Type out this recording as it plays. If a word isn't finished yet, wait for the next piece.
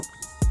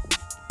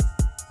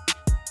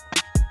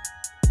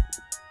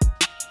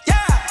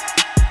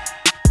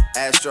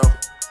Astro.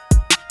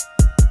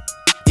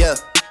 Yeah,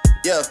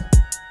 yeah.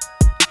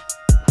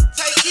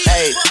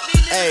 Hey,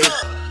 hey.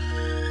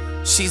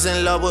 She's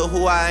in love with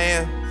who I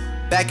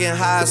am. Back in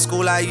high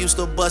school, I used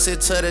to bust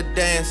it to the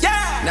dance.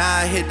 Yeah. Now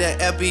I hit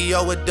the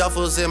FBO with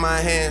duffels in my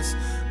hands.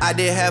 I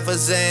did half a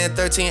Zan,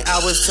 13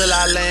 hours till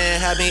I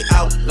land. Had me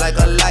out like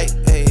a light,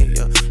 hey,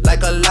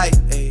 like a light,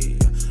 hey,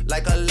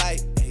 like a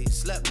light.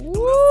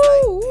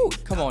 Woo!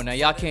 Come on now,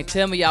 y'all can't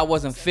tell me y'all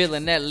wasn't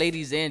feeling that.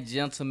 Ladies and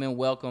gentlemen,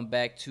 welcome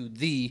back to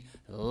the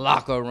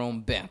Locker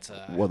Room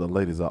Banter. Well, the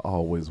ladies are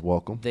always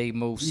welcome. They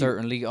most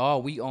certainly are.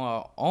 We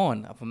are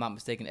on, if I'm not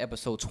mistaken,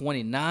 episode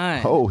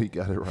 29. Oh, he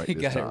got it right. He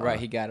got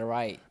it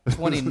right.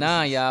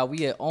 29, y'all.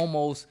 We are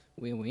almost.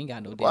 We ain't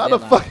got no Why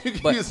deadline. the fuck you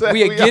but saying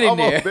we are getting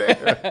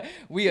there?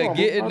 We are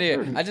getting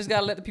there. I just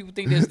gotta let the people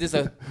think there's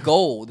a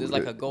goal. There's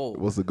like a goal.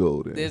 What's the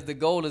goal then? The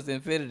goal is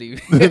infinity.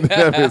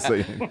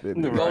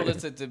 The goal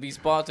is to be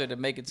sponsored to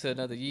make it to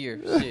another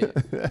year. Shit.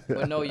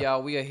 But no,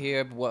 y'all, we are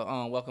here.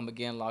 Welcome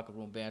again, Locker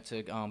Room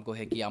Banter. Go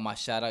ahead, give y'all my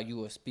shout out.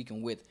 You are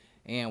speaking with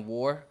Ann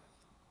War,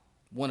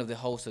 one of the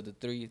hosts of the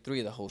three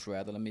of the hosts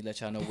rather. Let me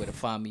let y'all know where to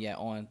find me at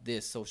on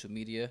this social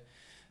media.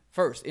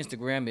 First,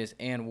 Instagram is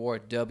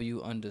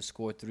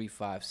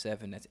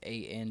AnwarW_357. That's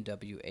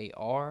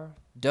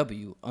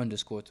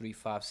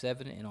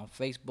ANWARW_357. And on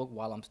Facebook,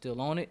 while I'm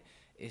still on it,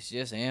 it's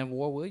just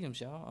Anwar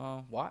Williams,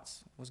 y'all.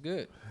 Watts, what's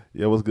good?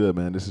 Yeah, what's good,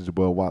 man? This is your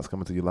boy Watts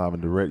coming to you live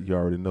and direct. You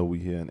already know we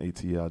here in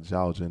ATL,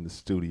 Georgia in the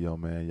studio,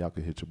 man. Y'all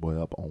can hit your boy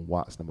up on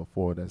Watts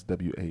 #4. That's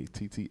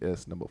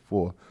WATTS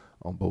 #4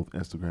 on both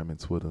Instagram and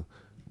Twitter.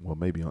 Well,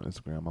 maybe on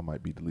Instagram. I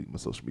might be deleting my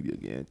social media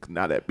again.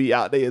 Now that be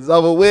out there is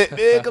over with,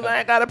 man, because I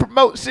ain't got to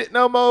promote shit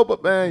no more.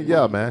 But, man,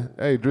 yeah, man.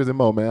 Hey, Drizzy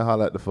Mo, man.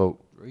 Holla at the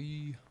folk.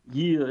 Yeah,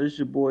 it's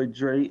your boy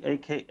Dre,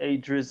 a.k.a.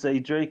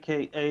 Drizzy, Dre,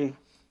 k.a.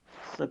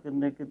 Suck a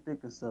nigga dick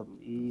or something.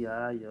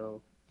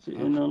 E-I-O.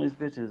 Shitting on these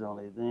bitches,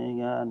 only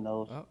thing I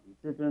know.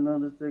 Tipping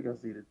on the stick, I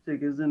see the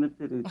chickens in the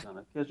pity. Trying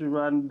to catch you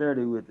riding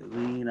dirty with the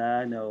lean,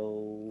 I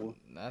know.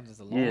 Not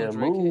just a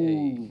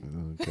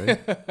long Drake. Okay.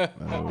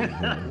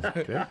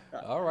 Okay.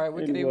 All right.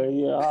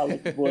 Anyway, I'll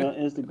let your boy on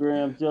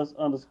Instagram,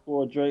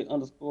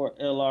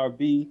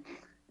 just_Dre_LRB.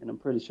 And I'm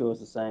pretty sure it's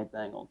the same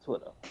thing on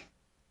Twitter.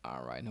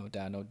 All right, no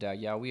doubt.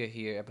 Y'all, we are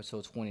here,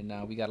 episode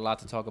 29. We got a lot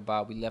to talk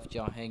about. We left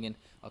y'all hanging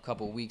a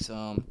couple of weeks.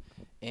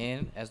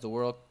 And as the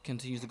world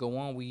continues to go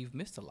on, we've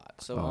missed a lot.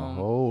 So a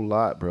whole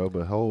lot, bro, but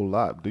a whole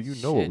lot. Do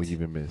you know what we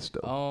even missed,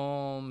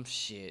 though?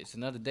 Shit. It's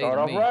another day Start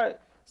to off me. right.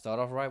 Start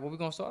off right. What we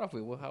gonna start off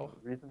with?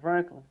 Aretha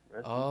Franklin.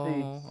 Rest in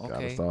peace. Okay.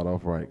 Gotta start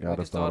off right.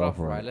 Gotta start off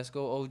right. Let's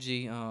go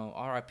OG.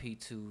 R.I.P.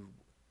 to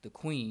the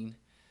queen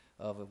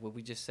of it. What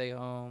we just say?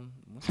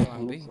 What's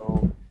R.I.P.?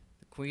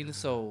 Queen of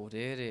Soul,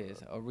 there it is.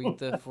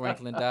 Aretha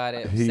Franklin died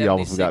at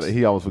 76.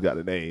 He almost forgot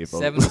the name.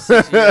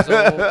 76 years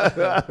old.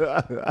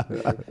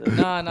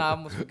 Nah, I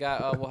almost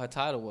forgot what her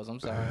title was.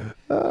 I'm sorry.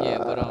 Yeah,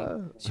 but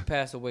she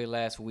passed away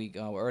last week,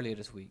 earlier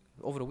this week,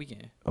 over the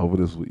weekend. Over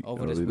this week.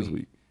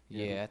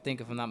 Yeah, I think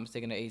if I'm not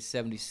mistaken, at age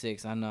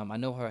 76. I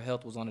know her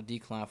health was on a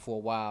decline for a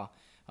while,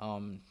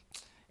 and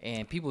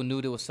people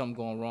knew there was something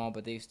going wrong,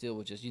 but they still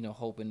were just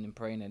hoping and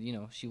praying that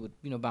she would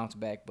bounce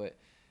back. But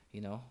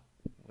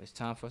it's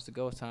time for us to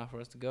go.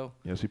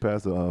 Yeah, she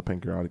passed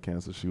pancreatic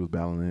cancer. She was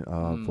battling it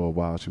for a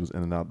while. She was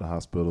in and out of the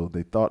hospital.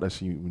 They thought that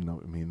she,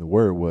 the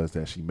word was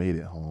that she made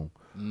it home.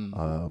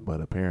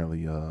 But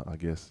apparently, I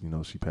guess,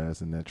 she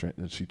passed and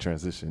she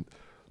transitioned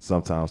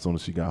sometime as soon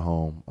as she got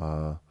home.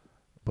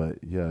 But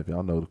yeah, if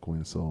y'all know the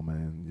Queen Soul,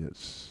 man,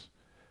 yes,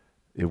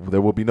 there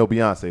will be no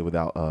Beyonce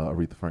without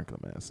Aretha Franklin,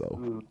 man.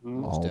 So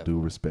all due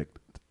respect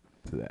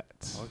to that.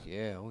 Oh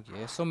yeah.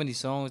 So many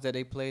songs that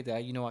they played that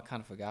I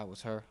kind of forgot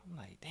was her. I'm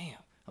like, damn.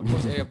 Of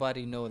course,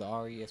 everybody know the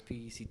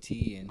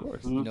R.E.S.P.E.C.T.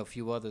 and a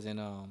few others, and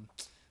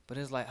but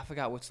it's like I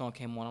forgot what song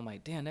came on. I'm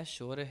like, damn, that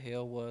sure the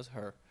hell was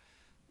her.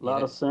 A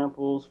lot of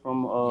samples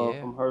from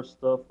her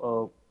stuff.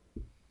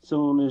 As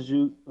soon as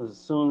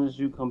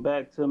you come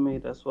back to me,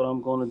 that's what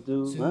I'm gonna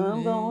do.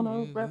 I'm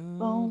gonna rap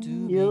on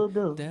your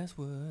door. That's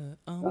what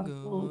I'm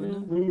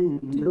gonna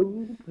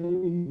do.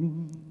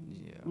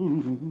 Yeah,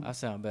 I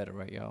sound better,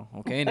 right, y'all?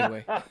 Okay,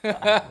 anyway. No,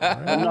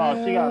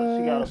 she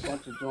got a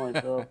bunch of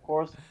joints. Of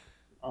course,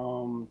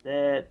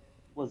 that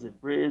was it.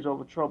 Bridge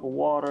over troubled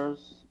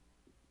waters.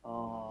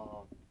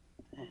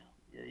 Damn,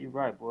 yeah, you're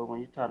right, boy. When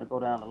you try to go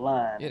down the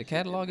line, yeah, the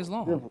catalog is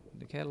long. Difficult.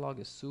 The catalog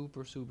is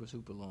super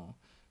long.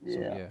 Yeah.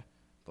 So yeah.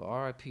 But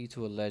R.I.P.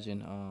 to a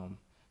legend.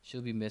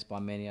 She'll be missed by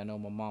many. I know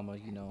my mama,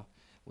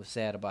 was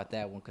sad about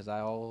that one because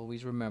I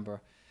always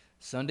remember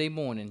Sunday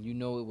morning.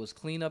 It was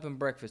clean up and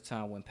breakfast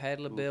time when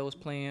Patti LaBelle was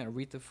playing,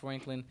 Aretha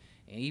Franklin,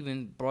 and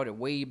even brought it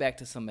way back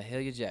to some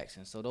Mahalia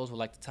Jackson. So those were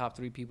like the top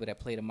 3 people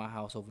that played in my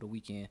house over the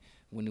weekend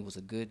when it was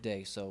a good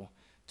day. So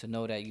to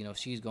know that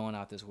she's going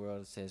out this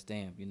world, it says,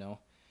 damn,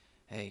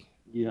 hey,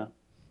 yeah,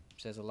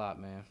 says a lot,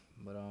 man.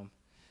 But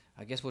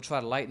I guess we'll try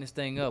to lighten this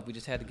thing up. We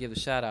just had to give a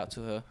shout out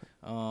to her.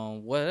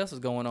 What else is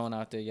going on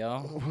out there,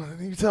 y'all?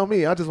 You tell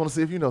me. I just want to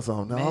see if you know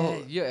something. No,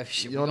 Man, yeah,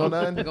 you don't know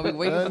nothing. We're gonna be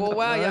waiting for a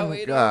while. Y'all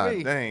waiting God on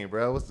me. dang,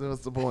 bro. What's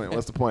the point?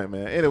 What's the point,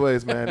 man?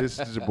 Anyways, man, this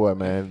is your boy,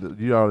 man.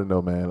 You already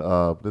know, man.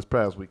 This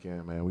past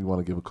weekend, man, we want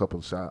to give a couple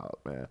of shout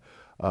outs, man.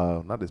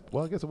 Not this.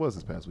 Well, I guess it was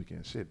this past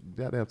weekend. Shit,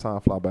 goddamn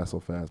time fly by so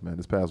fast, man.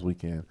 This past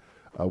weekend,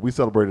 we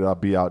celebrated our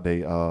Be Out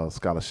Day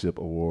Scholarship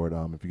Award.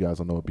 If you guys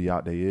don't know what Be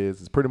Out Day is,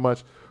 it's pretty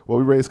much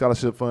we raise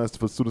scholarship funds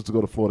for students to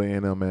go to Florida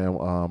A&M, man.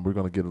 We're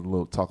gonna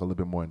talk a little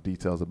bit more in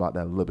details about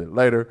that a little bit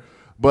later.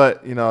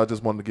 But I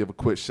just wanted to give a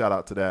quick shout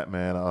out to that,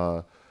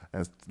 man.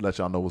 And let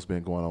y'all know what's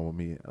been going on with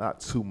me. Not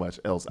too much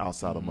else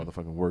outside of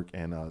motherfucking work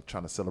and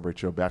trying to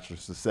celebrate your bachelor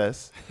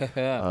success.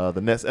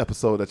 The next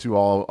episode that you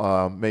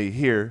all may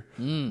hear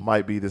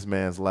might be this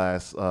man's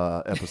last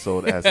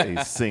episode as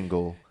a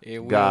single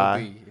guy.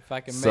 Will be if I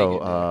can make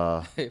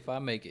it. If I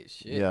make it,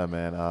 shit. Yeah,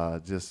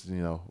 man. Just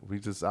we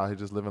just out here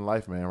just living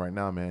life, man. Right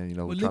now, man.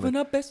 We're living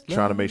our best life.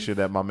 Trying to make sure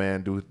that my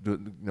man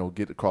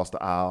get across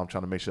the aisle. I'm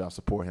trying to make sure I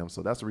support him.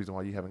 So that's the reason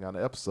why you haven't got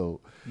an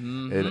episode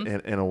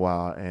in a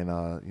while.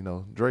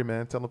 And Dre,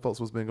 man, tell the folks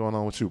what's been going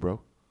on with you, bro.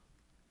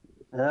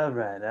 All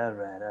right.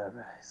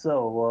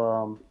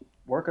 So,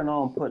 working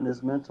on putting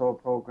this mentor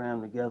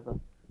program together.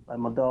 Like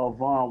my dog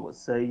Vaughn would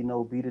say,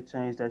 be the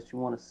change that you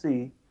want to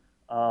see.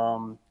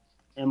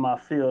 In my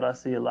field, I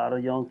see a lot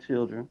of young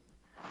children.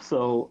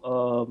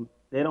 So,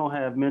 they don't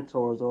have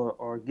mentors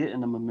or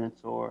getting them a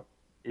mentor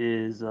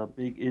is a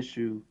big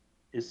issue.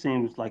 It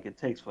seems like it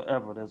takes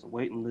forever. There's a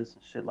waiting list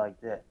and shit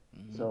like that.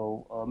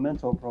 So, a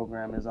mentor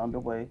program is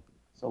underway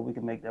so we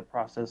can make that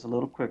process a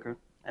little quicker.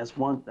 That's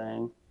one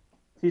thing.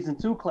 Teaching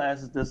two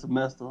classes this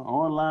semester,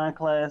 online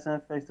class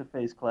and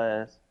face-to-face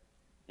class.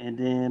 And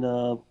then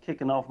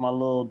kicking off my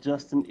little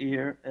Justin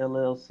Ear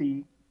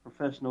LLC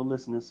professional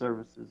listening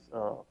services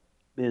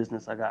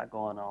business I got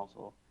going on.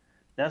 So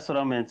that's what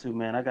I'm into,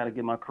 man. I got to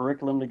get my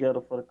curriculum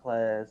together for the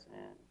class,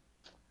 and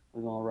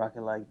we're going to rock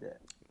it like that.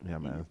 Yeah,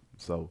 man.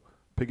 So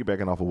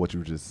piggybacking off of what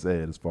you just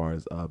said as far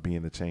as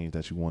being the change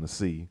that you want to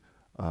see,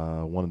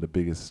 one of the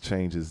biggest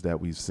changes that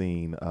we've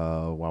seen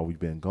while we've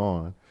been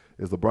gone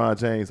is LeBron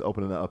James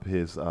opening up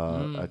his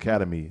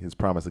academy, his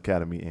Promise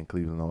Academy in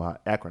Cleveland, Ohio,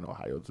 Akron,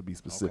 Ohio, to be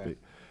specific.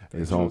 Okay.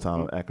 His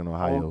hometown of Akron,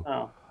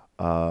 Ohio.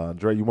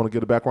 Dre, you want to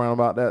get a background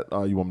about that?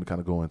 You want me to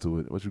kind of go into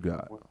it? What you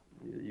got?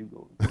 Yeah, you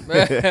go. All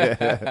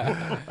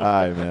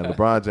right, man.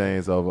 LeBron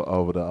James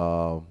over the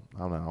I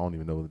don't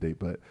even know the date,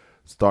 but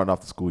starting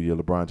off the school year,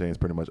 LeBron James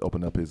pretty much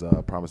opened up his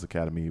Promise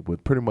Academy,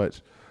 with pretty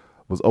much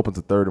was open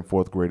to third and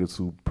fourth graders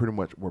who pretty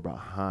much were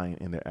behind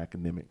in their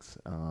academics.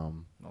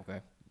 Okay.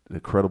 The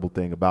incredible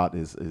thing about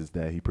this is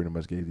that he pretty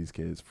much gave these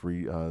kids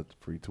free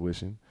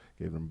tuition,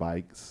 gave them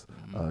bikes,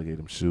 gave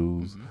them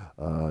shoes.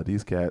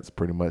 These cats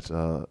pretty much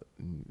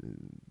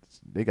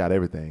they got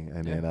everything,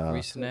 and then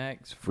free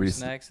snacks, free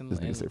snacks, and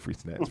free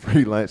snacks,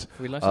 free lunch,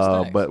 free lunch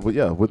and snacks. But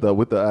yeah, with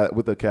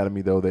the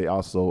academy though, they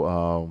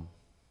also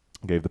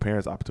gave the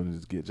parents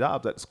opportunities to get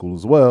jobs at the school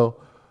as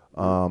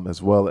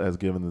well as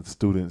giving the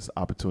students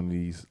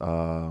opportunities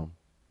to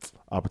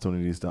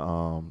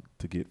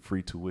get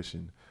free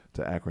tuition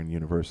to Akron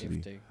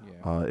University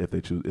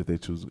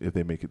if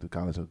they make it to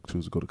college or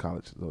choose to go to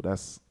college. So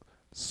that's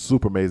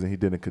super amazing. He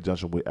did in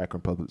conjunction with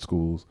Akron Public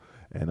Schools,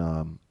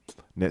 and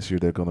next year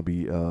they're going to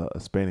be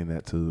expanding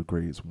that to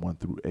grades 1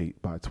 through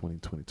 8 by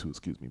 2022.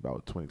 Excuse me, by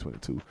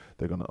 2022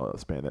 they're going to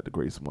expand that to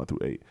grades 1 through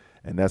 8,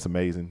 and that's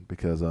amazing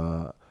because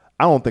I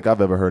don't think I've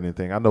ever heard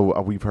anything. I know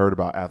we've heard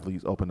about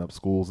athletes opening up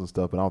schools and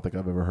stuff, but I don't think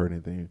I've ever heard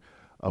anything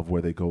of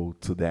where they go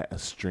to that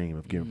extreme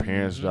of giving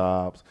parents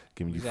jobs,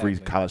 giving you free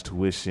college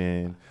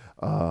tuition,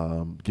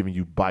 giving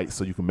you bikes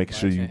so you can make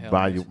sure you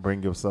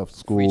bring yourself to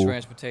school. Free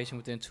transportation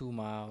within 2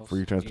 miles.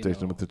 Free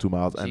transportation within 2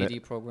 miles.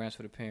 GED programs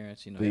for the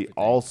parents. They everything.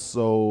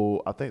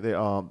 also, I think they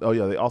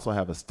they also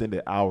have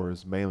extended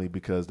hours mainly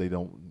because they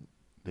don't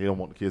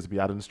want the kids to be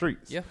out in the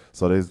streets. Yeah.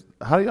 So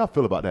how do y'all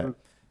feel about that?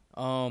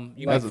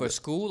 You mean for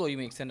school, or you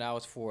mean extended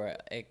hours for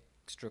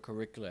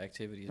extracurricular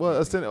activities? Well,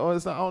 extended.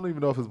 It's not, I don't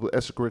even know if it's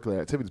extracurricular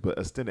activities, but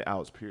extended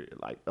hours period.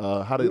 Like,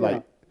 how they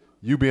like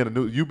you being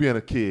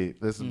a kid.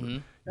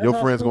 Listen, your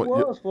friends going.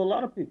 Was for a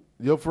lot of people.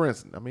 Your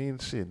friends. I mean,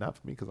 shit, not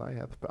for me because I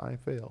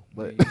ain't fail.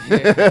 But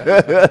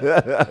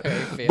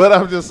but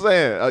I'm just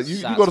saying,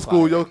 you go to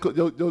school.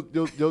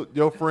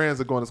 Your friends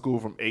are going to school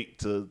from 8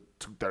 to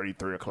 2:30,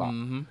 3 o'clock.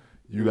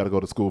 You got to go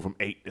to school from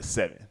 8 to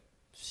 7.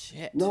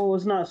 Shit. No,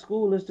 it's not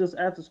school. It's just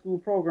after school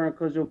program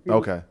because your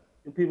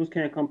peoples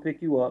can't come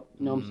pick you up.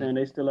 You know what I'm saying?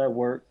 They still at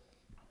work.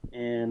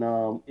 And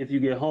if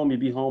you get home, you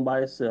be home by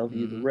yourself.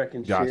 You either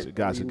wrecking shit.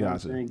 Gotcha.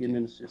 Getting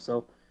into shit.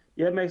 So,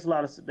 yeah, it makes a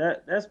lot of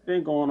that's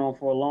been going on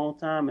for a long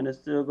time, and it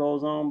still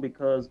goes on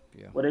because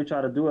what they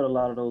try to do at a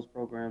lot of those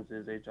programs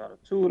is they try to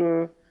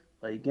tutor,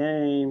 play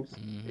games,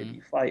 they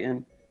be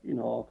fighting.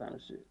 all kind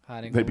of shit.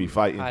 They be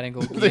fighting. Hide and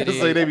go They get just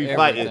it. say they be everything.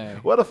 fighting.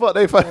 What the fuck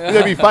they fight?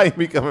 They be fighting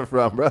me coming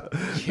from, bro.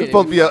 This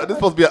supposed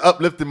to be an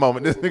uplifting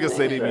moment. This nigga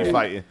say they be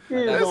fighting.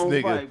 Kids This don't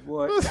nigga. fight,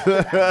 boy.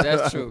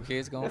 That's true.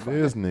 Kids gonna fight.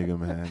 This nigga,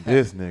 man.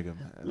 This nigga,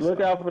 man.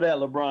 Look out for that,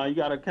 LeBron. You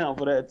gotta account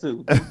for that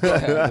too. Gloves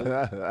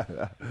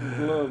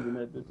in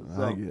that bitch.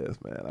 I guess,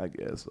 man. I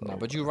guess. No,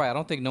 but you're right. I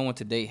don't think no one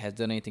to date has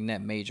done anything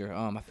that major.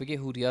 I forget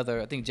who the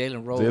other. I think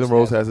Jalen Rose. Jalen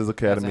Rose has his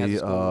academy. has a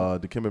school.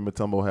 Dikembe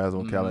Mutombo has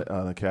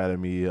an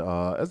academy.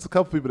 There's a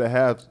couple people that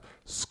have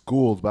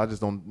schools, but I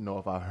just don't know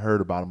if I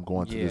heard about them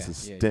going to this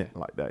extent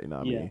like that. You know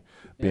what I mean?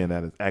 Being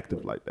that it's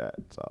active like that.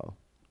 So.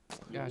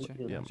 Gotcha.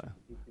 Yeah, man.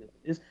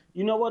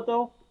 You know what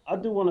though? I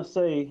do want to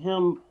say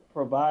him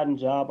providing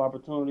job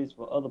opportunities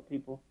for other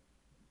people.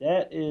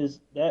 That is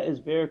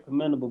very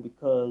commendable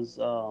because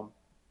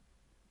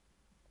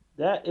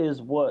that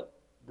is what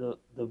the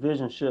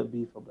vision should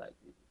be for black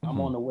people. I'm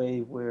on the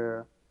wave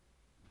where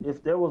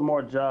if there was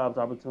more jobs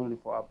opportunity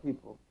for our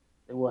people,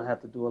 they wouldn't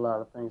have to do a lot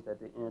of things that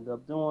they end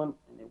up doing,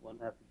 and they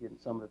wouldn't have to get in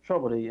some of the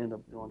trouble they end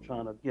up doing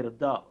trying to get a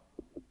dollar.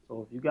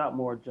 So if you got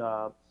more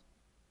jobs,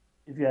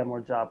 if you have more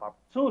job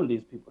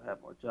opportunities, people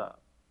have more jobs.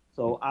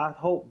 So I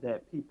hope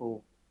that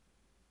people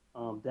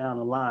down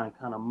the line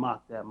kind of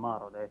mock that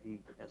model that he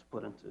has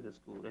put into his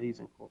school, that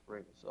he's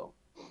incorporated. So,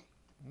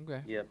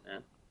 Okay. yeah,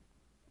 man.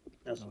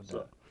 That's what's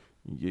up.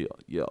 Yeah,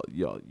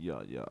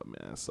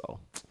 man. So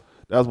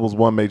that was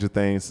one major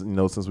thing,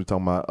 since we're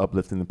talking about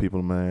uplifting the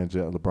people, man.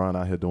 LeBron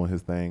out here doing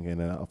his thing,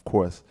 and of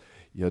course,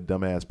 your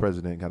dumbass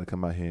president got to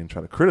come out here and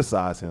try to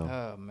criticize him.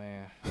 Oh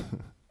man.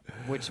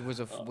 Which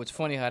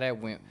funny how that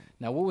went.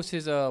 Now, what was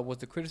his was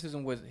the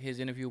criticism with his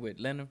interview with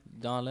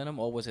Don Lennon,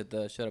 or was it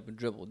the Shut Up and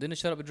Dribble? Didn't the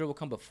Shut Up and Dribble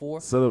come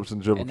before? Shut Up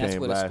and Dribble and that's came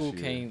where the last school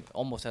year. came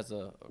almost as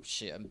a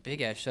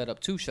big ass Shut Up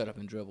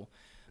and Dribble.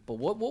 But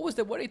what was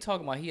that? What are they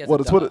talking about? He has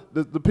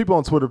the people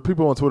on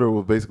Twitter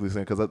were basically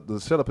saying, because the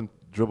Shut Up and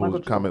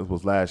Dribble comment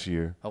was last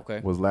year. Okay.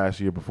 Was last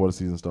year before the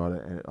season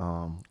started, and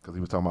because he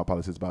was talking about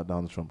politics about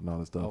Donald Trump and all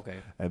that stuff. Okay.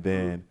 And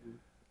then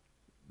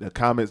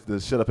the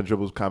Shut Up and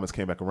Dribble comments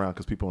came back around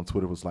because people on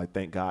Twitter was like,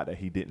 thank God that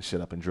he didn't shut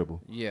up and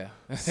dribble. Yeah.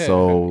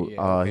 So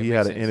okay, he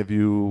had an sense.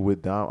 interview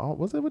with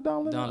was it with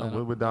Don Lemon? Don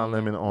Lemon. With Don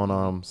Lemon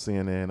on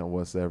CNN or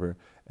whatever,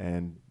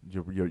 and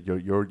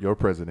your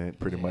president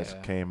pretty much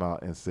came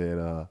out and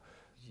said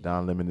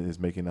Don Lemon is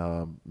making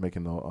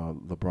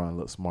LeBron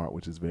look smart,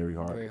 which is very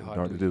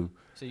hard to do.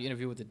 So you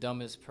interview with the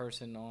dumbest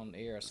person on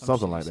air, or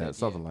something like that.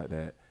 Something like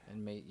that.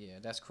 And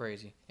that's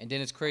crazy. And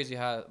then it's crazy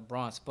how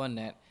Bron spun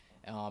that.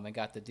 And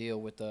got the deal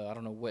with I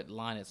don't know what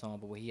line it's on,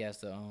 but where he has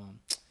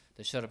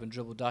the Shut Up and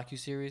Dribble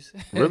docu-series.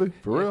 Really?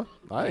 For real?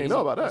 I ain't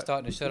know about that. He's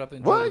starting to Shut Up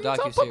and Dribble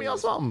docu-series. Put me on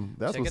something.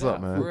 That's what's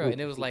up, man. For real. And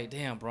it was like,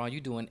 damn, bro,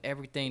 you doing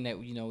everything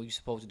that you're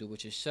supposed to do,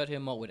 which is shut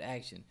him up with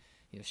action.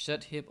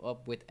 Shut him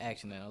up with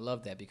action. And I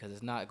love that because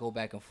it's not go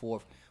back and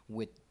forth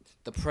with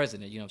the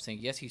president. You know what I'm saying?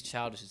 Yes, he's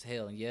childish as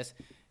hell. And yes,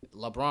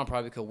 LeBron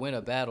probably could win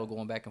a battle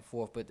going back and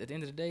forth. But at the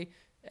end of the day,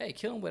 hey,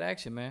 kill him with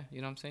action, man.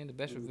 You know what I'm saying? The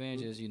best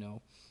revenge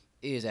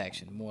is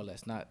action, more or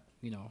less, not,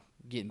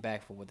 getting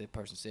back for what that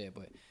person said.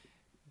 But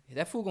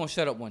that fool gonna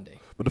shut up one day.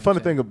 But the funny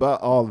thing about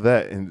all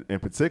that in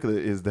particular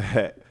is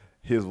that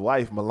his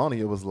wife,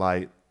 Melania, was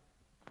like,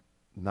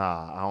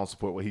 nah, I don't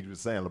support what he was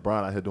saying.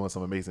 LeBron out here doing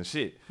some amazing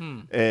shit.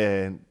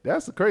 And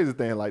that's the crazy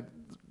thing. Like,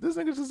 this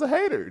nigga's just a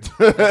hater.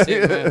 That's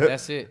it, man.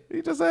 That's it.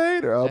 He just a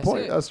hater.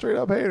 A straight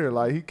up hater.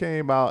 Like, he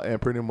came out and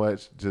pretty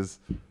much just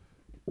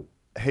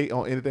hate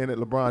on anything that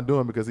LeBron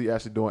doing because he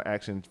actually doing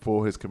action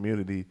for his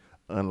community,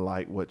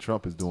 unlike what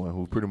Trump is doing,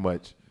 who pretty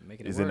much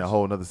is in a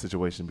whole nother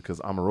situation because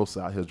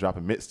Omarosa out here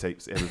dropping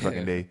mixtapes every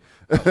fucking day.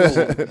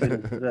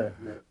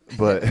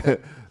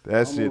 But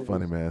that shit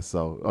funny, man.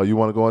 So, you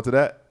want to go into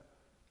that?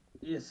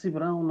 Yeah, see,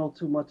 but I don't know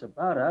too much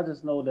about it. I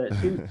just know that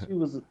she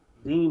was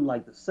deemed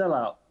like the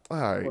sellout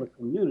for the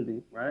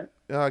community, right?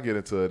 Yeah, I'll get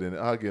into it, and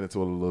I'll get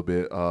into it a little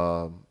bit.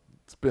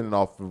 Spinning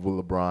off with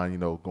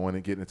LeBron, going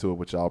and getting into it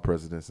with y'all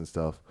presidents and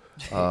stuff.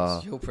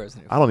 Your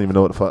president. I don't even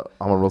know what the fuck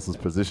Omarosa's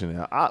position is.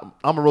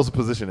 Omarosa's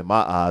position in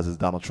my eyes is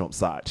Donald Trump's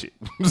side chick.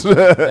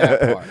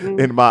 That part.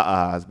 In my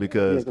eyes,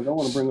 because I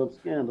want to bring up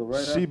scandal,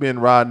 right? She been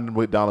riding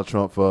with Donald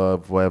Trump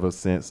for ever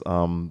since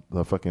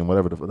the fucking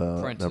whatever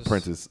the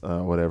Apprentice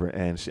whatever,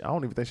 and I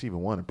don't even think she even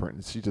won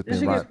Apprentice. She just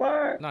been riding.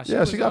 Fired? No,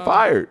 she got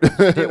fired.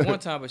 She did one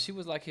time, but she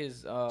was like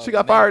his. She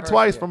got fired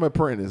twice from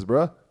Apprentice,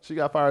 bruh. She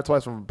got fired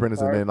twice from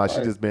Apprentice, and then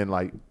she just been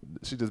like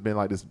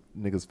this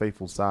nigga's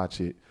faithful side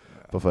chick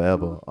for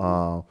forever.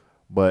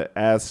 But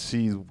as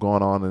she's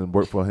gone on and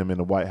worked for him in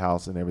the White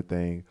House and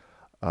everything,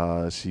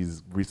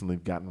 she's recently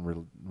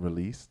gotten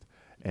released.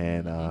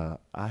 And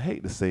I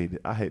hate to say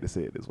it this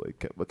way,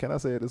 but can I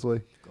say it this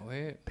way? Go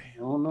ahead.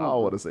 Damn, I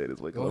don't want to say it this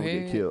way because I'm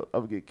gonna get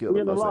killed. We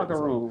in the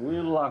locker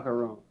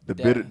room.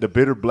 The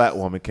bitter black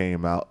woman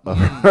came out of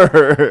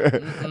her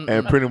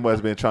and pretty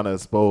much been trying to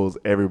expose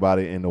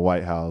everybody in the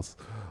White House.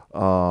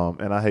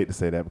 And I hate to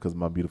say that because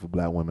my beautiful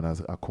black women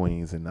are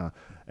queens, and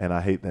And I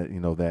hate that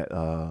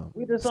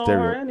We disown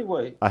her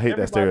anyway. I hate that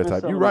Everybody been stereotype. You're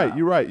selling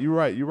right. out.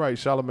 You're right.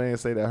 Charlamagne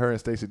say that her and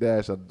Stacey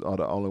Dash are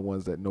the only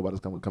ones that nobody's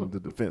coming to the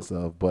defense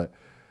of. But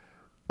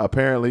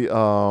apparently,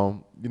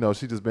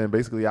 she's just been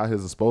basically out here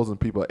exposing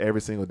people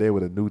every single day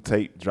with a new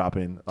tape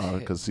dropping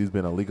because she's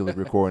been illegally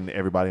recording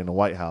everybody in the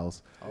White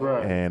House,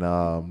 Right.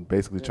 and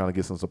basically trying to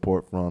get some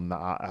support from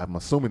I'm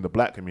assuming the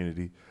black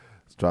community,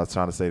 trying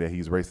to say that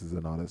he's racist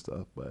and all that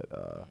stuff. But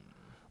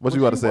what you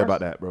got to say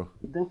about that, bro?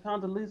 Then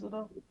Condoleezza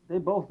though, they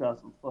both got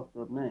some fucked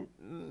up names.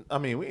 I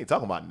mean, we ain't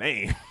talking about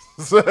names.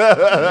 This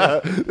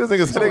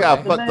nigga they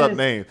got fucked up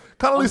names.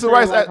 Condoleezza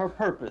Rice, like her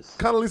purpose.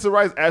 Condoleezza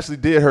Rice actually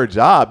did her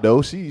job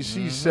though. She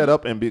shut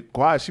up and be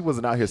quiet. She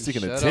wasn't out here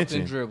seeking attention. Shut up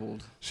and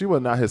dribbled. She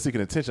wasn't out here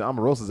seeking attention.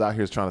 Omarosa's out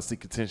here trying to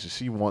seek attention.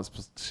 She wants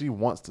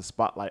the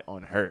spotlight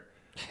on her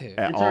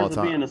at all times. In terms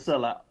of being a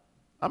sellout.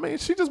 I mean,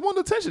 she just wants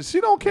attention. She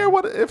don't care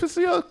if it's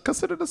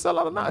considered a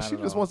sellout or not. She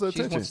just wants the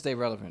attention. She wants to stay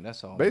relevant.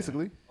 That's all.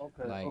 Basically.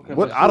 Okay.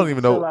 What I don't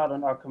even know. Sellout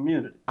in our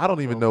community. I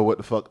don't even know what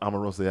the fuck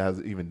Omarosa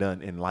has even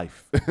done in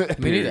life.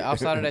 Me neither.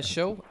 Outside of that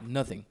show,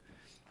 nothing.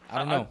 I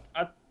don't know.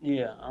 I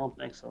don't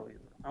think so either.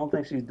 I don't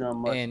think she's done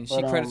much. And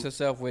she credits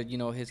herself with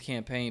his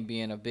campaign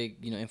being a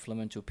big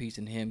influential piece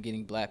in him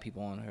getting black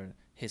people on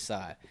his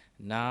side.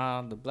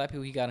 Nah, the black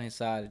people he got on his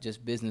side are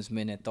just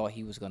businessmen that thought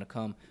he was gonna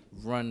come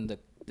run the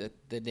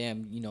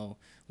damn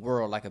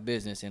world like a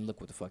business, and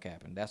look what the fuck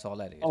happened. That's all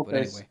that is. Okay,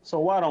 but anyway, so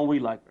why don't we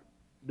like her?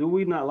 Do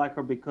we not like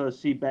her because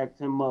she backed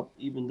him up,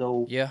 even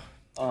though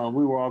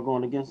we were all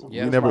going against him?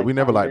 Yeah. We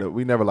never liked it.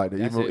 We never liked it.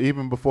 That's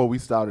Even before we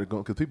started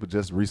going, because people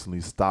just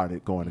recently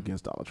started going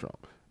against Donald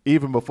Trump.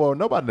 Even before,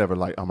 nobody never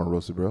liked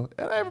Omarosa, bro.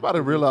 And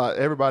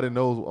everybody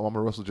knows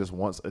Omarosa just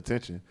wants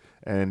attention.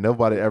 And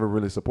nobody ever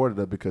really supported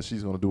her because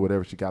she's going to do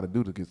whatever she got to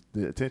do to get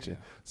the attention.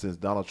 Since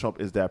Donald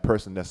Trump is that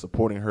person that's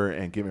supporting her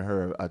and giving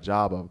her a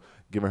job, of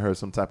giving her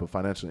some type of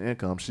financial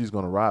income, she's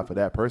going to ride for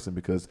that person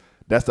because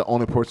that's the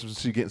only person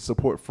she's getting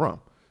support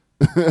from.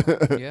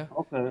 yeah.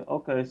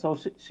 Okay. So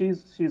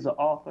she's an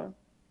author.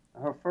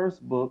 Her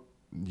first book.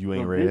 You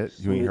ain't read.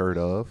 You ain't heard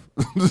of.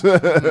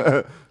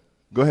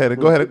 Go ahead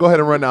and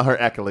run down her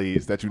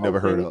accolades that you never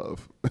heard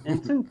of. In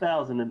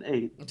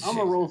 2008,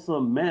 Omarosa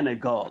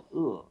Manigault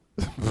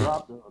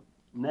dropped a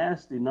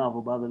nasty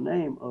novel by the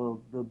name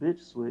of The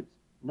Bitch Switch,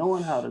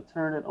 Knowing How to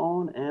Turn It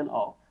On and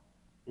Off.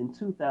 In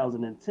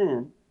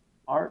 2010,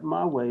 Art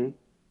My Way,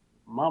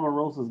 Mama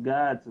Rosa's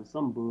Guide to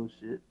Some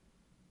Bullshit,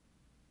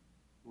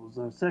 was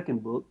her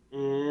second book,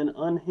 and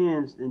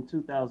Unhinged in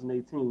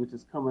 2018, which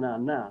is coming out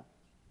now.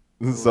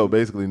 So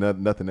basically,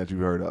 nothing that you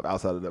heard of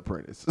outside of The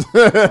Apprentice. And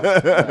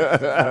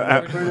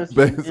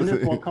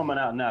this one coming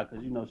out now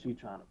because she's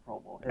trying to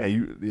promo.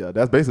 And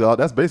that's basically all.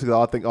 That's basically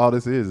all. I think all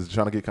this is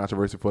trying to get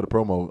controversy for the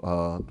promo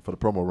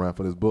run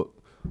for this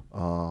book.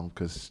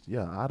 Cause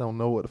I don't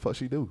know what the fuck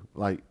she do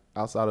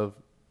outside of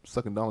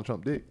sucking Donald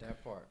Trump dick.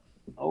 That part.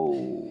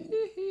 Oh.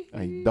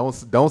 Hey, don't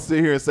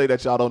sit here and say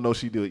that y'all don't know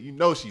she did it. You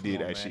know she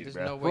did that shit,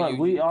 bro. But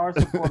we are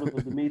supporters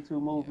of the Me Too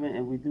movement,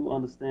 and we do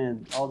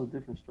understand all the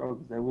different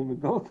struggles that women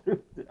go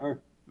through to earn.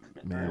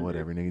 Man,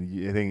 whatever, nigga.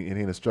 It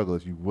ain't a struggle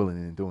if you willing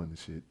and doing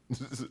this shit.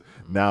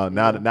 now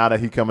that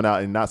he coming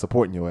out and not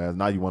supporting your ass,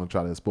 now you want to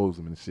try to expose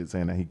him and shit,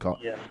 saying that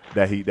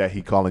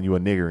he calling you a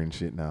nigger and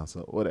shit now.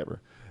 So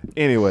whatever.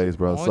 Anyways,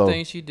 bro. The only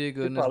thing she did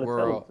good in this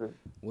world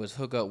was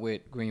hook up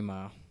with Green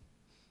Mile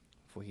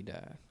before he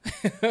died.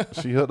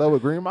 She hooked up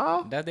with Green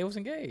Mile? That they was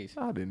engaged.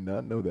 I did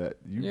not know that.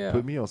 You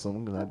put me on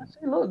something.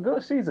 She look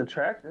good. She's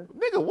attractive.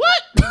 Nigga,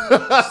 what?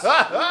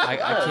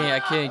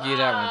 I can't get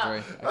that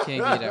one, Dre. I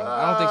can't get that one.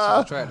 I don't think she's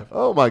attractive.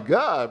 Oh my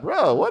God,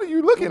 bro. What are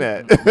you looking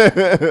at?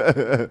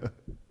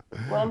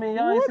 Well, I mean,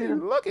 y'all ain't what are you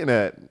looking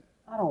at?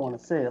 I don't want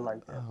to say it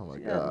like that. Oh my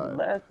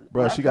God,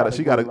 bro. She got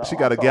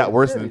a gap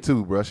worse than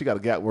two, bro. She got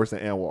a gap worse than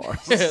Anwar.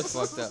 It's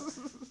fucked up.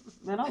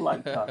 Man, I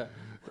like that.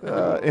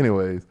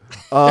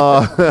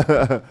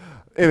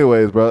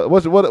 Anyways, bro.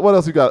 What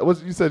else you got?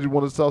 What you said you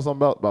wanted to tell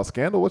something about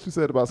Scandal? What you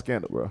said about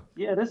Scandal, bro?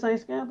 Yeah, this ain't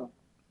Scandal.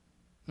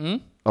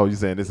 Oh, you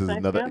saying this is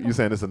another? Scandal? You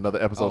saying this is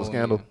another episode of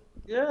Scandal?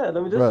 Yeah,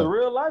 this is a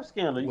real life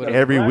scandal.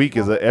 Every week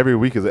is an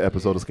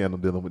episode of Scandal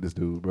dealing with this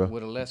dude, bro.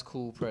 With a less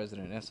cool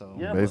president. That's all.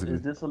 Yeah, basically. But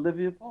is this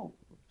Olivia Pope?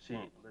 She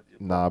ain't Olivia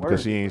Pope. Nah,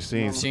 because she ain't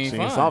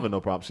solving no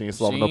problems. She ain't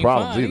solving no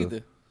problems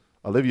either.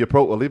 Olivia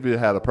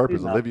had a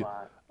purpose.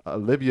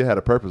 Olivia had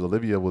a purpose.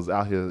 Olivia was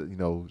out here,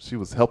 she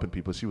was helping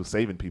people. She was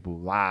saving people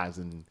lives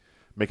and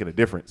making a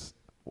difference.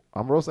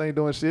 Omarosa ain't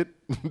doing shit.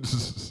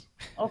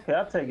 Okay,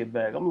 I take it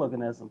back. I'm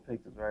looking at some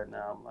pictures right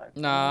now. I'm like,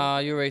 nah,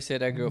 you already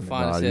said that girl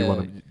fine as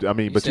hell.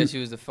 You said she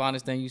was the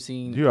finest thing you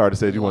seen. You already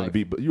said you wanted to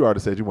beat. You already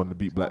said you wanted to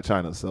beat Black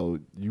China, so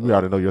you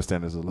already know your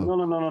standards are low.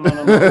 No. I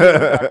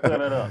clear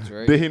that up.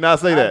 Did he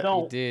not say that?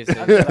 He did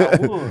say that.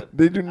 I would.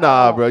 Did you?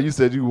 Nah, bro. You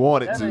said you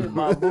wanted that to. That ain't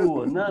my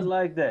boo. Nothing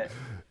like that.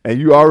 And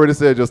you already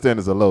said your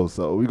standards are low,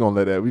 so we're gonna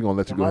let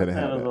you go ahead and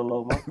have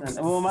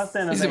that. My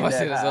standards ain't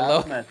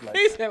that high.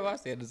 He said my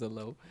standards are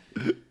low.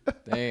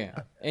 Damn.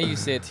 And you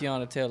said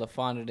Tiana Taylor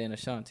finer than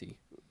Ashanti.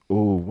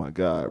 Oh my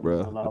God,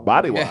 bro. No.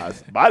 Body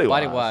wise. Body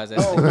wise.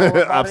 That's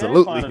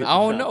Absolutely. I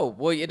don't know.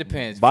 Boy, it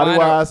depends. Body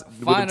wise, with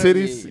them finer,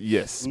 titties, yeah.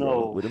 yes. No,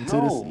 bro. With them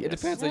titties, no. yes. It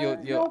depends on your.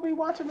 You don't be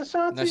watching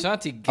Ashanti?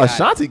 Ashanti got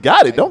Ashanti it.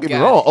 got it. Don't get me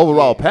Got wrong. it,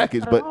 Overall yeah.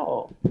 package, but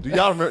Oh. do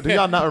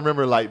y'all not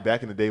remember like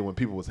back in the day when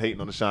people was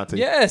hating on Ashanti?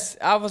 Yes,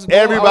 I was.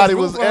 Everybody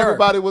was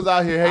rooting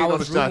out here hating I on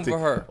was rooting Ashanti. for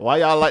her. Why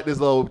y'all like this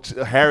little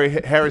Harry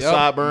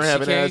sideburn She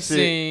having can't that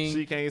sing. shit?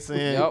 She can't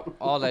sing. Yep,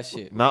 all that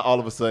shit. Not all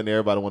of a sudden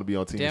everybody want to be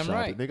on Team Damn Ashanti.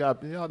 right.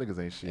 Y'all niggas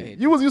ain't shit. Hey,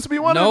 You used to be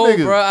one no, of them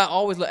niggas. bro. I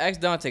always ask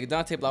Dante.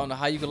 Dante, I don't know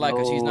how you can like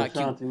her. She's No, not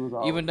Ashanti was cute.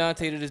 always- Even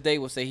Dante to this day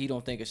will say he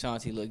don't think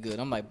Ashanti look good.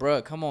 I'm like,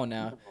 bro, come on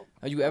now.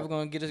 Are you ever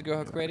gonna get this girl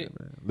her credit?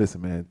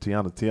 Listen, man.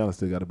 Tiana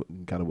still got it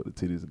with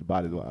the titties and the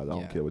body wise. I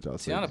don't care what y'all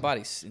say. Tiana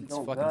body's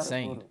Don't fucking got it,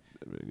 insane. brother.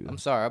 I'm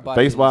sorry, her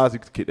body Face is- wise, you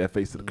can kick that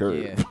face to the curb.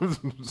 Yeah.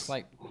 It's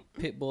like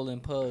Pitbull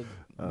and Pug.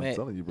 I'm met.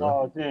 telling you, bro.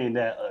 Oh, she ain't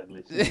that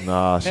ugly.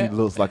 Nah, she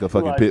looks like a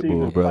fucking like pit she bull,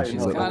 was bro. fighting She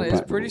her. look like a Kinda, it's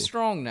pit pretty bull.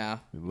 strong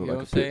now. You You look know like what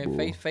I'm a pit saying?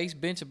 bull. Face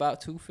bench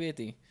about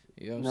 250.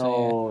 You know what I'm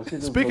No, she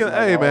just Speaking, look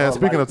like hey all man. her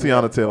Speaking of life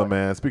Tiana was Taylor, like-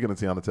 man. Speaking of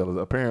Tiana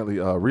Taylor, apparently,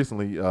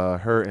 recently,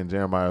 her and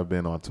Jeremiah have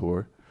been on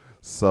tour.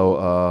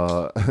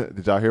 So,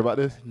 did y'all hear about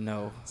this? saying?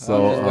 No.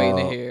 So, I'm just waiting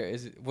to hear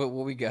what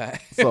we got.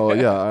 So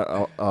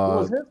yeah, It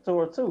was his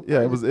tour too.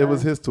 yeah, it Crazy was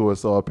thing. his tour.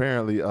 So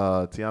apparently,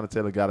 Tiana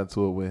Taylor got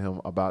into it with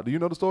him about. Do you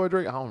know the story,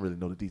 Drake? I don't really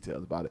know the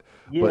details about it.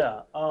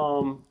 Yeah.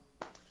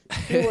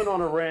 She went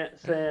on a rant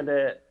saying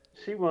that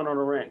she went on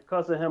a rant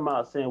cussing him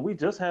out, saying we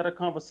just had a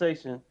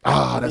conversation.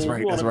 Ah, And that's then right.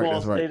 You want That's to right. go on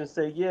That's stage right. and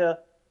say, yeah,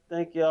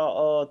 thank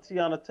y'all,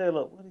 Tiana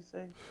Taylor. What did he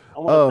say? I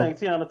want to thank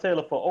Tiana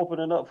Taylor for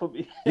opening up for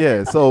me.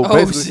 Yeah, so Oh,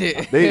 basically,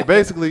 shit. they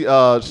basically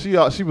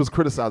she was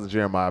criticizing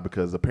Jeremiah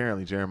because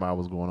apparently Jeremiah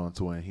was going on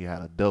tour and he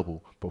had a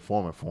double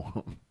performing for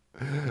him.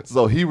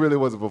 So he really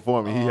wasn't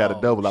performing; he had a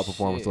Oh, double out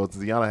performing. shit. So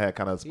Tiana had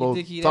kind of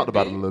think he talked that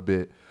about it a big? little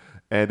bit,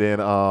 and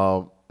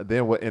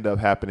then what ended up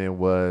happening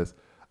was,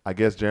 I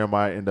guess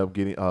Jeremiah ended up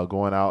getting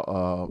going out.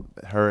 Him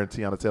and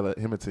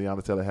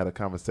Tiana Taylor had a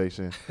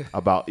conversation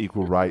about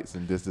equal rights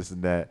and this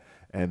and that.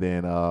 And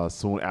then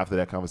soon after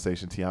that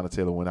conversation, Tiana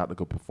Taylor went out to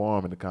go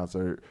perform in the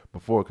concert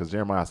before, because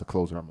Jeremiah's a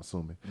closer, I'm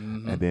assuming.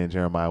 Mm-hmm. And then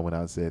Jeremiah went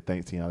out and said,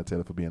 "Thanks, Tiana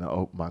Taylor, for being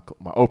my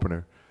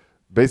opener."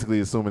 Basically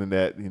assuming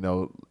that,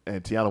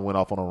 and Tiana went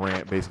off on a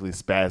rant, basically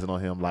spazzing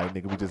on him like,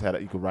 "Nigga, we just had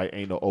an equal right.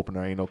 Ain't no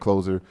opener, ain't no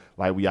closer.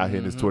 Like, we out here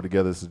in this tour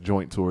together. It's a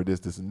joint tour, this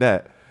and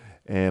that."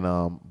 And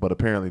but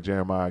apparently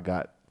Jeremiah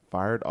got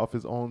fired off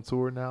his own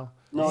tour now.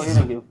 No, he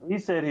didn't get. He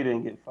said he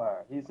didn't get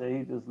fired. He said he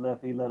just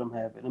left. He let him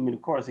have it. I mean,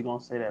 of course he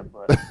gonna say that,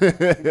 but he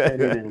said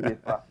he didn't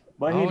get fired.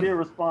 But he did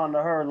respond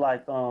to her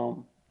like,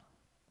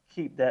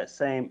 keep that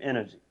same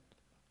energy.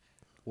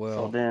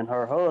 Well, So then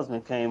her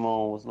husband came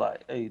on, was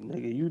like, "Hey,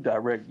 nigga, you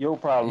direct your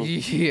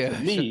problems yeah.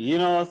 to me." You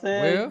know what I'm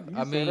saying? Well, you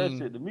I said that mean-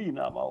 shit to me,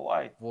 not my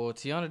wife. Well,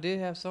 Tiana did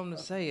have something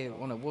to say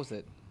on it. What's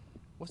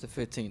the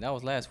 15th? That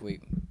was last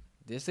week.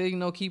 This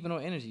ain't keeping no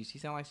energy. She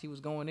sounded like she was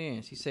going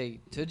in. She say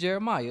to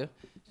Jeremiah.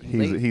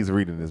 He's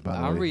reading this, by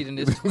the way. I'm reading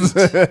this,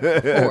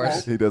 of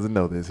course. He doesn't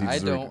know this. He's I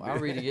just don't. reading I'm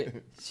reading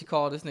it. She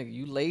called this nigga,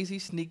 "You lazy,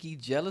 sneaky,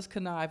 jealous,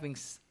 conniving,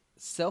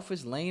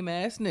 selfish, lame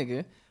ass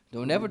nigga.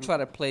 Don't ever try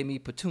to play me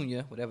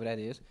petunia, whatever that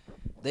is.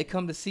 They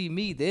come to see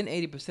me, then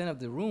 80% of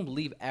the room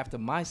leave after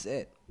my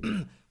set.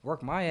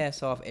 Work my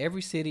ass off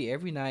every city,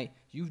 every night.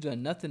 You've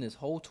done nothing this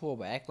whole tour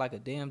but act like a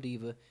damn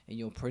diva in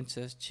your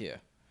princess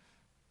chair."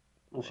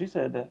 Well, she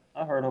said that.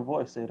 I heard her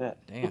voice say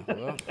that. Damn,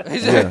 well.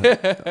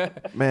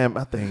 Man,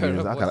 my thing Heard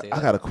is, her I voice say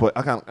kind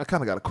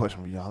of got a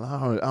question for y'all.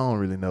 I don't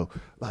really know.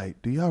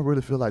 Like, do y'all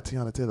really feel like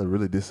Tiana Taylor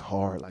really this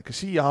hard? Like, cause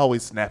she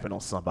always snapping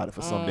on somebody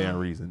for some damn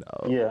reason.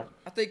 Yeah.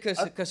 I think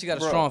because she got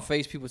a Bro. strong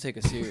face, people take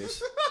her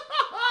serious.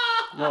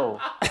 No.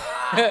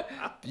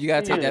 You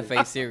got to take that Yeah.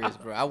 face serious,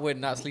 bro. I would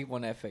not sleep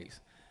on that face.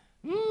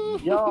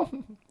 Y'all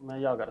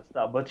gotta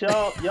stop. But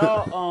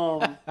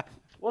y'all,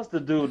 what's the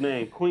dude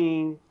name?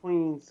 Queen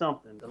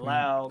something. The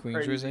loud, Queen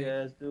crazy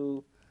Drizzy? ass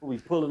dude who be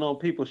pulling on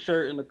people's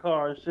shirt in the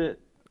car and shit.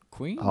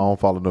 Queen? I don't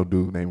follow no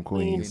dude named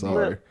Queen. Queen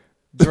Sorry,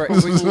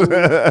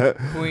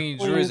 Queen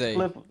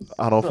Drizzy.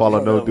 I don't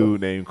follow no whatever.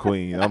 dude named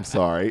Queen. I'm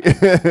sorry.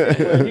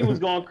 Well, he was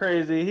going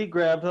crazy. He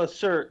grabbed her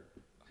shirt.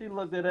 She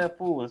looked at that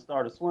fool and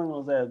started swinging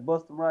on his ass,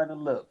 busting right in the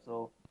lip.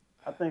 So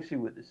I think she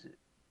with the shit.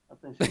 I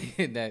think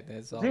she.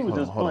 That's all. He was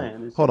just hold playing.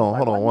 on, and hold shit. on, Like,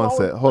 hold on why one you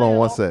sec. always Hold on playing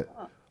one all sec. the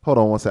time? Hold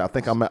on one sec.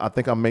 I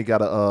think I may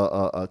got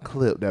a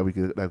clip that we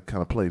could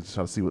kind of play to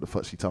try to see what the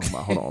fuck she talking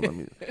about. Hold on, let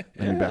me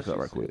back up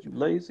right quick. You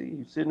lazy.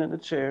 You sitting in a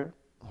chair.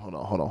 Hold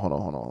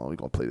on. We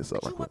gonna play this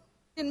up right quick.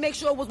 Didn't make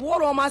sure it was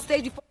water on my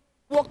stage before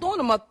I walked on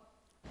them.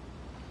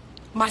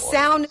 My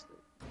sound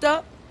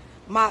up,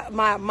 my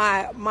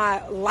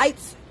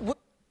lights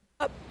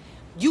up.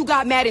 You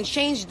got mad and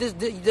changed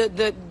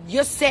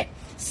your set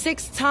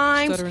 6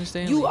 times. Stuttering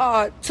Stanley.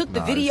 You took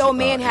the video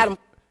man, had him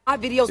my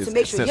videos to it's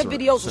make sure your censored.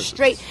 videos were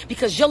straight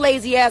because your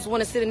lazy ass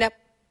want to sit in that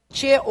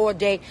chair all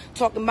day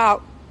talking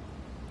about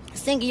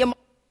singing your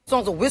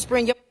songs or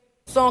whispering your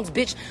songs,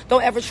 bitch,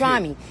 don't ever try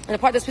me. And the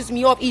part that's pissing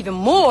me off even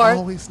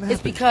more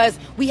is because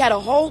we had a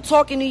whole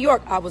talk in New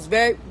York.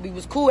 We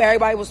was cool,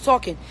 everybody was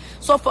talking.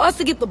 So for us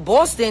to get to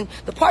Boston,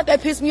 the part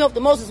that pissed me off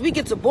the most is we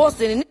get to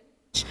Boston and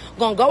this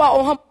gonna go out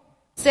on her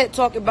set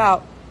talking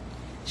about,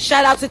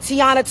 shout out to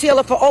Tiana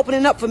Taylor for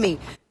opening up for me.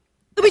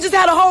 We just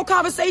had a whole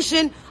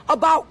conversation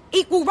about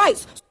equal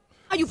rights.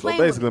 So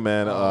basically,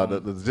 man,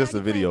 just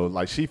the video.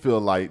 Like, she feel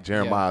like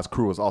Jeremiah's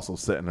crew was also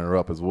setting her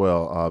up as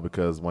well,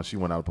 because when she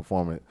went out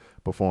to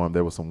perform,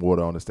 there was some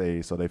water on the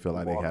stage, so they feel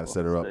like they had to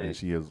set her up, and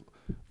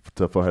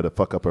for her to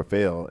fuck up her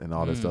fail and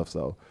all that stuff.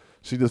 So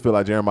she just feel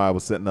like Jeremiah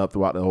was setting up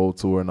throughout the whole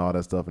tour and all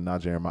that stuff, and now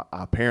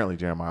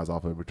Jeremiah's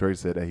off of it. But Trey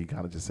said that he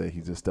kind of just said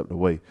he just stepped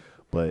away,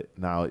 but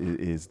now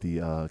it is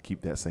the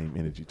keep that same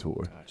energy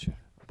tour. Gotcha.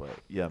 But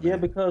yeah, man. Yeah,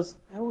 because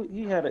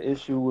he had an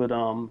issue with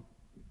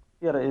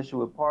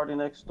Party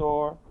Next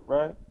Door,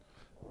 right?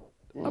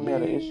 And he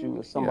had an issue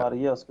with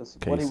somebody else, because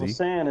what he was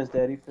saying is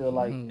that he feel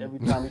like every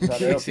time he try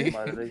to help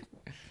somebody,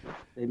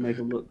 they make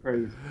him look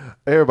crazy.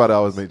 Everybody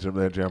always make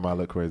Jeremiah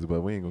look crazy,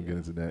 but we ain't gonna get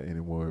into that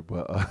anymore.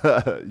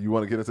 But you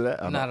want to get into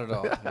that? Not at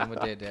all. I'm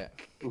gonna did that.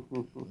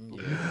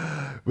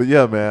 But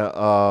yeah, man.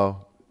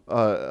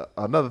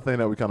 Another thing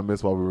that we kind of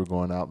missed while we were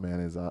going out, man,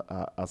 is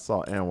I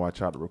saw Anwar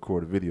try to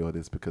record a video of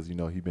this because he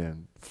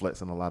been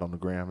flexing a lot on the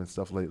gram and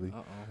stuff lately.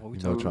 What we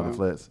Trying to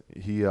flex.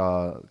 He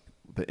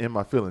the In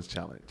My Feelings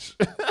challenge.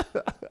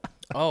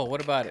 Oh,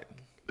 what about it?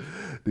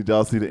 Did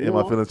y'all see the In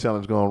My Feelings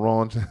challenge going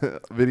wrong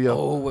video?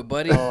 Oh, with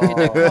Buddy hit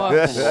that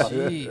car.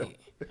 Shit.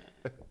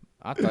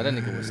 I thought that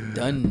nigga was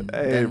done.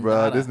 Hey,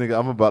 bro, this nigga.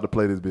 I'm about to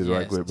play this bitch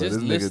right quick, bro. This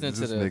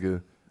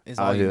nigga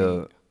out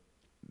here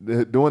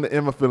doing the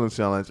In My Feelings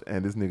challenge,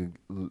 and this nigga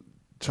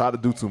tried to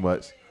do too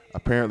much.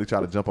 Apparently,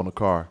 tried to jump on the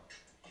car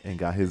and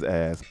got his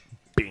ass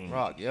bing.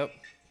 Rock, yep.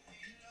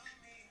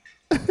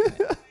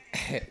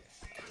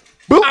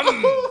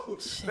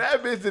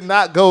 That bitch did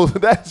not go.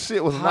 That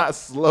shit was not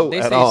slow at all,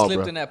 They say he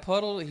slipped bro. in that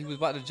puddle. He was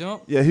about to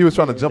jump. Yeah, he was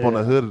trying to jump on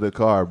the hood of the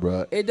car,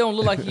 bro. It don't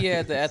look like he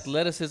had the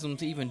athleticism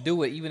to even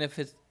do it, even if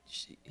his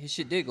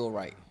shit did go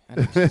right. I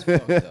think shit's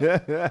fucked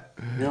up.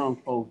 Young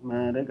folks,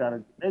 man, they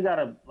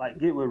gotta like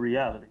get with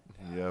reality.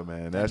 Yeah,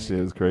 man, that shit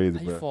is crazy,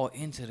 How bro. you fall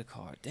into the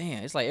car?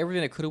 Damn, it's like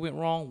everything that could have went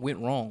wrong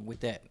with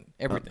that.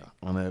 Everything.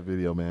 On that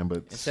video, man,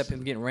 but except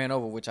him getting ran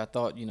over, which I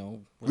thought,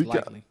 was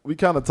likely. We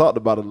kind of talked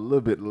about it a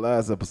little bit the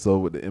last episode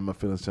with the In My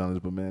Feelings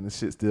challenge, but man, this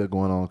shit's still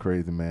going on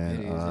crazy,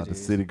 man. It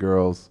is. City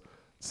Girls.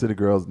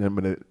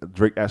 Remember that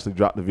Drake actually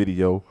dropped the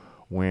video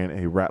wearing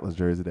a Rattlers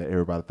jersey that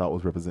everybody thought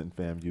was representing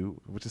FAMU,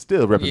 which is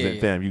still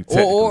representing FAMU,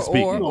 technically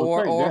speaking.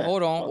 Or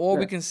hold on, or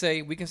we can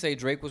say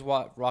Drake was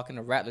rocking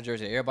the Rattler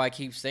jersey. Everybody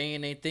keeps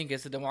saying they think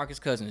it's a DeMarcus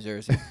Cousins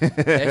jersey.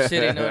 That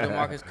shit ain't no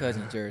DeMarcus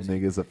Cousins jersey.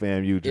 Nigga, it's a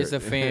FAMU jersey. It's a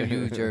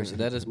FAMU jersey.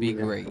 Let us be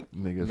great.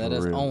 Niggas Let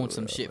us real, own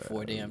some shit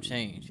for a damn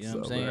change. You know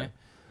what I'm saying?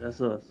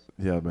 That's us.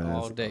 Yeah, man.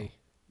 All day.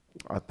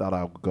 I thought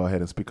I would go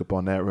ahead and speak up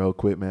on that real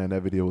quick, man.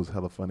 That video was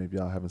hella funny. If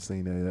y'all haven't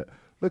seen that yet,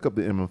 look up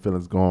the In My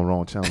Feelings Going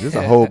Wrong challenge. There's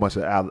a whole bunch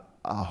of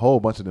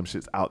them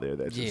shits out there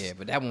that just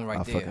but that one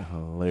right there, fucking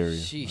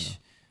hilarious. Sheesh.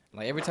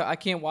 Like every time I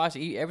can't watch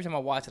it, every time I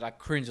watch it, I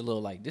cringe a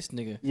little. Like this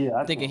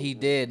nigga thinking he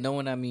dead,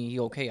 knowing he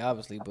okay,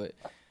 obviously, but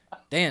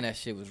damn, that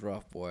shit was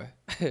rough, boy.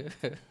 Yeah,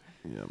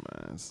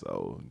 man.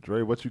 So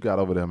Dre, what you got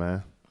over there,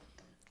 man?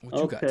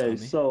 What you got, Tony?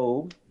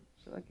 So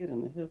should I get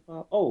into hip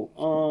hop?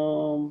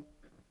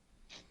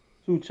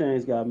 2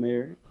 Chainz got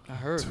married. I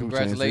heard.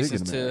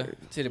 Congratulations to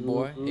the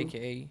boy,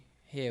 aka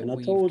Head. And I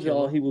told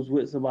y'all he was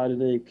with somebody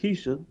named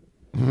Keisha.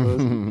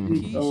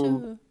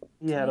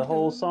 He had a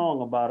whole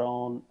song about it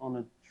on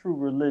a True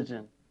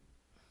Religion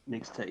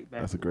mixtape.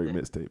 That's a great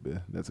mixtape,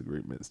 man. That's a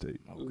great mixtape.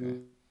 Okay.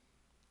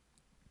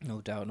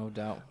 No doubt.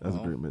 That's a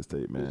great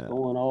mixtape, man.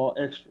 Going all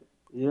extra.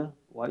 Yeah,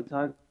 White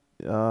Tiger.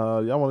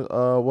 Y'all want?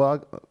 I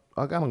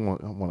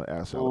want to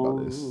ask y'all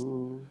about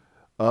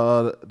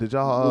this. Did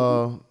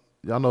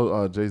y'all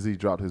know Jay-Z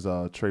dropped his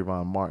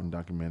Trayvon Martin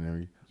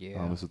documentary?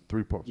 Yeah. It's a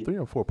 3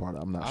 or 4 part.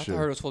 I'm not sure. I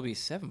heard it was supposed to be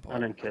 7 part. I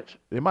didn't catch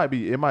it. It might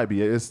be. I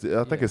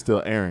think it's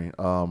still airing.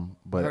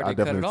 But I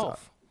definitely cut it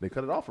off. They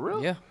cut it off for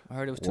real? Yeah, I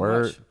heard it was too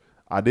much.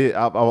 I did.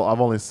 I've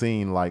only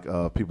seen like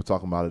people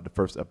talking about it. The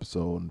first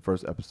episode.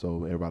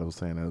 Everybody was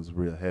saying that it was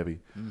real heavy.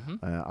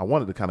 Mm-hmm. I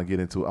wanted to kind of get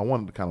into it. I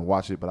wanted to kind of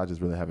watch it, but I just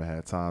really haven't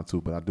had time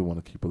to. But I do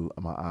want to keep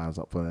my eyes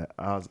out on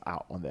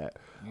that.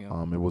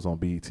 Yeah. It was on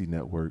BET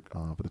Network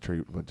for the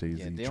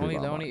Jay-Z. Yeah, they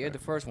only aired the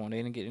first one.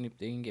 They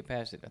didn't get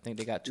past it. I think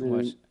they got too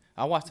much.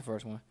 I watched the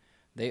first one.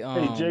 Hey,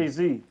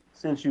 Jay-Z,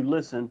 since you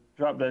listen,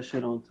 drop that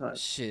shit on time.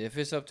 Shit, if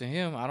it's up to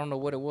him, I don't know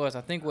what it was.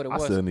 I think what it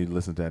was. I still need to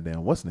listen to that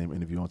damn what's the name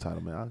interview on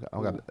Tidal, man.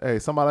 I got. Hey,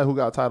 somebody who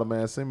got Tidal,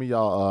 man, send me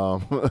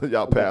y'all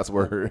y'all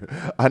password.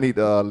 I need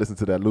to listen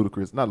to that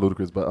not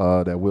Ludacris,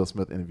 but that Will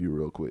Smith interview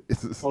real quick. Yeah,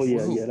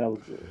 that was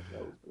good.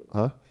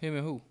 Huh? Him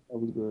and who? That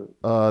was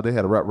good. They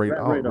had a rap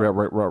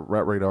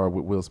radar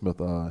with Will Smith.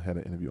 Had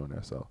an interview on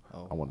there, so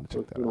I wanted to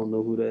check that out. You don't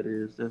know who that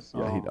is? That's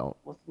he don't.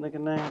 What's the nigga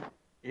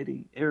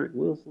name? Eric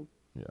Wilson.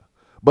 Yeah.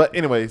 But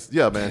anyways,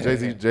 yeah, man,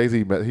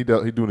 Jay-Z, man, he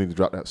do need to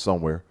drop that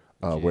somewhere.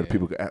 where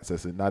people could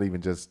access it. Not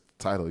even just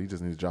title. You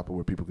just need to drop it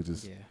where people could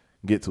just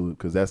get to it,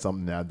 because that's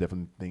something that I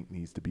definitely think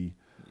needs to be.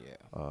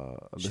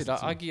 I'll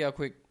give you a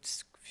quick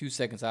few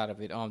seconds out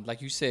of it.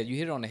 Like you said, you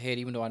hit it on the head.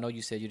 Even though I know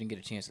you said you didn't get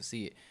a chance to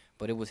see it,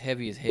 but it was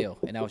heavy as hell,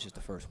 and that was just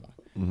the first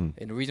one.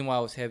 And the reason why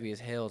it was heavy as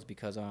hell is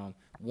because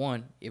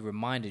one, it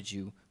reminded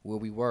you where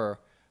we were.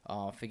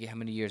 I forget how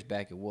many years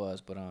back it was,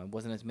 but it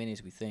wasn't as many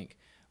as we think.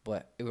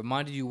 But it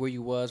reminded you where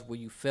you was, where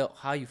you felt,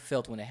 how you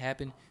felt when it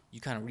happened. You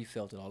kind of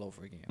refelt it all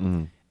over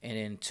again. And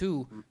then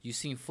two, you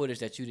seen footage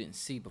that you didn't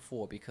see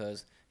before,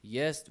 because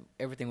yes,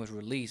 everything was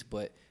released,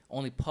 but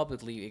only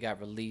publicly it got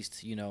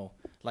released,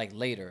 like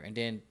later. And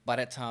then by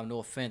that time, no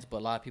offense, but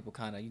a lot of people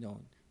kind of,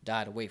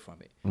 died away from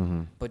it.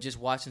 But just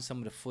watching some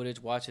of the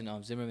footage, watching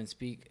Zimmerman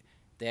speak,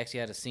 they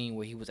actually had a scene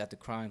where he was at the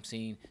crime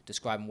scene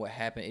describing what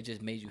happened. It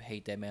just made you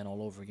hate that man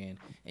all over again.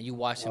 And you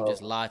watch him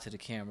just lie to the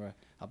camera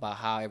about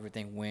how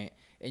everything went.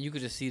 And you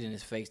could just see it in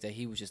his face that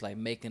he was just like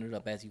making it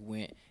up as he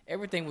went.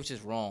 Everything was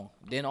just wrong.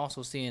 Then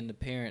also seeing the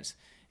parents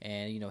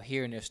and,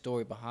 hearing their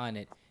story behind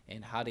it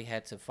and how they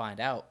had to find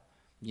out,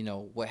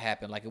 what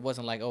happened. Like, it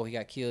wasn't like, oh, he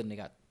got killed and they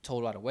got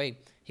told right away.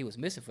 He was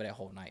missing for that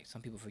whole night.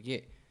 Some people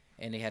forget.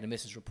 And they had a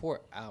missing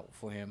report out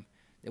for him.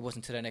 It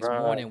wasn't until the next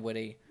morning where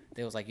they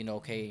was like,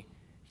 okay,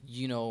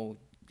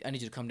 I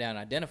need you to come down and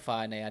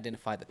identify. And they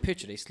identified the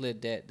picture. They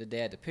slid the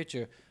dad the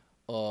picture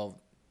of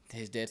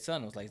his dead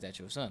son. It was like, is that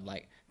your son?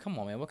 Like, come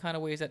on, man. What kind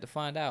of way is that to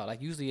find out?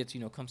 Like, usually it's,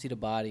 come see the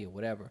body or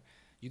whatever.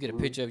 You get a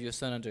picture of your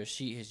son under a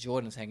sheet, his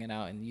Jordans hanging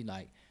out, and you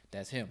like,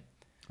 that's him.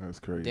 That's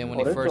crazy. Then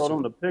when they showed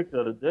him the picture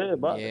of the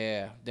dead body.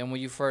 Yeah. Then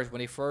when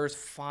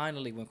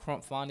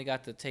Crump finally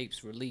got the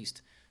tapes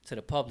released to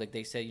the public,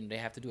 they said, they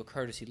have to do a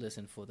courtesy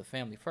listen for the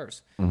family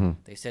first.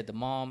 They said the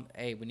mom,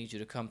 hey, we need you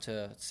to come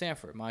to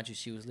Sanford. Mind you,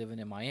 she was living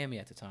in Miami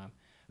at the time.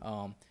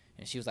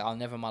 And she was like, I'll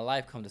never in my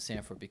life come to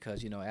Sanford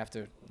because,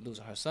 after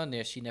losing her son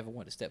there, she never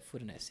wanted to step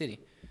foot in that city.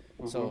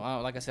 So,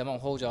 like I said, I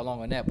won't hold y'all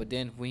long on that. But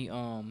then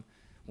when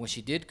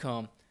she did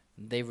come,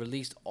 they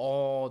released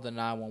all the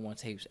 911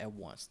 tapes at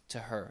once to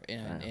her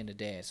and the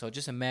dad. So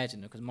just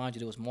imagine, because mind you,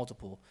 there was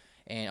multiple.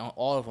 And on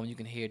all of them, you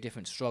can hear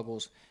different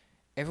struggles.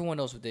 Everyone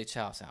knows what their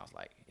child sounds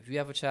like. If you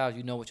have a child,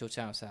 you know what your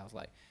child sounds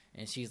like.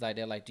 And she's like,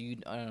 they're like, do you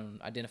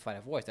identify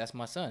that voice? That's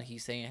my son.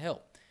 He's saying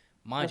help.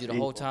 Mind you, the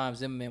whole time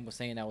Zimmerman was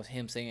saying that was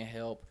him saying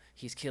help.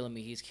 He's killing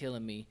me. He's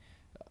killing me.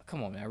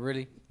 Come on, man.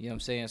 Really? You know what I'm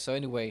saying? So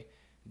anyway,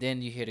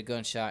 then you hear the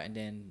gunshot, and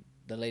then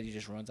the lady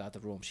just runs out the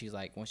room. She's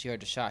like, when she heard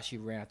the shot, she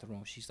ran out the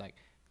room. She's like,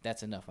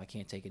 that's enough. I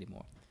can't take it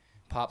anymore.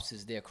 Pops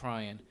is there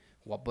crying,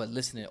 but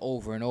listening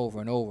over and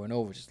over and over and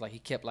over. Just like he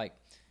kept like,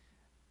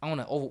 I don't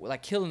know,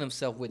 like killing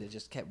himself with it.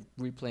 Just kept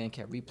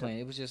replaying.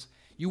 It was just,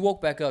 you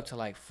woke back up to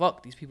like,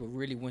 fuck, these people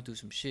really went through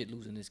some shit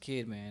losing this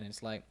kid, man. And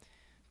it's like,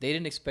 they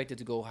didn't expect it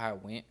to go how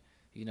it went.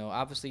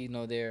 Obviously,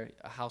 they're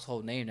a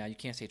household name now. You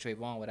can't say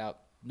Trayvon without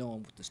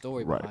knowing the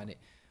story behind it.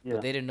 Yeah.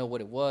 But they didn't know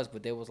what it was.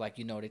 But they was like,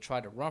 they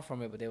tried to run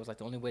from it. But they was like,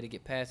 the only way to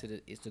get past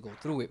it is to go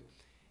through it.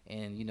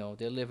 And,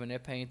 they're living their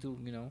pain through,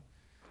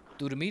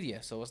 through the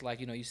media. So it's like,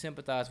 you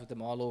sympathize with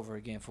them all over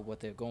again for what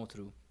they're going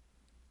through.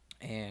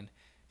 And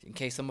in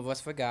case some of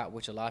us forgot,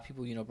 which a lot of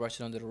people, brush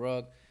it under the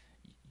rug,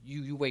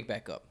 you wake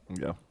back up.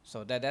 Yeah.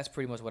 So that's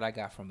pretty much what I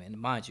got from it. And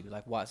mind you,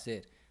 like Watt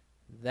said,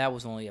 that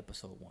was only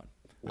episode 1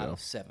 out of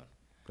 7.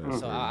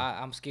 So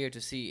I'm scared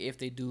to see if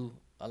they do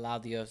allow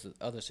the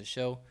others to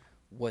show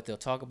what they'll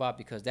talk about,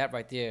 because that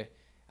right there,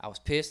 I was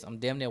pissed. I'm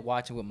damn near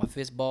watching with my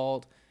fist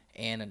balled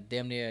and a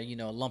damn near,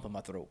 a lump in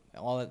my throat.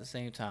 All at the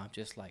same time,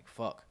 just like,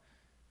 fuck.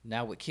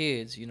 Now with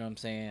kids, you know what I'm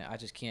saying, I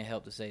just can't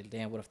help to say,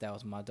 damn, what if that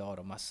was my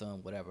daughter, my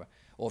son, whatever.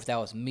 Or if that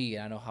was me,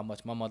 and I know how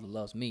much my mother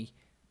loves me,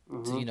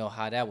 to,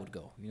 how that would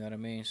go. You know what I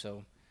mean?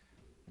 So,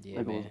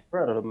 yeah, man. Was a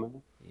predator,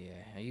 man.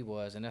 Yeah, he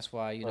was. And that's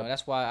why,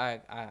 that's why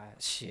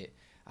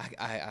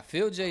I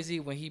feel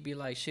Jay-Z when he be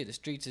like, shit, the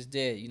streets is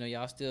dead.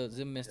 Y'all still,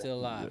 Zimmerman still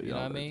alive. You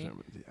know what I mean?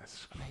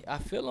 Yes. I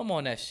feel him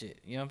on that shit.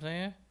 You know what I'm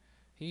saying?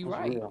 He That's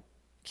right. real.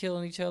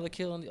 Killing each other,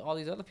 killing all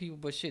these other people.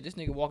 But shit, this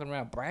nigga walking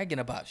around bragging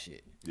about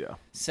shit. Yeah.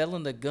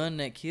 Selling the gun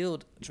that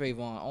killed Trayvon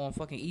on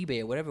fucking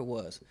eBay or whatever it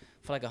was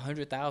for like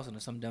 $100,000 or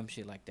some dumb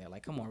shit like that.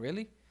 Like, come on,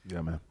 really?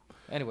 Yeah, man.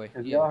 Anyway.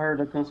 Have y'all heard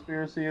the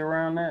conspiracy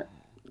around that?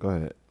 Go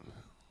ahead.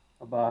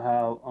 About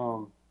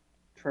how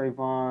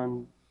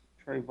Trayvon's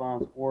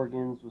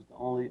organs was the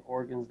only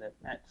organs that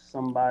matched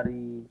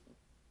somebody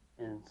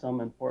in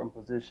some important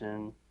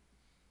position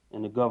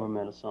in the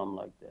government or something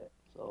like that.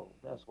 So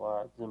that's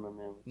why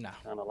Zimmerman was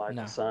kind of like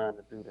assigned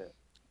to do that.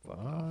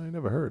 I ain't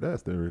never heard that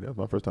theory. That's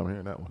my first time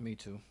hearing that one. Me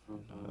too.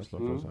 That's my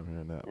first time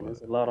hearing that. And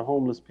there's a lot of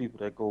homeless people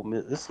that go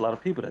missing. There's a lot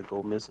of people that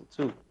go missing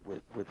too,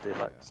 with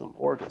their some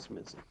organs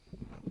missing.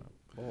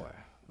 Boy.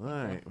 All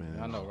right, man.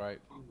 I know, right?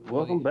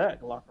 Welcome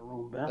back, Locker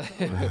Room Bounce.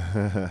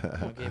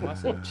 I gave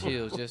myself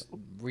chills just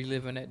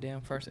reliving that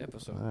damn first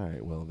episode. All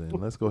right, well then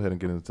let's go ahead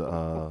and get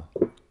into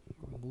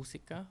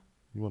Musica.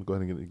 You want to go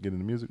ahead and get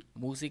into music?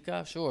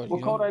 Musica, sure. Well,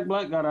 Kodak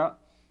Black got out.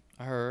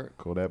 I heard.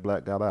 Kodak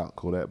Black got out.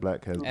 Kodak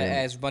Black has been.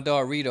 As my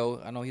dog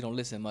Rito, I know he don't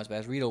listen much, but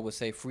as Rito would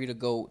say, free the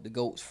goat. The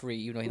goat's free.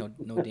 You know he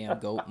no damn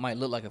goat. Might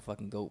look like a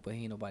fucking goat, but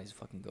he ain't nobody's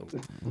fucking goat.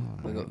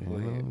 But go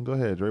ahead. Go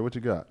ahead, Dre. What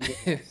you got?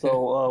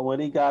 So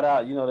when he got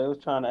out, they was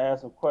trying to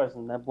ask him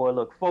questions. That boy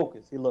looked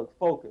focused. He looked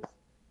focused.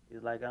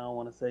 He's like, I don't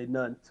want to say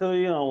nothing to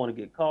you. I don't want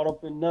to get caught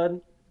up in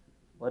nothing.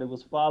 But he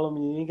was following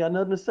me. He ain't got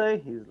nothing to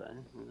say. He's like,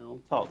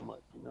 don't talk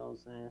much. You know what I'm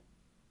saying?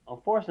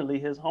 Unfortunately,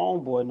 his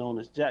homeboy, known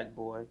as Jack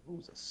Boy,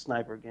 who's a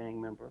sniper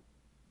gang member,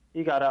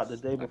 he got out the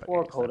day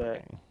before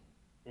Kodak,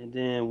 and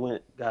then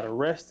got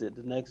arrested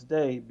the next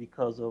day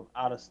because of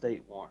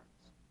out-of-state warrants.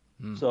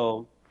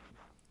 So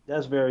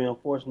that's very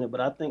unfortunate. But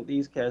I think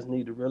these cats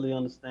need to really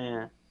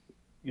understand.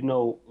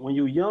 When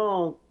you're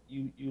young,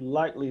 you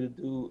likely to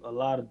do a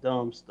lot of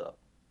dumb stuff,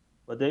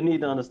 but they need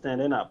to understand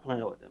they're not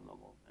playing with them no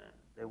more, man.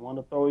 They want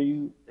to throw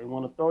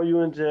you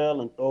in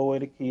jail and throw away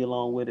the key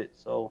along with it.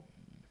 So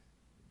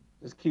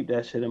just keep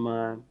that shit in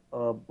mind.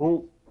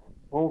 Boonk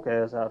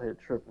ass out here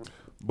tripping.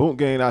 Boonk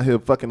Gang out here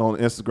fucking on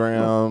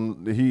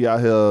Instagram. He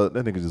out here.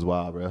 That nigga just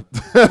wild, bro.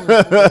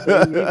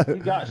 he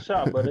got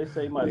shot, but they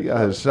say he might have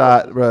got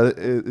shot, bro.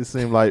 It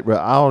seemed like, bro,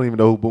 I don't even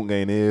know who Boonk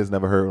Gang is.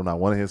 Never heard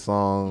one of his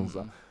songs.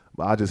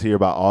 But I just hear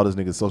about all this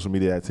nigga's social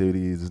media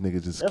activities. This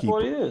nigga just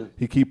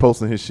keep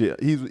posting his shit.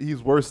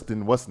 He's worse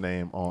than what's the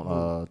name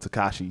on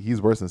Tekashi.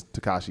 He's worse than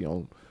Tekashi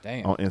on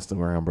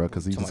Instagram, bro,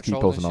 because he just keep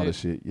posting all this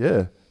shit.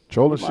 Yeah.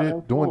 Trolling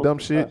shit, doing dumb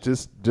shit,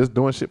 just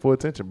doing shit for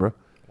attention, bro.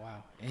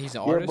 Wow. And he's an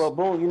artist? Yeah, but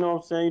boom, you know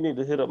what I'm saying? You need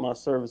to hit up my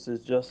services,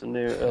 Justin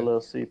Nair,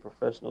 LLC,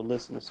 Professional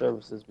Listener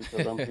Services,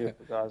 because I'm here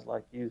for guys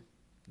like you.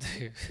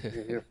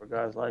 You're here for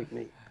guys like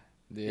me.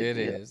 There it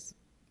is.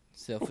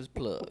 Selfish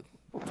plug.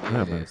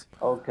 Yeah, man.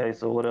 Okay,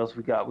 so what else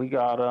we got? We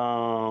got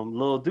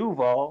Lil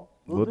Duval.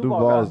 Lil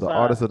Duval is the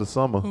artist of the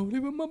summer. I'm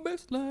living my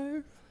best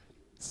life.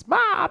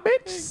 Smile,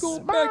 bitch.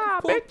 Smile,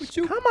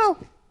 bitch. Come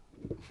on.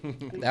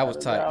 That was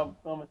tight.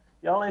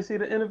 Y'all ain't see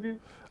the interview?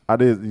 I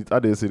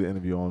did see the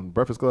interview on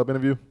Breakfast Club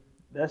interview.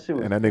 That shit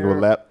was and that nigga would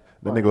laugh.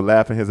 That nigga was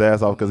laughing his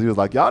ass off because he was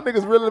like, "Y'all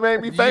niggas really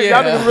made me famous.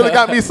 Y'all niggas really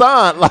got me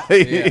signed." Like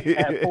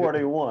at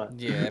 41.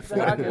 Yeah, at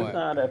 41. I get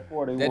signed at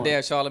 41. That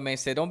damn Charlamagne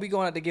said, "Don't be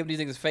going out to give these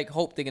niggas fake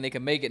hope, thinking they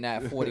can make it now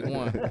at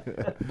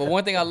 41." But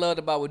one thing I loved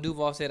about what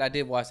Duval said, I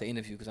did watch the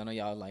interview because I know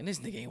y'all like this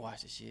nigga ain't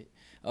watch this shit.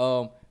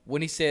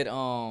 When he said,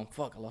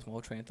 fuck, I lost my whole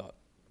train of thought.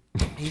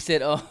 He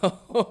said,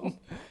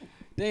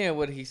 damn,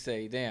 what did he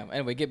say? Damn.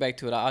 Anyway, get back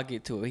to it. I'll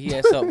get to it. He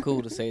had something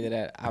cool to say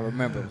that I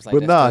remember. It was like,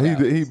 but nah,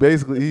 he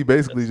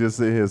basically just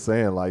sitting here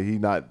saying like he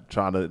not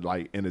trying to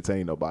like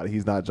entertain nobody.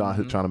 He's not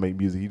trying to make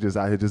music. He just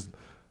out here just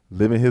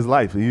living his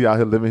life. He out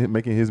here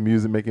making his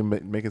music,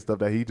 making stuff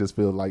that he just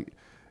feels like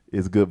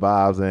is good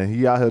vibes, and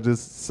he out here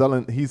just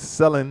selling. He's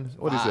selling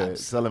what vibes. He said,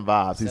 selling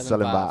vibes. He's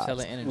selling vibes.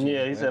 Selling energy.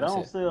 Yeah, he said, I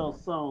don't sell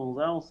songs.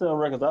 I don't sell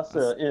records. I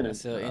sell energy.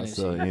 I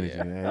sell energy,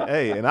 man.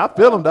 Hey, and I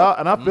feel him, dog.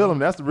 And I feel him.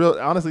 That's the real.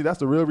 Honestly, that's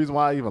the real reason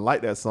why I even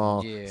like that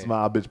song,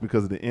 "Smile, Bitch,"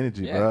 because of the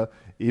energy, bro.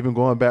 Even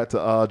going back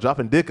to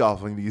dropping dick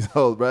off on these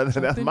hoes, bro.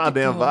 That's my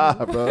damn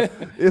vibe, bro.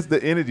 It's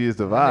the energy, it's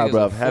the vibe,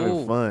 bro. Of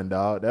having fun,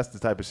 dog. That's the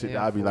type of shit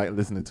that I be like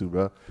listening to,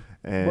 bro.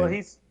 And well,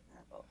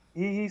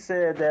 he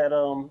said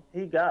that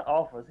he got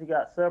offers. He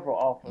got several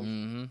offers,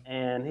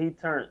 and he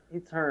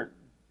turned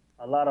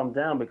a lot of them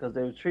down because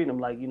they were treating him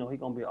like he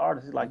gonna be an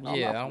artist. He's like, no,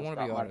 I don't want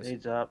to be an artist. Day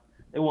job.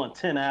 They want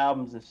 10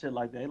 albums and shit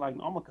like that. He's like,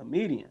 no, I'm a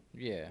comedian.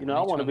 Yeah, I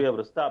want to be able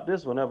to stop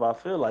this whenever I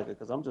feel like it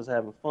because I'm just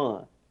having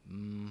fun.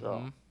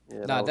 So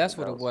yeah, that's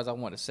what it was. I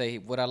want to say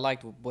what I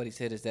liked. What he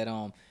said is that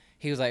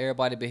he was like,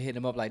 everybody been hitting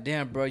him up like,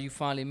 damn, bro, you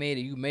finally made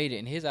it. You made it.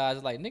 In his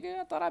eyes, like, nigga,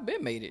 I thought I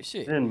been made it.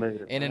 Shit. Been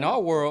made it, and in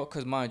our world,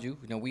 because mind you,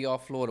 we all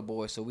Florida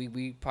boys, so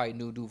we probably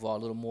knew Duval a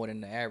little more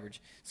than the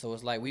average. So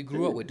it's like we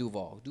grew up with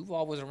Duval.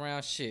 Duval was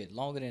around shit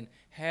longer than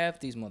half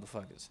these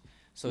motherfuckers.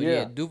 So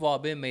yeah, Duval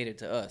been made it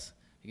to us.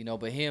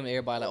 But him,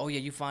 everybody like, oh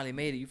yeah, you finally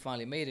made it. You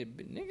finally made it.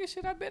 But nigga,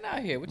 shit, I been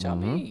out here. What y'all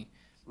mean?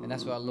 And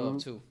that's what I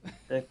love too.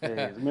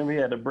 Remember he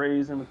had the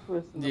braids and the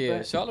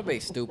twists.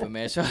 Charlamagne's stupid,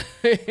 man.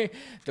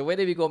 The way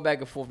they be going back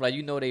and forth, like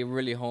they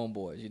really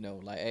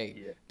homeboys. Like,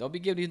 hey, don't be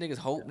giving these niggas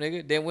hope,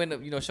 nigga. Then when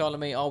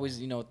Charlamagne always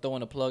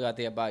throwing a plug out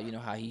there about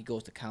how he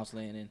goes to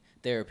counseling and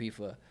therapy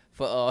for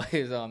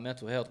his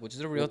mental health, which is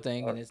a real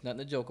thing and it's nothing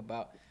to joke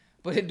about.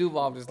 But then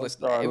Duval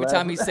just every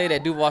time he say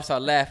that, Duval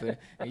start laughing,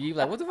 and you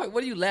like, what the fuck?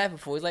 What are you laughing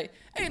for? He's like,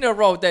 ain't nothing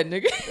wrong with that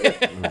nigga.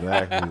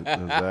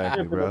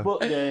 exactly, bro.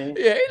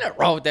 Yeah, ain't nothing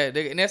wrong with that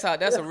nigga, and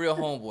that's a real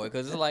homeboy,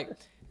 because it's like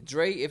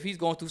Dre, if he's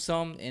going through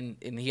something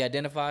and he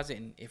identifies it,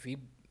 and if he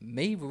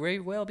may very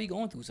well be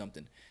going through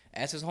something,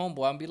 as his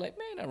homeboy, I'm be like,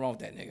 man, nothing wrong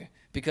with that nigga,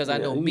 because I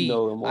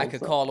know I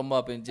could call him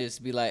up and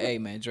just be like, hey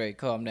man, Dre,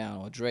 calm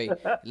down, or Dre,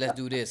 let's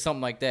do this,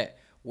 something like that,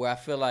 where I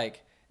feel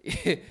like.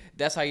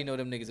 That's how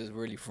them niggas is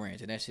really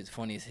friends, and that shit's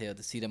funny as hell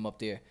to see them up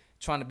there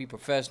trying to be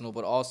professional,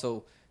 but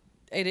also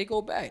Hey, they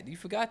go back. You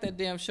forgot that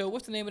damn show.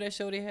 What's the name of that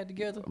show they had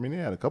together? I mean, they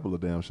had a couple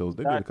of damn shows.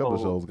 They Guy did a couple of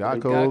Code. shows. Guy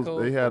Code.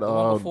 Codes. They had The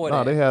one before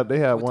that. they had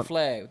with one. the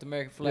flag, with the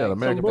American flag. Yeah, the Some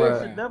American flag.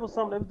 bullshit. That was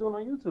something they was doing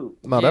on YouTube.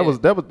 No,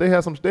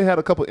 Yeah. they had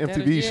a couple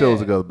MTV shows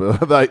yeah. together, bro.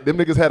 Like them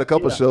niggas had a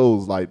couple Yeah.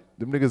 shows. Like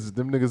them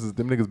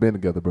niggas been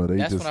together, bro.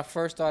 That's when I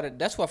first started.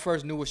 That's what I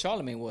first knew what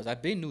Charlamagne was. I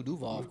been knew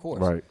Duval, of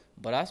course. Right.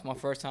 But that's my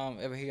first time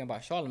ever hearing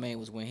about Charlamagne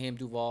was when him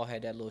Duval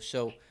had that little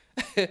show.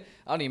 I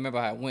don't even remember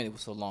how it went. It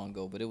was so long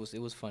ago, but it was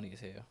funny as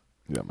hell.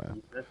 Yeah,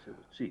 man. That shit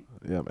was cheap.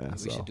 Yeah, man.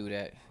 We should do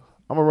that.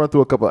 I'm gonna run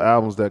through a couple of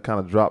albums that kind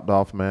of dropped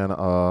off, man.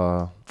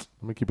 Let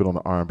me keep it on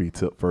the R&B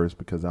tip first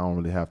because I don't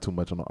really have too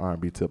much on the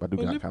R&B tip. I do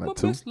got kind of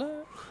two.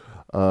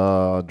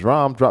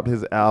 Drum dropped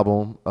his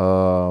album.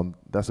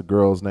 That's a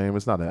girl's name.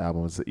 It's not an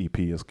album. It's an EP.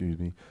 Excuse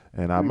me.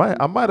 And I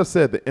might have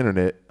said the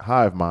internet.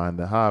 Hive Mind.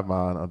 The Hive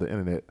Mind of the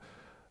internet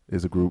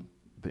is a group.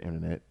 The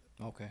internet.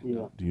 Okay.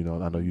 Yeah. Do you know?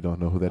 I know you don't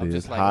know who that I'm is.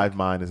 just like, Hive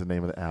Mind is the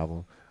name of the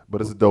album. But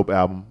it's a dope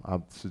album. I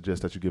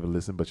suggest that you give it a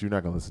listen, but you're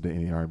not going to listen to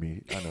any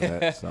R&B. I know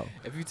that. So.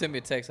 If you send me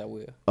a text, I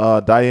will.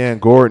 Diane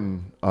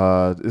Gordon,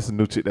 it's a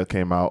new chick that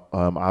came out.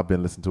 I've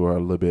been listening to her a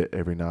little bit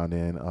every now and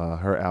then.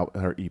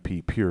 Her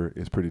EP, Pure,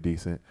 is pretty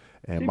decent.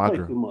 And She my play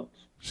girl, too much.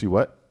 she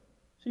what?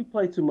 She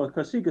play too much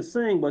because she could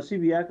sing, but she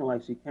be acting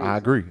like she can't. I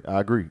agree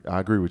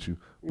with you.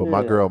 But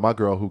my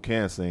girl who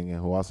can sing and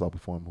who I saw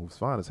perform, who's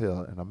fine as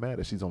hell, and I'm mad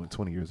that she's only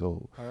 20 years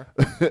old.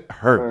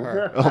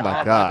 Her. Oh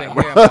my God. I've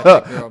been hearing about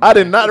that girl, I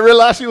did man. not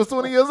realize she was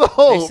 20 years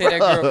old. They say that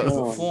girl can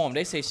bro. perform.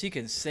 They say she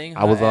can sing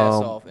her I was ass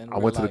off. I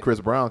went to the Chris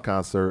Brown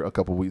concert a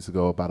couple weeks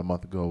ago, about a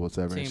month ago,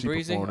 whatever. Team and she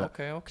Breezy? performed.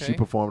 Okay. She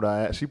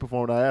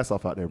performed her ass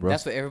off out there, bro.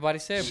 That's what everybody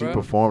said, She bro.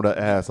 performed her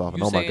ass off, and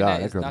You oh my saying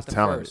God, that is girl not is the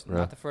talented, first, bro.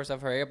 Not the first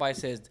I've heard. Everybody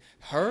says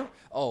her.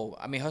 Oh,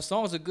 I mean, her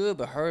songs are good,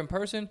 but her in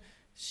person,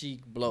 she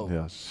blow.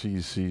 Yeah,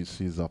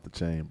 she's off the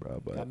chain,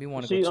 bro. But Got me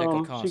want to go check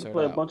a concert She can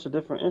play out. a bunch of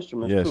different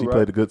instruments. yeah, too, she right?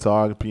 played the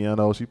guitar, the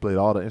piano. She played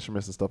all the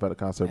instruments and stuff at the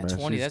concert, At man.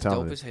 20, She's that's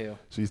talented. dope as hell.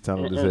 She's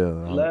talented as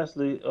And hell.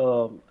 lastly,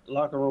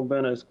 Locker Room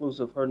Banner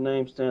exclusive. Her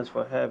name stands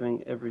for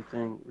Having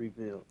Everything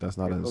Revealed. That's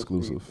not an Go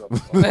exclusive.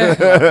 Steve.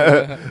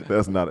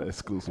 That's not an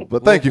exclusive.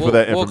 But thank you for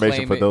that We'll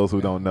information claim for it. those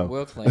who don't know.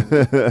 We'll claim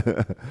it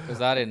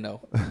because I didn't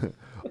know.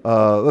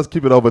 Let's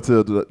keep it over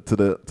to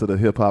the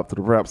hip hop, to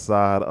the rap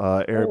side.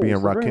 Eric B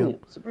and Rakim.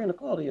 Sabrina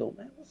Claudio,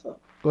 man, what's up?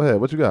 Go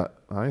ahead. What you got?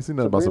 I ain't seen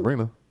nothing about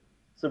Sabrina.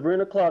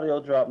 Sabrina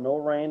Claudio dropped No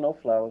Rain, No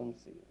Flowers. Let me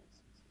see.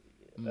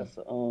 That's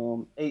a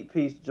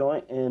 8-piece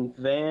joint in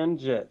Van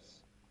Jets.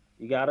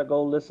 You gotta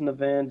go listen to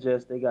Van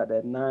Jets. They got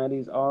that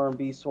 90s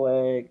R&B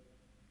swag,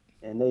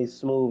 and they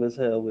smooth as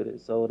hell with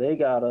it. So they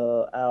got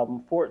a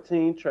album,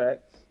 14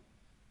 tracks,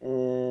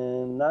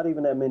 and not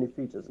even that many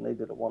features, and they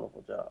did a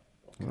wonderful job.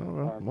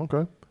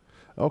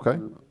 Okay. All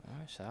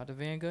right, shout out to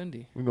Van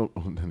Gundy. We go.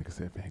 Oh, that nigga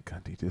said Van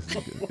Gundy. This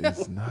nigga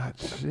is not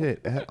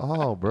shit at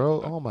all,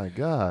 bro. Oh my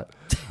God.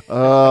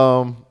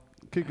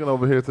 Kicking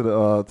over here to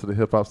the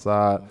hip hop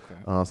side.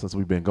 Okay. Since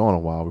we've been going a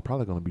while, we're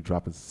probably gonna be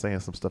saying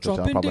some stuff that y'all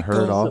Dropping probably dick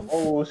heard on off.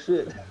 Oh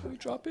shit. We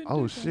dropping.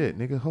 Oh shit,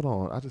 nigga, hold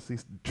on. I just see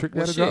Trick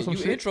Well, Daddy drop some you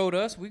shit. introed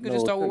us. We could No,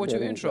 just start with what you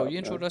Trick Daddy intro. ain't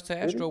You dropped introed us to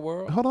nothing. Astro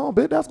World. Hold on,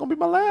 bitch. That's gonna be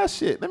my last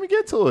shit. Let me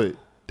get to it.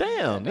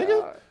 Damn,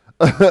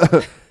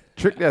 nigga.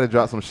 Trick Daddy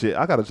dropped some shit.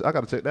 I gotta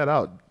check that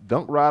out.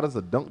 Dunk Riders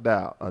or Duck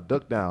Down,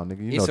 nigga.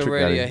 You know It's Trick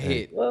already Daddy. a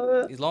hit.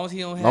 What? As long as he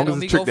don't have Long no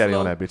as it's Migo Trick Daddy flow,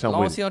 on that bitch, as I'm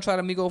long with as he don't try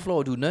to Migo flow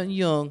or do nothing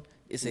young,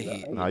 it's a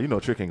hit. Nah, you know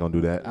Trick ain't gonna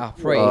do that. I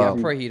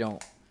pray he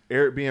don't.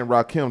 Eric B and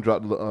Rakim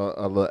dropped a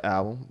little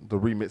album. The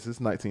remix is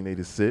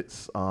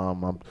 1986.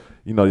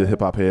 You know your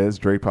hip hop heads.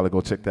 Dre probably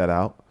go check that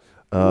out.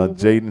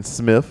 Jaden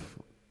Smith,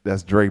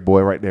 that's Dre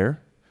boy right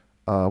there.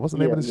 What's the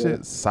name of this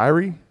shit?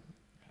 Syrie?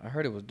 I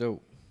heard it was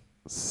dope.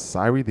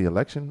 Syrie the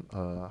Election?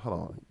 Hold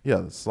on.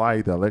 Yeah,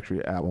 Sly the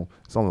Electric album.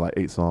 It's only like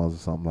 8 songs or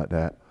something like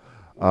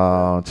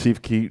that.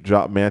 Chief Keef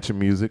dropped Mansion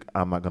Music.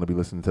 I'm not gonna be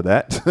listening to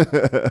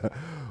that.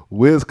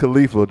 Wiz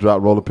Khalifa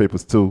dropped Rolling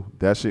Papers 2.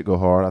 That shit go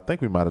hard. I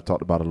think we might have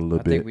talked about it a little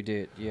I bit. think we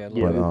did. Yeah, a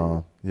little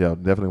But bit. yeah,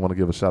 definitely want to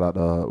give a shout out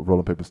to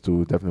Rolling Papers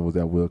 2. Definitely was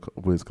that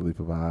Wiz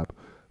Khalifa vibe.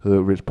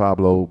 Hood Rich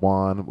Pablo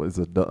Juan is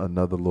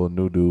another little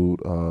new dude.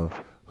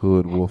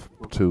 Hood Wolf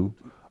 2.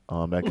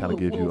 That kind of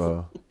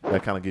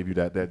give you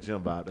that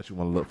gym vibe that you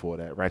want to look for,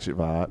 that ratchet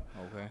vibe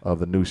of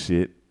the new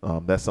shit.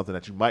 That's something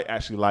that you might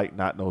actually like.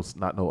 Not no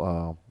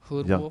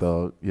Hood Young Wolf?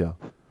 Thug. Yeah.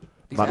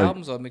 These not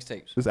albums or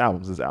mixtapes? This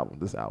album.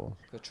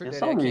 Trick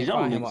Some Daddy, of I these can't young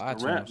find him on niggas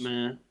can rap, iTunes.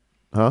 man.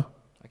 Huh?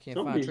 I can't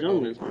Some of find these Trick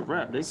young Daddy. niggas can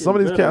rap. They Some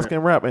of these getting cats better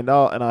can rap, and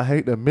dog, and I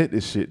hate to admit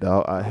this shit,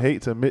 dog. I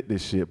hate to admit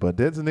this shit, but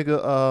there's a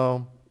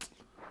nigga,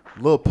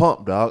 Lil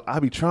Pump, dog. I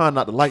be trying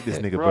not to like this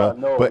nigga, bro. Bruh,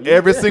 no, But you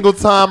every can't. single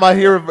time I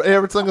hear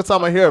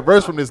a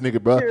verse from this nigga,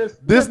 bro, Yes,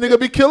 this nigga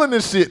be killing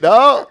this shit,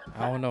 dog.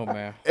 I don't know,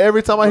 man.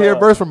 Every time I hear a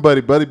verse from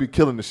Buddy be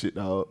killing this shit,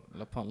 dog.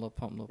 Lil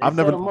Pump. They I've set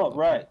never- them up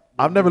right.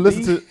 I've never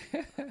listened to.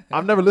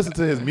 I've never listened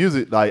to his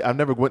music. Like I've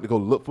never went to go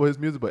look for his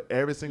music, but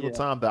every single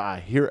time that I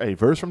hear a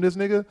verse from this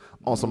nigga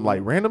on some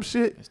like random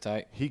shit, it's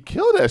tight. He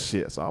killed that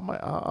shit. So I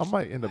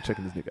might end up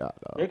checking this nigga out.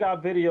 Dog. They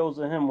got videos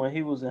of him when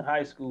he was in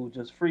high school,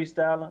 just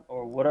freestyling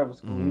or whatever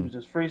school. He was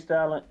just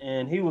freestyling,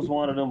 and he was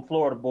one of them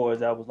Florida boys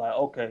that was like,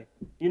 okay,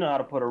 you know how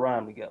to put a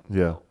rhyme together.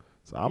 Yeah.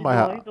 So I might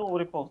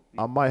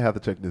have to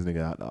check this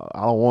nigga out, dog.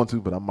 I don't want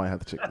to, but I might have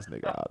to check this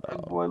nigga out,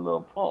 dog. That boy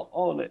Lil Pump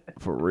on it.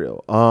 For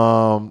real.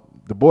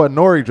 The boy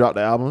Nori dropped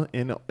the album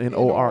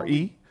Nore.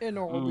 He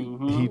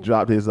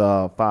dropped his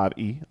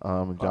 5E. If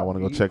y'all want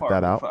to go check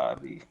that out.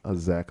 5E.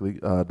 Exactly.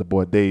 The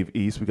boy Dave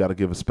East. We got to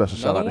give a special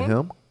shout out to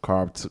him.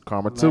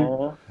 Karma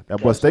 2. Man,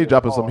 That boy stay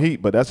dropping some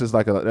heat, but that's just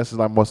like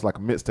more so like a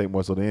mixtape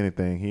more so than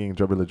anything. He ain't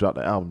really dropped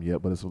the album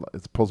yet, but it's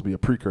supposed to be a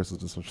precursor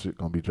to some shit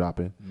gonna be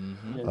dropping.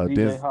 Yeah,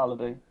 DJ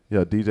Holiday.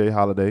 Yeah, DJ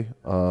Holiday.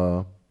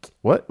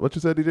 What you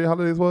said DJ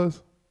Holiday's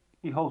was?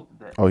 He hosted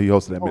that. Oh, he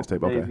hosted that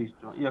mixtape. Okay.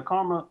 Yeah,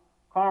 Karma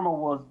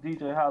was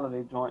DJ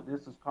Holiday joint.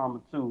 This is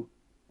Karma 2,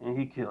 and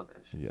he killed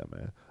that shit. Yeah,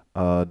 man.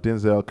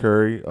 Denzel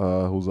Curry,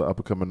 who's an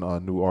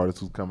up-and-coming new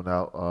artist who's coming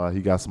out.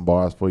 He got some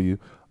bars for you.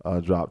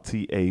 Dropped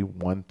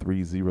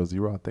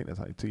TA1300. I think that's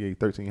how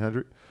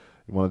TA1300.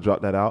 You want to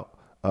drop that out?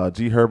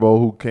 G Herbo,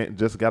 who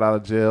just got out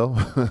of jail,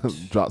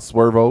 dropped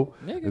Swervo.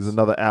 Is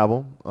another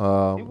album. He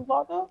was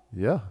locked up?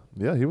 Yeah,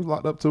 he was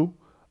locked up too.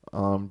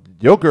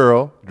 Your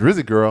girl,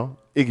 Drizzy Girl,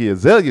 Iggy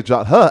Azalea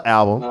dropped her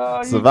album,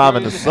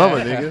 Surviving the Summer,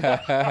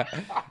 nigga.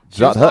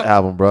 Dropped her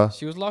album, bro.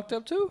 She was locked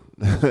up too?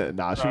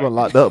 Nah, she wasn't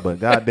locked up, but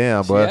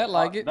goddamn, bro. Yeah,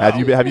 like it.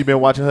 Have you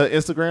been watching her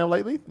Instagram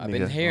lately? I've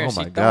been hearing she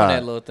throwing God.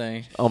 that little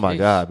thing. Oh my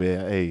God,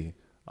 man. Hey,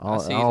 I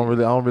don't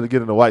really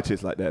get into white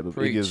chicks like that, but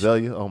Iggy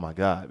Azalea, oh my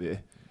God, man.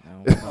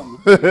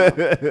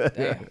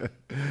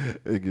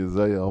 Iggy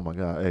Azalea, oh my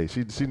God. Hey,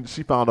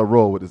 she found a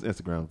role with this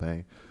Instagram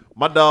thing.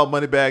 My dog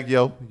Moneybag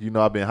Yo, you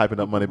know I've been hyping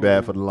up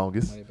Moneybag for the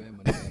longest.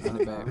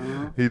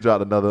 Moneybag. He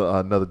dropped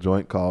another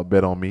joint called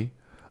Bet on Me.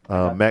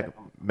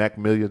 Mac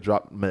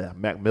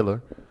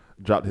Miller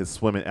dropped his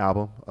swimming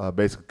album,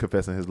 basically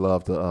confessing his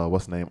love to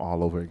what's the name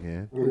all over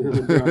again,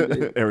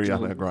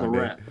 Ariana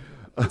Grande.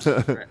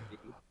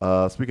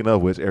 Speaking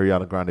of which,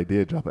 Ariana Grande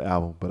did drop an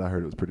album, but I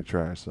heard it was pretty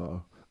trash,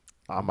 so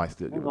I might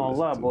still give it a listen.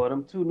 Lie, boy,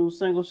 them 2 new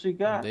singles she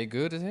got. They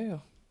good as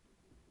hell.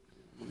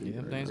 Yeah,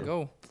 them things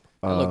go.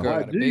 That little girl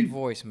got a big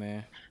voice,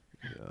 man.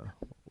 Yeah.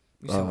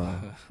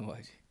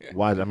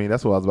 I mean,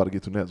 that's what I was about to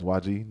get to next.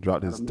 YG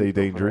dropped his Stay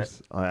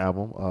Dangerous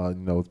album.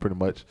 It's pretty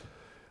much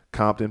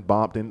Compton,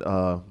 Bompton,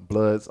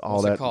 Bloods,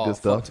 all that good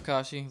stuff. Fuck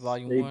Tekashi,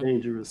 Volume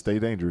 1. Stay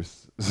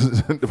dangerous.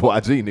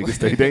 YG, nigga,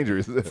 stay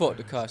dangerous. Fuck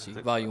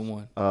Tekashi, Volume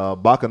 1.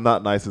 Baka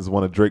Not Nice is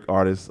one of Drake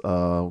artists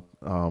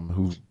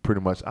who pretty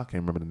much, I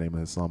can't remember the name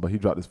of his song, but he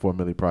dropped his 4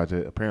 Milli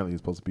project. Apparently,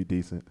 it's supposed to be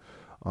decent.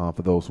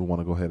 For those who want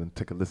to go ahead and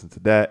take a listen to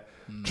that.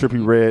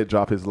 Trippie Redd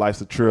dropped his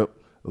Life's a Trip.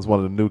 It was one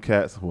of the new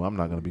cats who I'm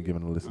not going to be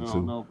giving a listen to. I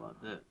don't know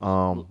about that.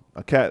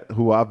 A cat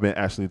who I've been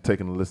actually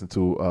taking a listen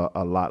to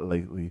a lot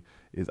lately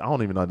is, I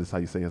don't even know this how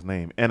you say his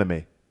name,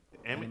 Eminem.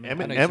 I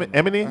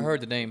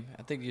heard the name.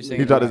 I think you're saying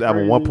he dropped his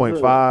album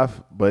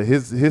 1.5, but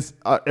his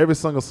every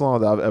single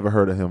song that I've ever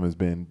heard of him has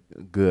been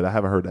good. I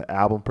haven't heard the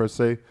album per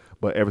se,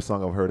 but every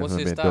song I've heard of him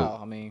has been dope.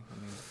 I mean,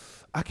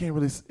 I can't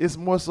really. It's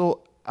more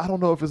so. I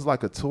don't know if it's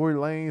like a Tory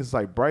Lanez,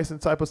 like Bryson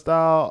type of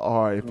style,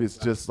 or if it's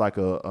just like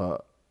I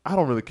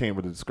don't really can't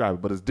really describe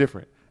it, but it's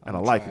different, and I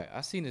like it.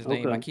 I seen his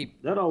name.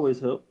 That always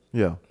helps.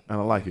 Yeah,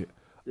 and I like it.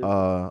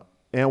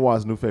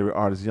 Anwar's new favorite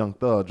artist, Young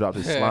Thug, dropped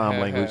his Slime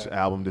Language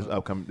album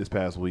this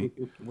past week.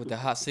 With the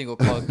hot single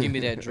called "Give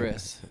Me That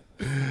Dress."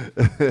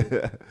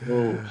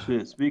 Oh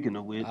shit! Speaking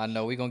of which, I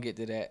know we're gonna get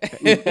to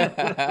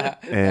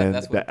that. And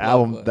the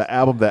album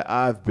that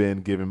I've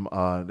been giving,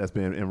 that's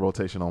been in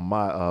rotation on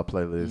my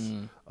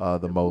playlist,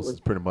 the most is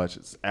pretty much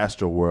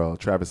Astro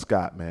World, Travis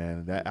Scott.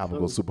 Man, that album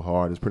goes super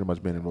hard. It's pretty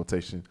much been in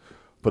rotation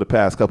for the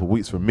past couple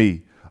weeks for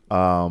me.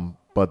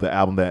 But the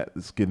album that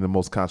is getting the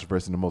most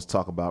controversy and the most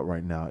talk about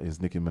right now is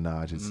Nicki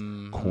Minaj's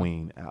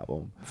Queen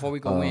album. Before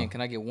we go in,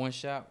 can I get one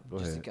shout? Go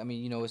ahead. I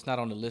mean, it's not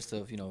on the list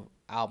of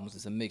albums.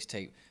 It's a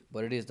mixtape,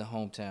 but it is the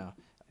hometown.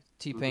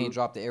 T-Pain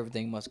dropped the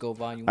Everything Must Go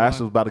Volume 1. I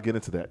actually was about to get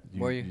into that.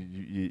 Were you?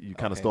 You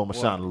kind of stole my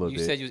shine a little bit.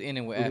 You said you was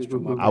ending with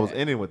Astro. I was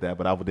ending with that,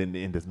 but I didn't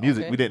end this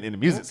music. Okay. We didn't end the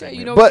music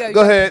segment. But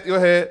go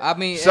ahead. I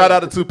mean, shout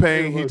out to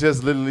T-Pain. He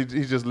just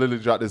literally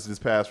dropped this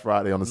past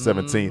Friday on the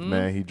 17th.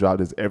 Man, he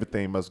dropped his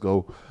Everything Must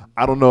Go.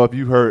 I don't know if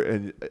you heard,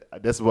 and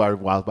that's why I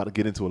was about to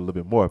get into it a little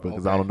bit more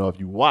because I don't know if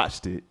you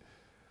watched it.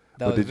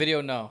 The video,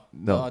 no.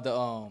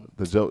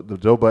 The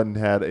Joe Budden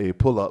had a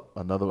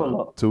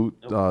pull-up, two.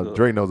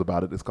 Dre knows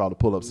about it. It's called the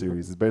Pull-Up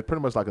Series. It's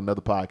pretty much like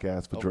another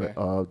podcast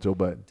for Joe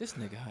Budden. This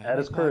nigga at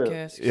his crib.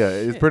 Yeah,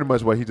 it's pretty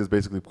much where he just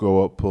basically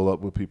pull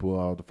up with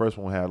people. The first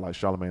one had like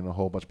Charlamagne and a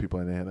whole bunch of people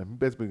in there, and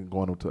basically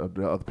going to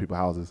other people's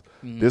houses.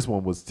 This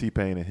one was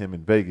T-Pain and him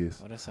in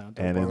Vegas. Oh, that sounds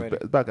dope and already.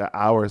 It's about an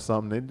hour or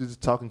something. They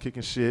just talking,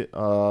 kicking shit,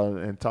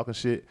 and talking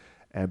shit.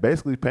 And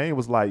basically, Pain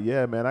was like,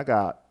 "Yeah, man, I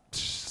got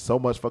so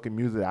much fucking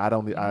music.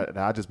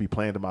 I just be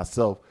playing to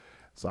myself.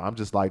 So I'm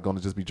just like gonna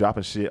just be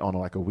dropping shit on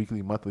like a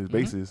weekly, monthly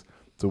basis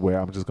to where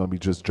I'm just gonna be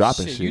just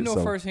dropping Shit, you shit. know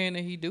So firsthand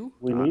that he do.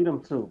 We need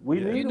him to. We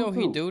Yeah. You need him know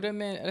he to. do that,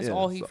 man. That's Yeah,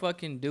 all he so-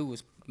 fucking do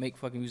is make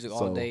fucking music all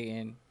So- day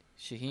and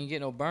shit. He ain't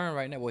getting no burn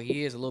right now. Well,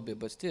 he is a little bit,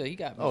 but still, he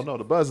got Oh music. no,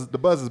 the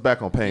buzz is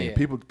back on Pain. Yeah.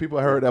 People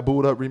heard that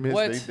booed up remix.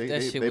 What? They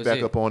That shit they was back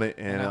it. up on it,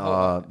 And and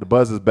I hope- the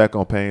buzz is back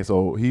on Pain.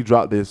 So he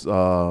dropped this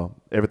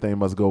Everything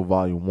Must Go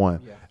Volume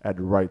 1 Yeah. at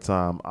the right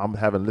time. I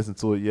haven't listened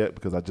to it yet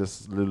because I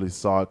just literally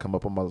saw it come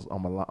up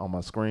on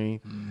my screen,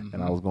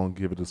 and I was gonna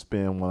give it a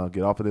spin when I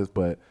get off of this.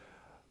 But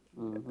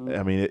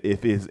I mean,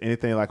 if it's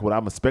anything like what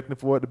I'm expecting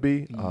for it to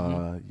be,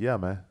 yeah,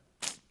 man,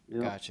 Yeah,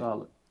 Gotcha.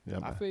 solid. yeah, I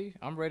man. feel you.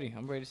 I'm ready.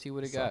 I'm ready to see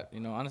what it got. You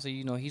know, honestly,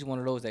 he's one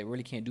of those that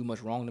really can't do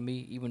much wrong to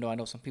me. Even though I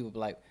know some people be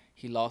like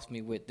he lost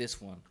me with this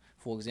one.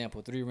 For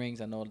example, Three Rings.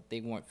 I know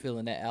they weren't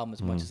feeling that album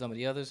as much as some of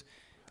the others.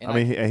 And I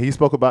mean, and he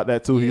spoke about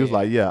that too. He was Yeah.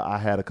 like, "Yeah, I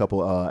had a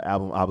couple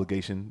album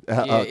obligation,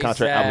 Yeah,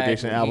 contract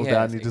obligation exactly. He albums that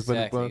I has. need to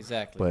spend."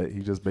 Exactly. But he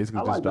just basically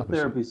I just like the dropping shit.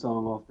 therapy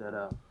song off that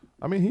album.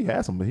 I mean, he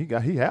has some. He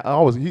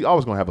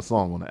always gonna have a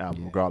song on the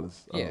album,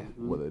 regardless of Yeah.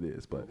 what it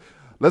is. But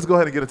let's go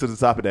ahead and get into the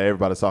topic that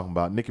everybody's talking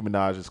about: Nicki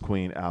Minaj's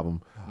Queen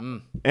album.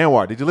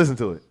 Anwar, did you listen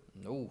to it?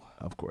 No.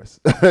 Of course.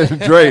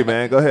 Dre,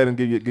 man, go ahead and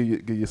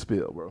give your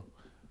spill, bro.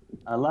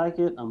 I like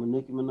it. I'm a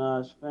Nicki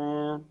Minaj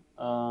fan.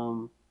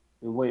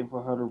 Been waiting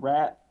for her to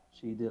rap.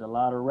 She did a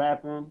lot of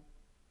rapping.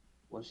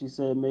 What she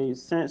said made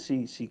sense.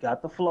 She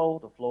got the flow.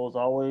 The flow is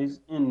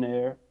always in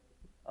there.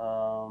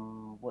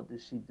 What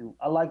did she do?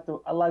 I like the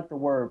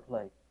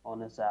wordplay on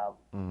this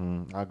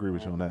album. I agree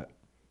with you on that.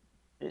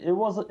 It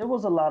was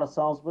a lot of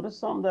songs, but it's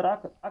something that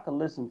I could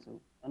listen to,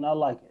 and I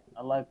like it.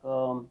 I like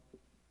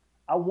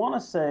I want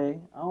to say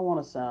I don't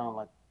want to sound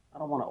like I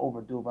don't want to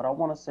overdo it, but I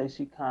want to say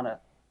she kind of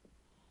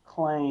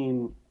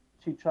claimed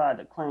she tried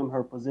to claim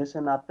her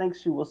position. I think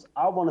she was.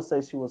 I want to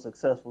say she was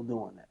successful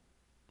doing that.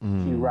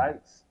 She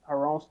writes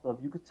her own stuff.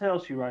 You could tell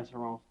she writes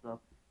her own stuff,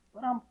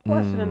 but I'm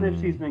questioning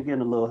if she's been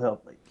getting a little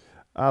help lately.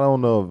 I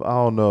don't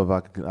know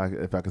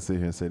if I can sit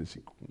here and say that she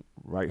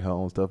write her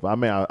own stuff. I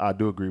mean, I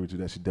do agree with you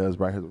that she does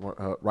write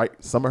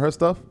some of her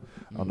stuff.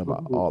 I don't know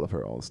about all of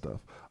her own stuff.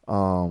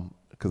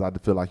 Because I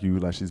feel like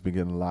she's been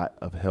getting a lot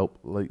of help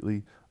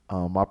lately.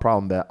 My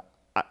problem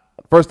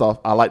first off,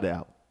 I like the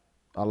album.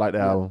 I like the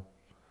album.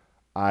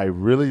 I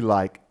really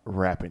like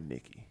rapping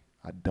Nicki.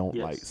 I don't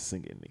Yes. like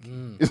singing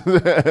Nicki.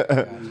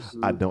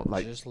 I don't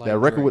like Just that like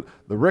record Drake. with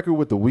the record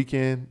with the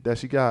Weeknd that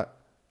she got.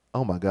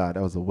 Oh my God,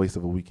 that was a waste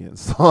of a Weeknd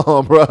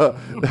song, bro.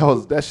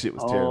 That shit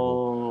was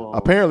terrible. Oh.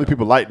 Apparently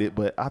people liked it,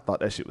 but I thought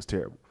that shit was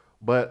terrible.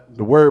 But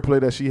the wordplay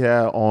that she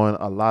had on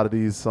a lot of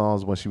these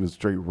songs when she was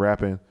straight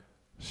rapping,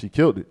 she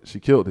killed it. She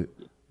killed it.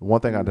 One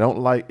thing I don't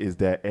like is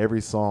that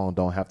every song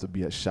don't have to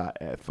be a shot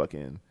at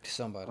fucking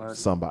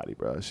somebody,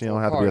 bro. She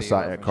don't have to be a Cardi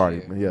shot at Cardi.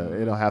 reference, Yeah,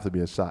 it don't have to be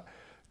a shot.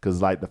 Cause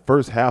like the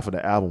first half of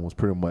the album was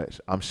pretty much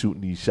I'm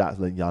shooting these shots,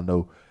 letting y'all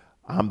know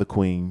I'm the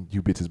queen.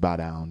 You bitches bow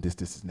down. This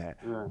and that.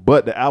 Right.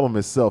 But the album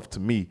itself, to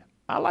me,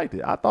 I liked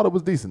it. I thought it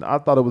was decent.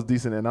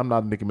 And I'm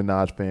not a Nicki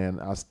Minaj fan.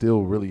 I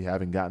still really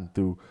haven't gotten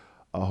through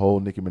a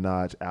whole Nicki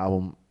Minaj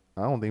album.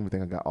 I don't even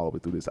think I got all the way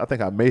through this. I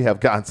think I may have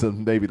gotten to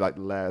maybe like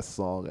the last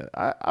song. And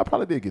I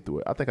probably did get through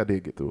it. I think I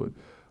did get through it.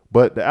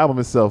 But the album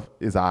itself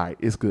is all right.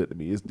 It's good to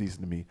me. It's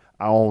decent to me.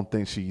 I don't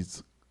think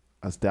she's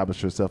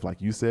established herself, like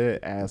you said,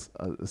 as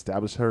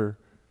established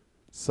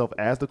herself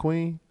as the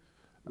queen.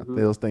 I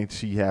still think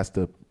she has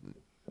to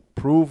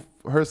prove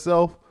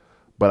herself,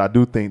 but I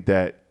do think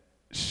that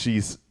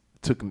she's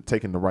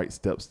taking the right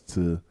steps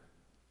to,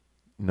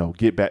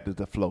 get back to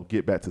the flow,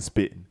 get back to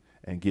spitting,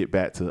 and get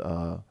back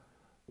to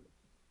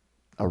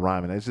a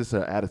rhyming. It's just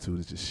her attitude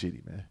is just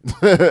shitty, man.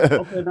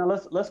 Okay, now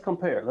let's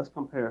compare. Let's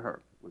compare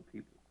her with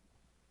people.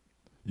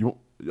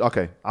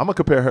 Okay? I'm gonna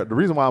compare her. The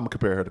reason why I'm gonna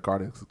compare her to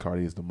Cardi is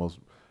Cardi is the most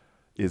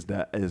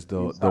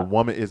the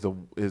woman is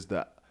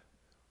the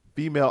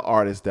female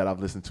artist that I've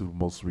listened to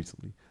most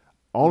recently.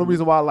 Only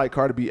reason why I like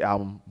Cardi B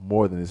album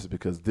more than this is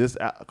because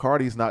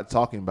Cardi's not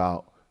talking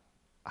about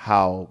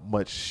how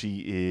much she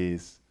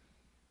is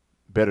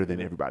better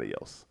than everybody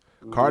else.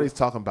 Cardi's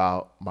talking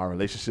about my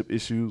relationship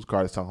issues.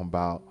 Cardi's talking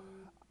about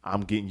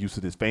I'm getting used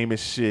to this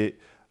famous shit.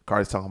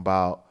 Cardi's talking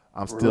about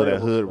I'm still that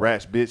hood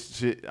ratch bitch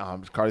shit.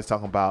 Cardi's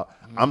talking about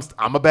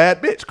I'm a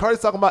bad bitch. Cardi's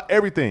talking about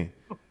everything.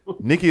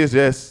 Nicki is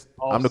just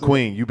I'm the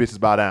queen. You bitches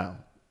bow down.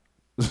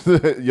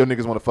 Your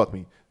niggas want to fuck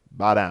me.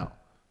 Bow down.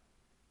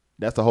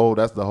 That's the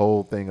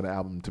whole thing of the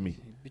album to me.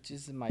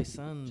 Bitches and my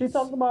sons. She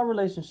talked about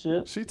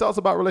relationships. She talks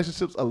about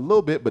relationships a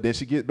little bit, but then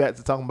she gets back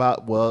to talking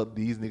about, well,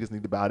 these niggas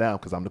need to bow down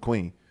because I'm the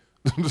queen.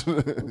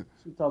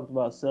 She talked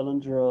about selling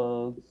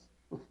drugs.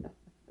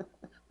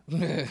 Go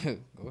ahead.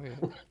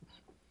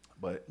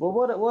 But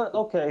what?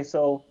 Okay,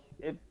 so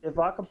if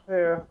I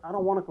compare, I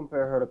don't want to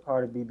compare her to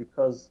Cardi B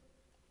because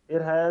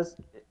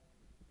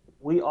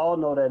we all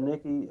know that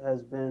Nicki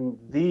has been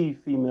the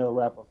female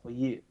rapper for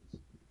years.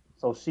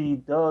 So she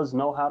does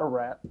know how to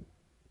rap.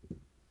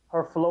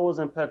 Her flow is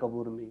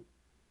impeccable to me,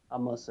 I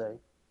must say.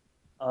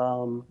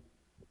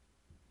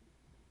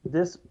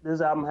 This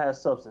album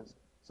has substance.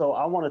 So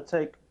I want to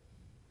take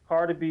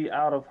Cardi B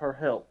out of her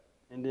help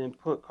and then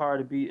put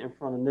Cardi B in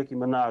front of Nicki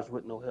Minaj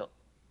with no help.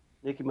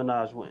 Nicki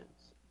Minaj wins.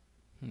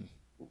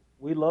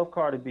 We love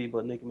Cardi B,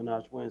 but Nicki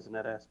Minaj wins in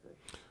that aspect.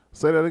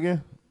 Say that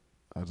again.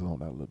 I just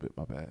zoned out a little bit.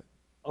 My bad.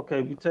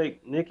 Okay, we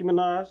take Nicki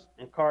Minaj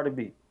and Cardi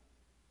B.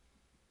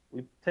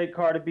 We take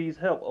Cardi B's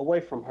help away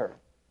from her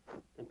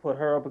and put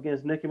her up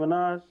against Nicki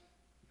Minaj.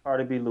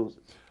 Cardi B loses.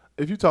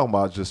 If you're talking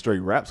about just straight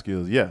rap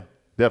skills, yeah,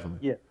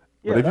 definitely. Yeah.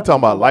 But if you're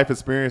talking about life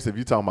experience, if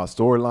you're talking about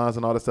storylines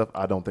and all that stuff,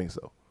 I don't think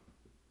so.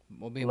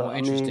 Will be more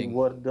interesting.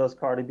 What does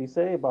Cardi B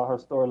say about her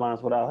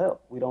storylines without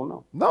help? We don't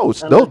know. No,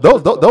 those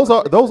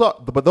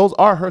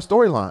are her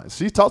storylines.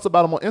 She talks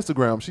about them on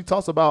Instagram. She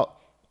talks about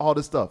all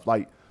this stuff,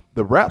 like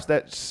the raps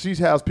that she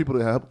has people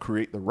to help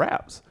create the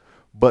raps.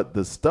 But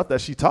the stuff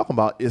that she talking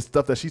about is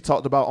stuff that she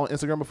talked about on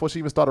Instagram before she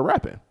even started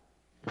rapping.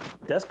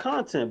 That's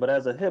content, but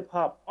as a hip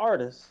hop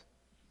artist,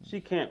 she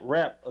can't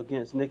rap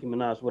against Nicki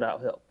Minaj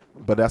without help.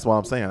 But that's what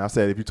I'm saying. I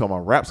said if you're talking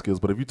about rap skills,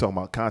 but if you're talking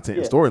about content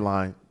and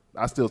storyline,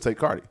 I still take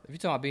Cardi. If you're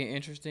talking about being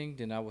interesting,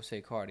 then I would say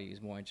Cardi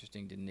is more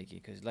interesting than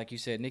Nicki. Because like you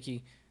said,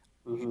 Nicki,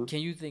 can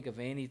you think of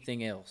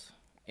anything else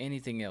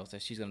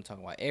that she's going to talk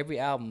about? Every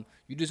album,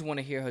 you just want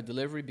to hear her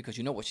delivery because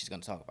you know what she's going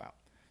to talk about.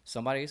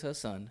 Somebody is her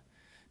son.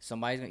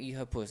 Somebody's going to eat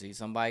her pussy.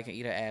 Somebody can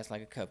eat her ass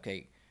like a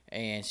cupcake.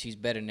 And she's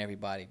better than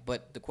everybody.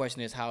 But the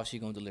question is, how is she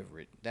going to deliver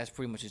it? That's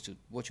pretty much just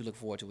what you look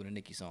forward to with a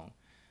Nicki song.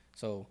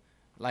 So,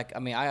 I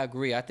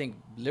agree. I think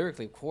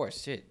lyrically, of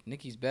course,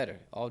 Nicki's better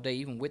all day.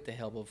 Even with the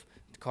help of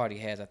Cardi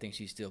has, I think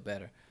she's still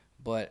better.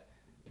 But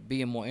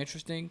being more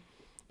interesting,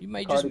 you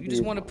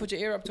just want to put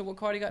your ear up to what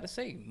Cardi got to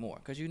say more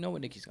because you know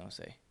what Nicki's gonna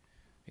say.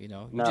 You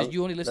know,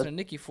 you only listen to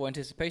Nicki for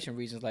anticipation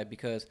reasons, like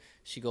because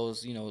she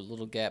goes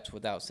little gaps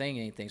without saying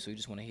anything. So you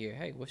just want to hear,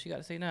 hey, what she got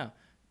to say now?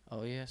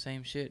 Oh yeah,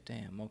 same shit.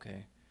 Damn,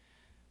 okay.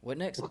 What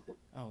next?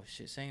 Oh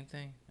shit, same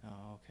thing.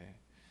 Oh okay.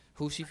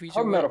 Who she featured?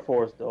 Her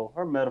metaphors, though.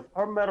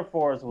 Her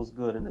metaphors was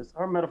good in this.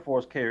 Her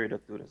metaphors carried her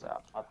through this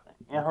album, I think.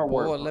 And her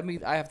words. Well,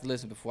 I have to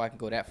listen before I can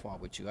go that far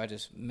with you. I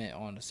just meant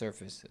on the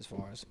surface as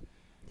far as,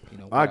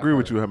 I agree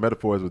with you. Her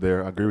metaphors were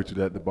there. I agree with you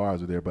that the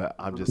bars were there. But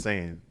I'm just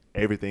saying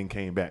everything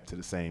came back to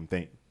the same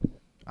thing.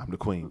 I'm the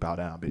queen. Bow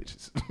down,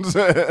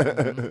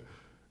 bitches.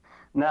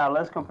 Now,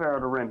 let's compare her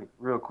to Remy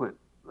real quick.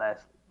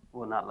 Lastly.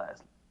 Well, not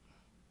lastly.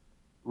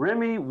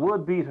 Remy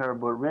would beat her,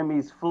 but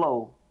Remy's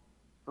flow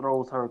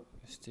puts her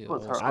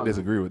I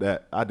disagree with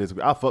that. I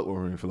fuck with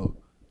Remy flow.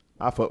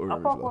 I fuck with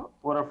Remy flow.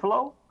 With her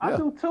flow? Yeah. I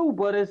do too,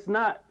 but it's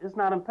not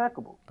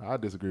impeccable. I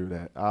disagree with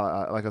that.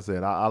 Like I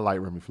said, I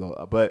like Remy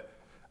flow, but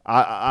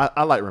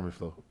I like Remy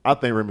flow. I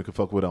think Remy could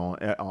fuck with it on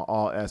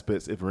all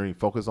aspects if Remy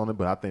focus on it,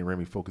 but I think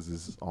Remy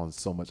focuses on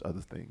so much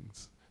other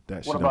things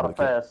that what about a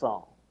fast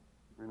song?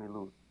 Remy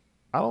loses.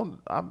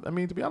 I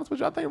mean, to be honest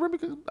with you, I think Remy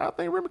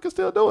could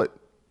still do it.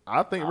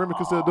 I think Remy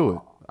can still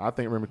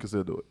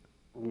do it.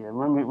 Yeah,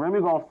 Remy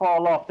gonna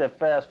fall off that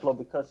fast flow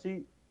because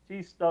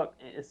she's stuck.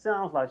 It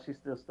sounds like she's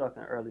still stuck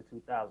in early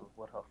 2000s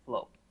with her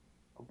flow.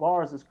 Her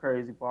bars is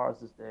crazy,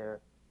 bars is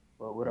there,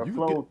 but with her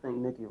flow, I think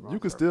Nicki runs. You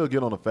can still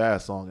get on a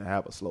fast song and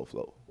have a slow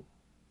flow.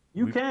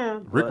 You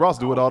can. Rick Ross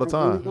do it all the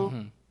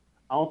time.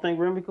 I don't think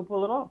Remy could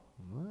pull it off.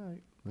 All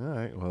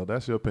right. Well,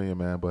 that's your opinion,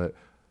 man. But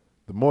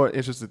the more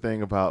interesting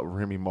thing about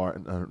Nicki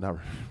Minaj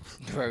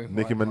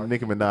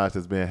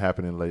that's been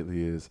happening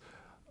lately is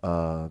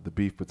the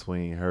beef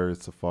between her and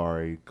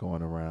Safari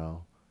going around.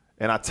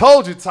 And I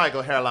told you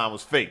Tycho hairline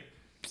was fake.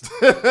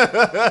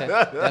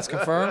 That's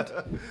confirmed?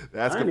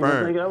 That's I confirmed. didn't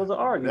even think that was an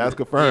argument. That's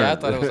confirmed. Yeah, I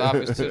thought it was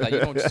obvious too. Like you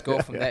don't just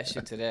go from that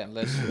shit to that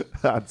unless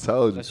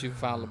you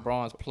found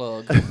LeBron's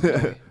plug.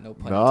 No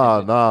pun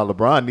intended. Nah,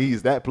 LeBron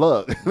needs that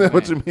plug.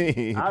 What you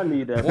mean? I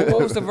need that.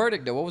 What was the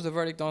verdict though? What was the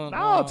verdict on?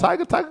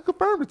 Tyga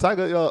confirmed it.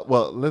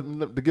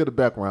 Tyga, to give the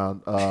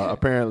background,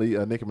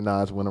 apparently Nicki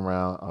Minaj went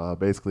around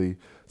basically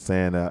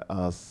saying that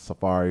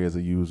Safari is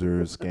a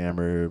user,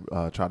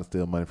 scammer, trying to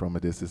steal money from her,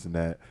 this and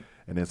that.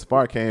 And then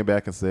Safari came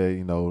back and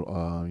said,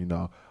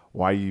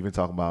 why are you even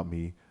talking about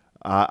me?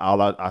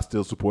 I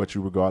still support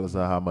you regardless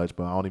of how much,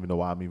 but I don't even know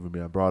why I'm even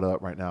being brought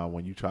up right now.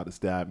 When you tried to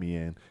stab me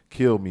and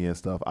kill me and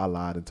stuff, I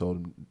lied and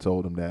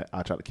told him that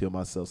I tried to kill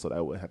myself so that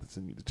I wouldn't have to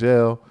send you to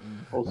jail.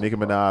 Nicki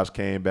Minaj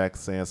came back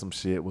saying some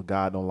shit. Well,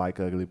 God don't like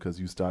ugly because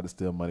you started to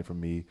steal money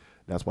from me.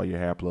 That's why your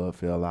hair plug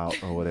fell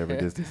out or whatever,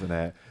 this and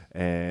that.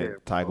 And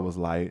Tyga was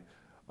like,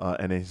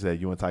 and then he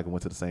said, you and Tyga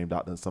went to the same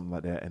doctor, something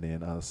like that. And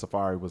then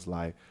Safari was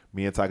like,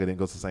 me and Tyga didn't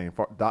go to the same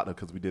doctor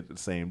because we did it the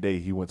same day.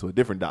 He went to a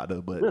different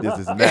doctor, but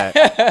this and that.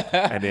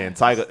 and then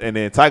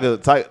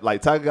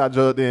Tyga got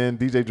drugged in.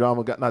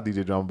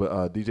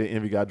 DJ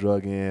Envy got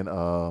drugged in.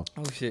 Oh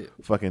shit!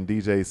 Fucking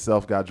DJ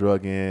Self got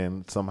drugged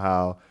in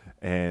somehow.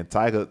 And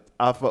Tyga,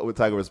 I fuck with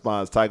Tyga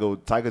response.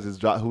 Tyga just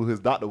dropped who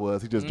his doctor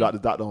was. He just dropped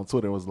his doctor on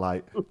Twitter and was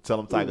like, tell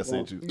him Tyga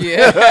sent you.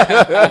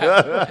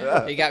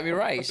 Yeah. He got me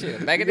right.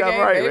 Shit. Back in the game,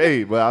 right.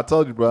 Hey, but I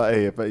told you, bro,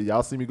 hey, if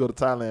y'all see me go to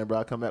Thailand, bro,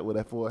 I come back with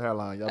that full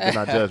hairline. Y'all better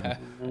not judge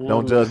me.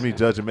 Don't judge me,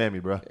 judge your mammy,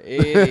 bro.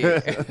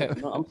 Hey.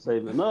 No, I'm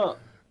saving up.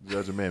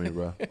 Judge your mammy,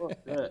 bro.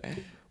 Fuck that.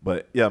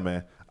 But, yeah,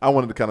 man, I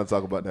wanted to kind of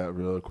talk about that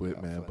real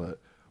quick, man. But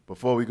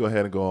Before we go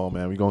ahead and go on,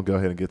 man, we're going to go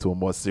ahead and get to a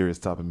more serious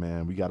topic,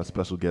 man. We got a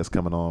special guest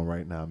coming on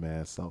right now,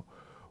 man. So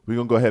we're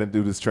going to go ahead and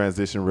do this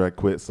transition right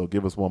quick. So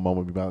give us one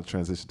moment. We're about to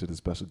transition to the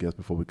special guest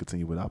before we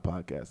continue with our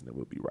podcast, and then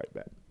we'll be right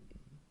back.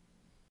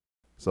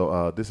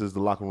 So this is the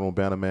Locker Room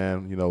Banner,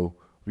 man. You know,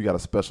 we got a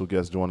special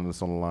guest joining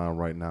us on the line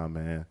right now,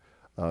 man.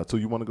 Tu,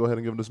 you want to go ahead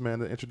and give this man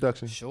the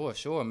introduction?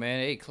 Sure, man.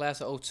 Hey, class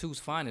of 02's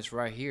finest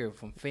right here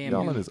from FAMU.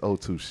 Y'all on this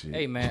 02 shit.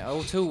 Hey,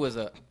 man, 02 was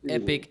a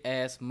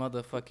epic-ass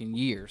motherfucking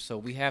year, so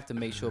we have to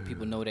make sure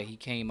people know that he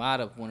came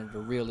out of one of the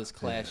realest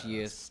class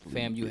years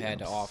FAMU had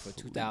to offer,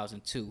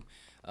 2002.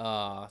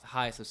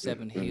 Highest of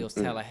 7 Hills,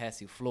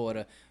 Tallahassee,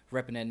 Florida,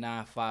 repping that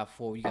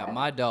 954. You got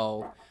my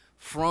dog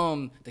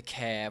from the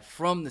cab,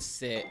 from the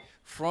set,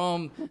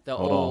 from the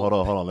Hold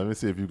on. Let me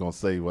see if you're gonna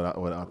say what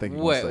I think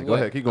you're gonna say. Go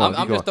ahead, keep going.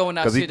 I'm just throwing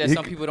out shit that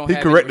some people don't have.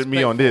 He corrected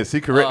me on this. He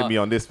corrected me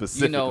on this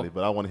specifically, you know,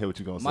 but I want to hear what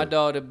you're gonna say. My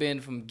dog have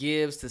been from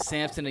Gibbs to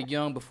Sampson the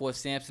Young before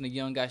Sampson the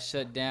Young got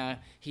shut down.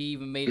 He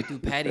even made it through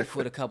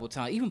Paddyfoot a couple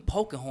times, even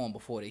Pokenhorn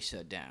before they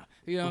shut down.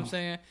 You know what I'm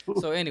saying?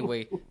 So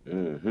anyway,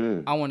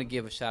 I want to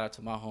give a shout out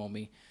to my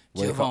homie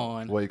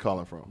Javon. Where you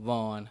calling from?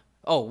 Vaughn.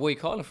 Oh, where you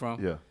calling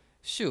from? Yeah.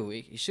 Shoot,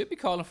 he should be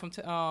calling from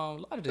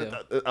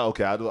Lauderdale.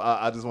 Okay,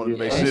 I just want to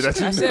make sure that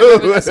you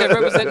I said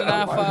represent the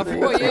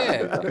 954,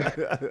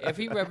 yeah. If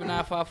he represent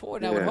 954,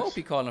 then I would hope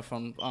he calling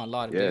from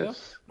Lauderdale.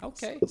 Yes.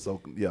 Okay.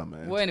 So, yeah,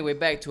 man. Well, anyway,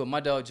 back to it.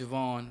 My dog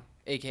Javon,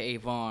 a.k.a.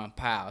 Vaughn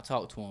Powell.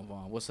 Talk to him,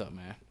 Vaughn. What's up,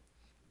 man?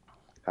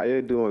 How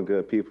you doing,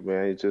 good people,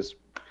 man? It's just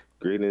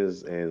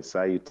greetings and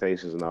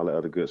salutations and all the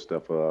other good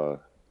stuff.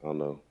 I don't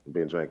know. I've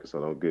been drinking,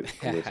 so don't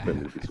expect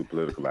me to be too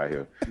political out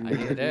here. I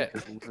hear that.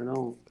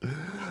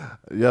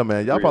 Yeah,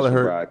 man. Y'all Greetings probably from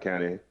heard. Broward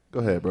County. Go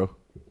ahead, bro.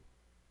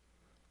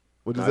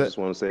 What is I that? just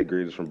want to say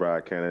greetings from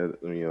Broward County.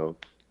 You know,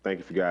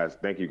 thank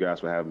you guys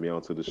for having me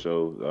onto the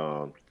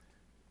show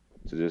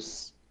to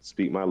just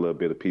speak my little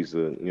bit of piece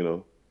of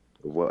of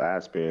what I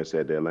experienced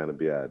at the Atlanta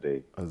Out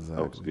Day.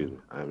 Exactly. Oh, excuse me.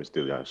 I'm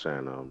still got to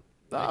shine on.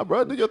 Nah,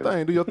 bro, do your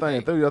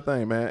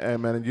thing, man.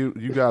 And man, you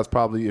guys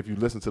probably, if you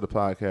listen to the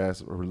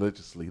podcast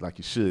religiously, like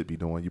you should be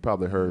doing, you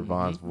probably heard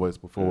Von's voice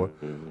before.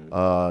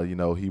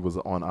 He was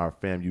on our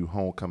FAMU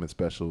homecoming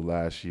special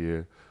last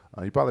year.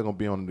 He probably gonna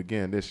be on it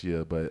again this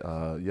year. But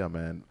yeah,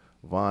 man,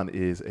 Von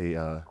is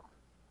a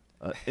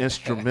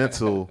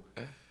instrumental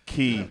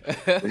key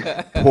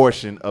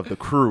portion of the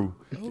crew.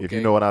 Okay. If you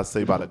know what I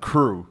say by the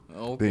crew,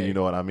 then you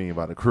know what I mean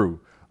by the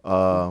crew.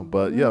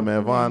 But yeah,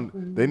 man, Von,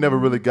 they never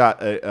really got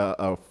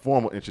a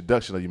formal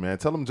introduction of you, man.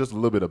 Tell them just a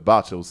little bit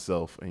about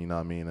yourself, and you know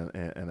what I mean,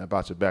 and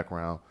about your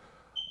background.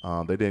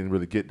 They didn't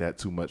really get that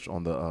too much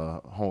on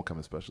the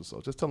homecoming special, so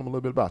just tell them a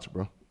little bit about you,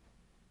 bro.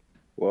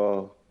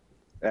 Well,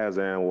 as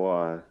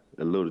Anwar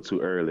alluded to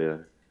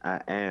earlier,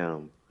 I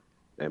am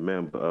a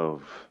member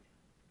of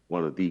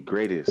one of the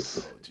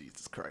greatest. Oh,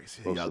 Jesus Christ.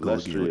 Here y'all go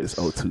again with this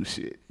O2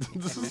 shit.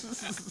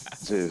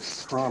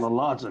 Just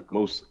chronological.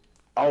 Most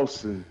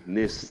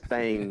awesomeness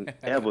thing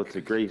ever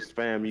to grace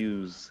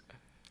FAMU's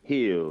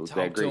hills,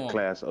 that great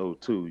class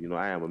 02. You know,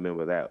 I am a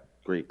member of that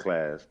great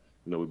class.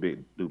 You know, we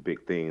do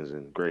big things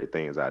and great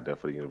things out there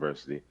for the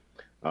university.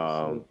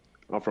 I'm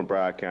from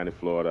Broward County,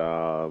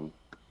 Florida.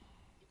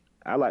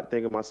 I like to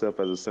think of myself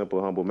as a simple,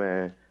 humble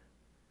man.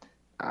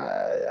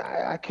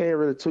 I can't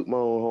really toot my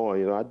own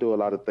horn. You know, I do a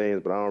lot of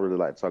things, but I don't really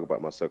like to talk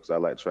about myself because I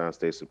like to try and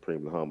stay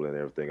supremely humble in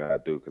everything I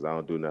do because I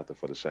don't do nothing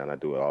for the shine. I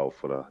do it all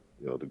for the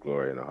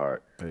glory and the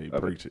heart. Hey,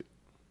 preach it.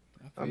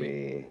 I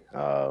mean,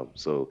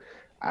 so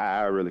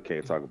I really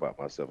can't talk about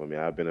myself. I mean,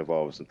 I've been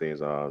involved with some things.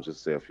 Just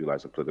to say a few,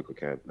 like some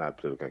not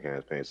political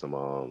campaigns,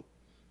 some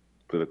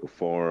political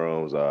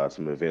forums,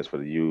 some events for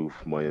the youth,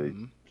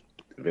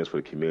 events for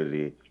the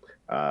community.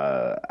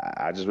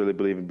 I just really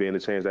believe in being the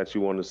change that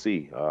you want to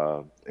see,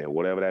 and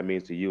whatever that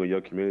means to you and your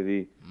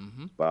community,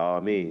 by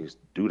all means,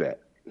 do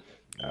that.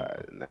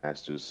 And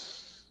that's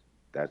just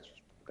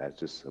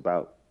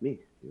about me.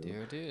 You know?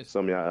 There it is.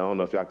 Some of y'all, I don't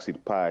know if y'all can see the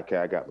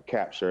podcast. I got my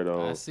cap shirt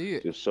on. I see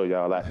it. Just show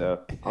y'all out there.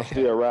 I'm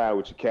still riding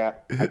with your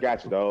cap. I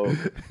got you, dog.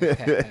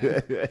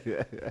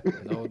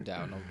 No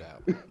doubt.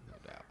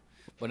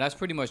 But that's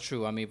pretty much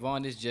true. I mean,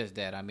 Vaughn is just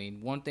that. I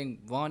mean, one thing,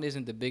 Vaughn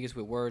isn't the biggest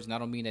with words, and I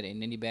don't mean that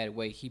in any bad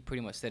way. He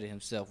pretty much said it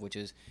himself, which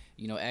is,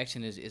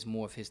 action is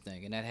more of his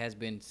thing, and that has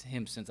been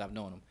him since I've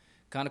known him.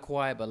 Kind of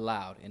quiet but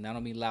loud, and I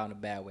don't mean loud in a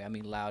bad way. I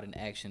mean loud in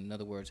action. In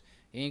other words,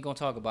 he ain't going to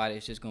talk about it.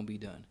 It's just going to be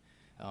done.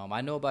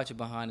 I know about your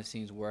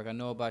behind-the-scenes work. I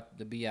know about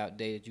the Out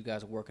Day that you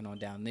guys are working on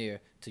down there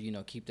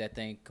to, keep that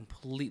thing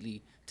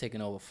completely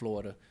taking over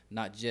Florida,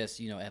 not just,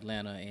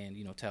 Atlanta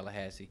and,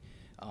 Tallahassee.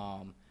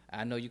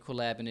 I know you're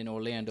collabing in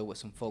Orlando with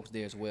some folks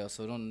there as well,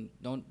 so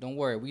don't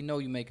worry. We know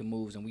you're making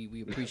moves, and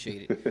we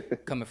appreciate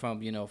it. Coming from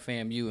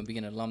FAMU and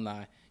being an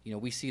alumni,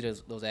 we see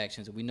those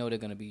actions, and we know they're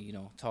going to be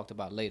talked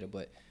about later.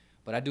 But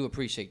I do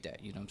appreciate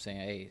that. You know what I'm saying?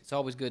 Hey, it's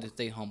always good to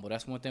stay humble.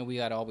 That's one thing we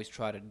got to always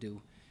try to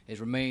do is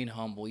remain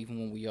humble, even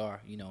when we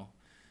are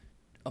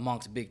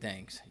amongst big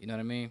things. You know what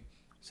I mean?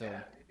 So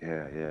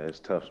yeah, it's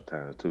tough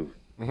sometimes too.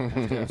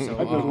 That's good.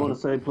 I So just want to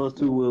say, plus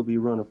two will be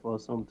running for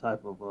some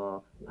type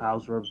of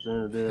House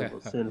representative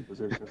or Senate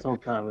position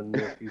sometime in the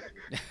near future.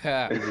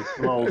 It just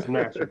flows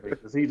naturally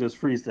because he just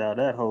freestyled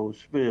that whole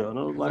spiel, and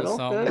I was a like,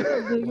 little okay, something,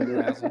 I'm a little digging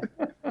razzle. it.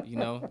 You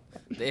know,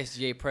 the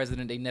SGA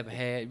president they never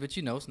had, but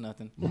it's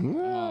nothing.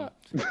 Yeah.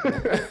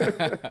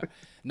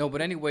 No,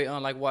 but anyway,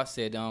 like Watt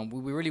said,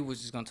 we really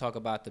was just gonna talk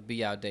about the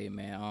Be Out Day,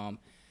 man.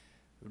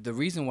 The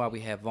reason why we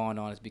have Vaughn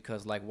on is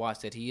because, like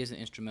Watt said, he is an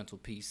instrumental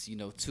piece,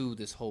 to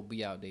this whole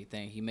Be Out Day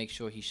thing. He makes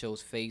sure he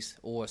shows face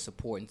or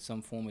support in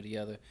some form or the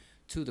other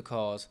to the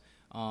cause.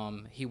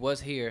 He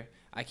was here.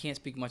 I can't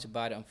speak much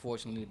about it,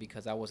 unfortunately,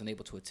 because I wasn't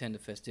able to attend the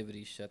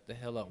festivities. Shut the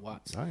hell up,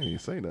 Watts. I ain't even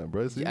saying that,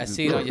 bro. I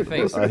see it on your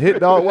face. A hit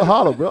dog will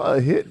holler, bro. A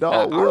hit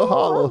dog will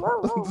holler.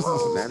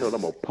 Man, I know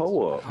I'm gonna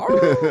pull up.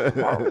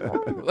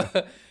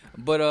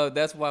 But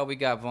that's why we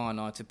got Vaughn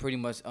on to pretty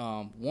much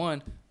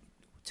one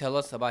tell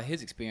us about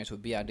his experience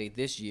with Be Out Day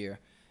this year,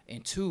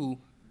 and two,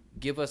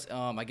 give us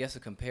I guess a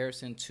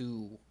comparison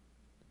to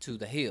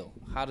the Hill.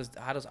 How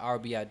does our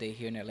Be Out Day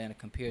here in Atlanta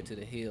compare to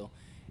the Hill?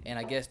 And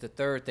I guess the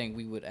third thing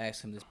we would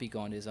ask him to speak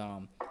on is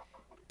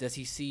does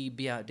he see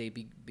Be Out Day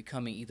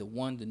becoming either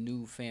one, the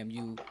new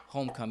FAMU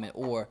homecoming,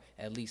 or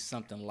at least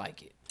something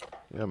like it?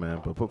 Yeah, man.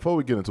 But before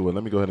we get into it,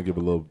 let me go ahead and give a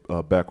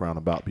little background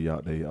about Be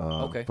Out Day.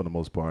 Okay. For the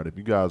most part, if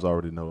you guys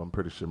already know, I'm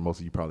pretty sure most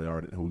of you probably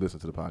already who listen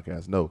to the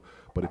podcast know.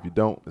 But if you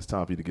don't, it's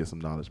time for you to get some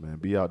knowledge, man.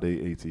 Be Out Day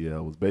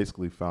ATL was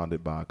basically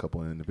founded by a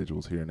couple of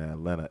individuals here in the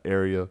Atlanta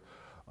area.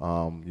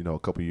 A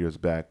couple of years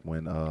back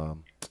when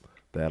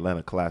the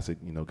Atlanta Classic,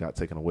 got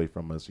taken away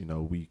from us,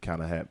 we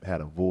kind of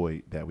had a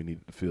void that we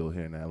needed to fill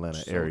here in the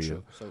Atlanta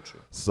area. So true.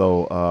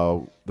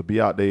 So the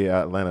Be Out Day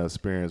Atlanta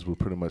experience was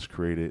pretty much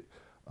created.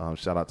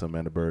 Shout out to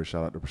Amanda Bird,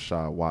 shout out to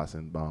Rashad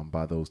Watson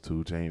by those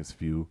two, James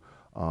Few,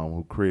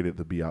 who created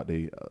the Be Out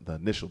Day, the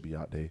initial Be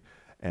Out Day.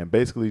 And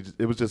basically,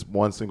 it was just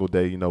one single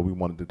day. We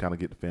wanted to kind of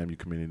get the FAMU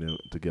community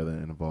together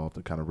and involved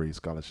to kind of raise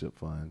scholarship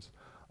funds.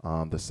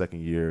 The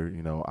second year,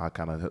 I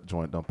kind of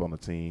joined up on the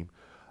team.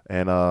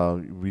 And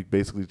we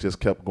basically just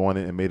kept going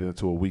and made it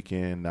into a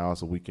weekend. Now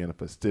it's a weekend of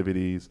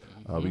festivities.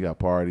 We got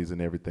parties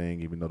and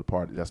everything, even though the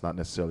party, that's not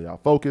necessarily our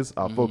focus.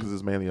 Our focus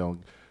is mainly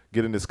on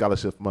getting the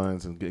scholarship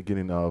funds and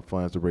getting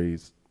funds to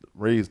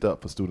raised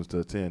up for students to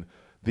attend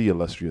the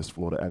illustrious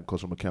Florida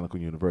Agricultural Mechanical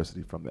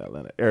University from the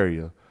Atlanta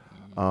area.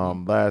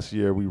 Last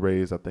year we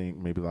raised, I think,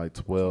 maybe like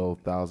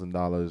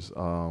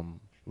 $12,000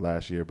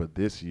 last year, but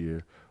this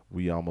year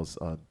we almost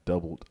we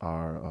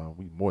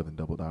more than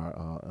doubled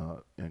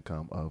our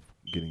income of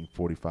getting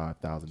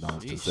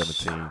 $45,000 to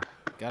 17.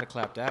 Gotta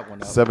clap that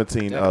one up.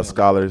 17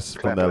 scholars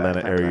from the Clap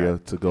Atlanta that, area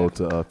clap to go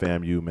to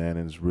FAMU, man,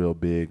 and it's real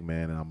big,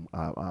 man. And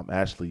I'm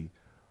actually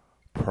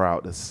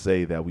proud to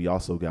say that we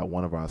also got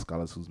one of our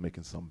scholars who's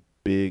making some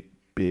big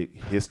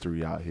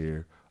history out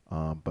here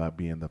by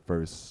being the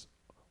first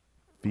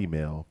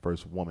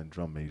woman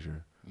drum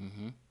major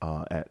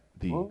at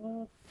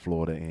the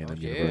Florida A&M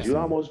University You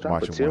almost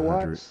dropped a Marching tear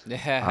 100. Watts?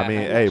 I mean,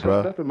 hey, bro.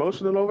 Up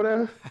emotional over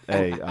there?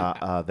 Hey,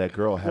 that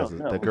girl has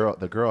No.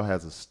 the girl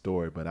has a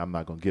story, but I'm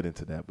not gonna get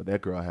into that. But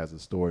that girl has a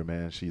story,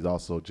 man. She's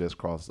also just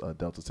crossed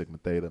Delta Sigma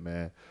Theta,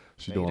 man.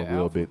 She's doing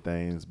real big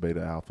things,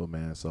 Beta Alpha,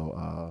 man.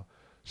 So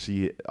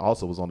she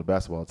also was on the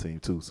basketball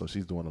team too. So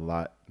she's doing a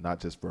lot, not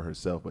just for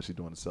herself, but she's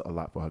doing a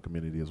lot for her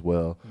community as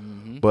well.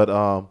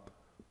 But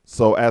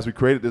so as we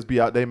created this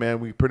Be Out Day, man,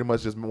 we pretty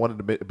much just wanted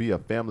to be a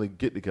family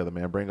get together,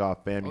 man. Bring our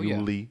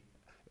family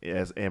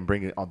and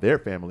bring it on their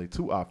family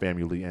to our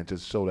family and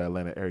just show the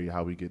Atlanta area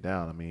how we get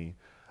down. I mean,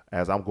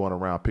 as I'm going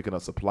around picking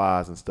up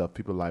supplies and stuff,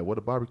 people are like, "What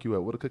a barbecue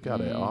at? What a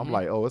cookout at?" I'm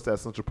like, "Oh, it's at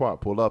Central Park.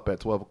 Pull up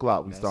at 12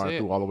 o'clock. We starting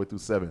through all the way through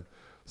 7."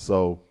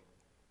 So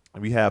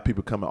we have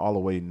people coming all the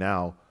way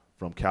now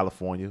from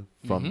California,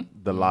 from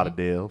the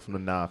Lauderdale, from the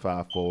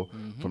 954,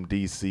 from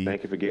DC.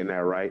 Thank you for getting that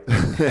right.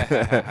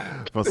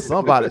 From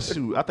somebody,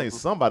 I think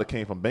somebody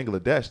came from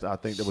Bangladesh. I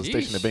think there was a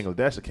station in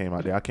Bangladesh that came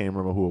out there. I can't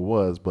remember who it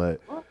was, but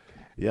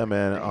yeah,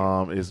 man,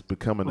 it's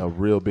becoming a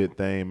real big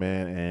thing,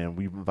 man. And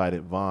we've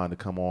invited Vaughn to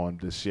come on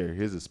to share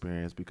his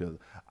experience because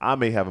I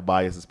may have a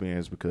biased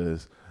experience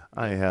because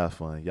I ain't have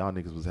fun. Y'all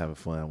niggas was having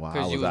fun while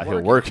I was out here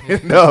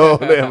working. No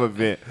damn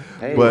event.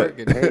 Hey, but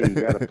you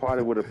got to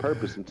party with a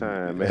purpose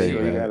sometime, man. Hey, So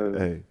you man, gotta,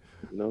 hey.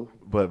 you know.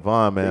 But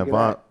Vaughn, man, Figure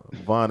it out.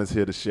 Vaughn is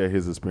here to share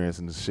his experience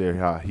and to share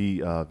how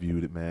he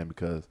viewed it, man,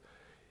 because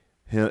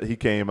he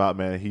came out,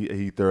 man.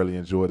 He thoroughly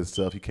enjoyed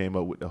himself. He came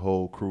up with the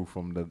whole crew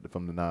from the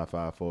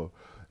 954.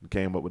 He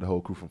came up with the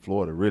whole crew from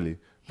Florida, really,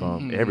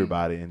 from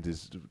everybody, and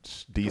just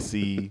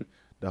DC.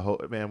 The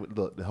whole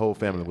the whole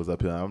family was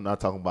up here. I'm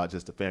not talking about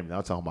just the family.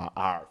 I'm talking about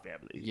our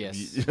family.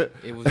 Yes,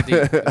 it was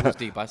deep. It was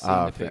deep. I seen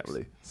our the pics.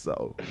 family.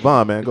 So,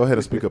 Vaughn, man, go ahead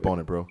and speak up on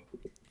it, bro.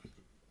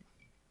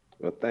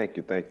 Well, thank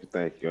you.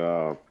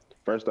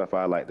 First off,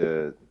 I like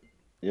to,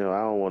 I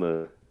don't want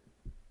to.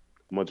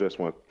 I'm gonna just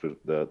want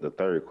the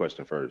third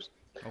question first.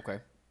 Okay.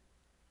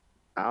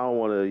 I don't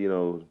want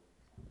to,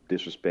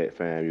 disrespect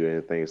FAMU or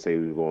anything. Say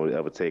we're going to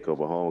ever take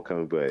over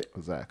homecoming, but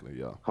Exactly,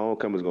 yeah.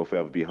 homecoming's gonna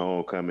forever be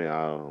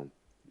homecoming.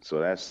 So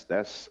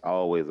that's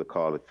always a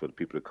call for the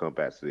people to come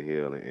back to the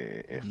hill and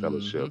Mm-hmm.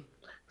 fellowship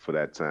for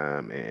that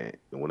time and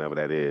whenever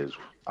that is,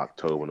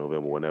 October,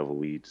 November, whenever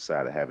we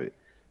decide to have it.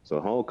 So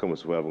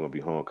homecoming's forever gonna be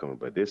homecoming.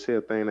 But this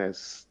here thing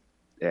that's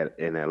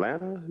in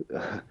Atlanta,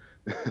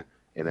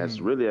 and that's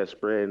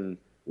spreading.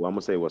 Well, I'm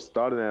gonna say what's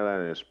starting in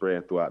Atlanta and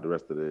spreading throughout the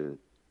rest of the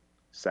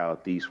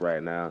southeast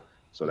right now.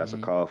 So that's a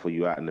Mm-hmm. call for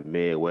you out in the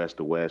Midwest,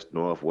 the West,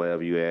 North,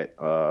 wherever you at.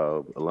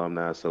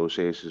 Alumni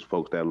associations,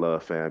 folks that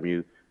love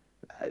FAMU,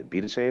 be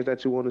the change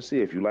that you want to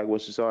see. If you like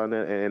what you saw in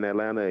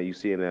Atlanta, and you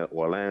see in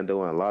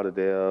Orlando and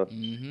Lauderdale,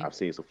 Mm-hmm. I've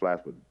seen some flash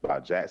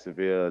about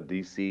Jacksonville,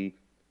 DC.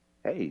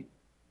 Hey,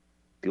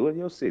 do it in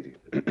your city,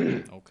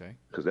 because Okay.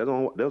 there's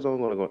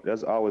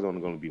always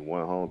only going to be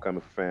one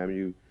homecoming for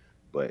FAMU,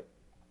 but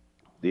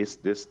this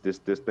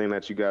thing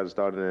that you guys are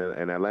starting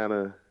in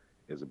Atlanta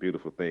is a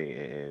beautiful thing,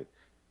 and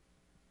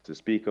to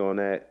speak on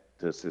that,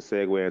 to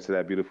segue into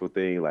that beautiful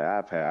thing, like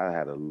I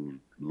had a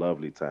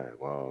lovely time.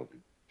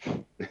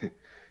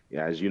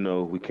 Yeah, as you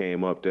know, we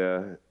came up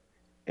there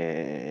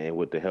and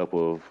with the help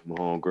of my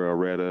homegirl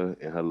Retta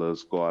and her little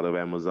squad of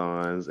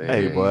Amazons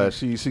Hey, and boy,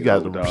 she old she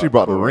dog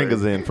brought the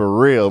ringers Corey. in for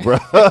real, bro.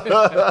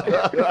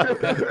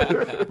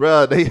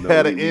 Bro, they You know,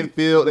 had an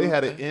infield,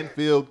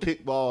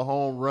 kickball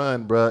home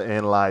run, bro,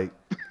 and like,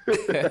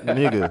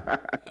 nigga,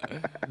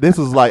 this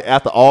was like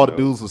after all you the know,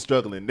 dudes were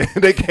struggling.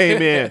 They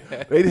came in,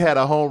 they had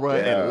a home run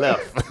and yeah,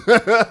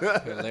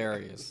 left.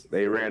 Hilarious.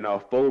 they ran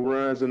off 4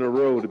 runs in a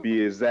row to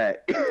be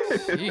exact,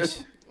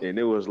 Sheesh. and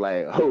it was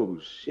like, oh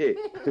shit.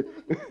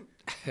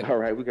 All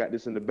right, we got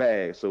this in the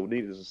bag. So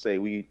needless to say,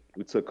 we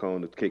took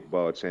home the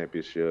kickball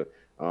championship.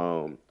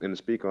 And to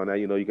speak on that,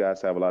 you know, you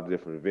guys have a lot of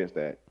different events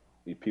that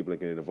these people are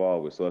getting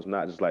involved with. So it's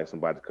not just like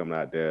somebody coming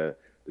out there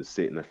to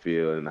sit in the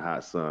field in the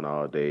hot sun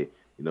all day.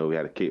 You know, we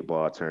had a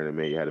kickball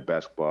tournament, you had a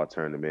basketball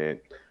tournament,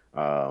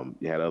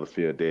 you had other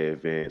field day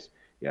events,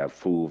 you have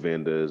food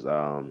vendors.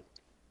 I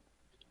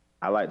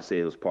like to say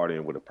it was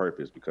partying with a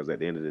purpose because at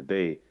the end of the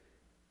day,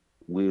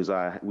 we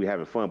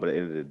having fun, but at the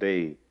end of the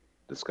day,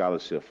 the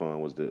scholarship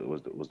fund was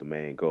the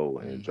main goal,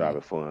 and Mm-hmm.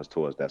 driving funds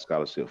towards that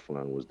scholarship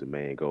fund was the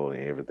main goal,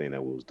 and everything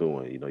that we was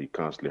doing. You know, you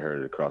constantly heard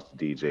it across the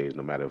DJs,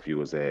 no matter if you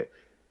was at,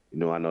 you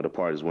know, I know the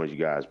parties weren't you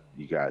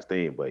guys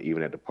think, but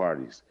even at the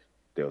parties,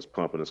 they was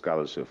pumping the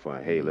scholarship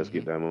fund. Hey, let's Mm-hmm.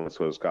 get that money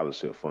towards the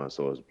scholarship fund.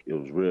 So it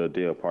was real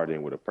deal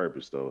partying with a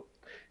purpose, though,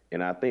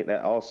 and I think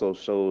that also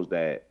shows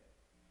that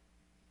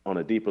on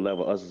a deeper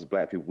level, us as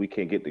black people, we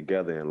can get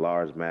together in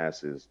large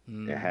masses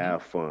and Mm-hmm.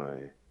 have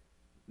fun,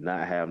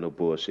 not have no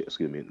bullshit.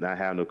 Excuse me, not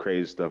have no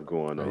crazy stuff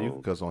going Hey, you can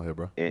on. cuss on here,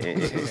 bro.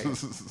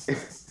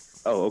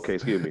 Oh, okay,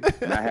 excuse me,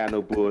 not have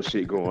no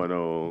bullshit going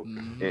on,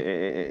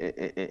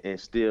 Mm-hmm. and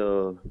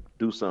still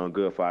do something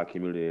good for our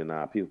community and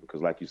our people.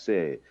 Because, like you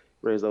said,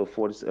 raise over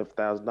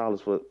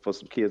 $47,000 for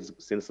some kids,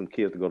 send some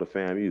kids to go to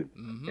FAMU.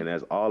 Mm-hmm. And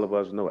as all of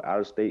us know, out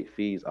of state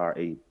fees are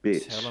a Tell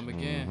bitch. them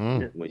again.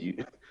 Hmm. Yeah, When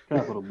you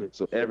capital bitch.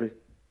 so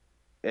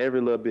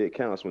every little bit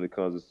counts when it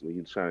comes to when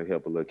you're trying to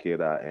help a little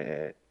kid out,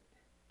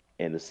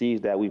 and the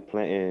seeds that we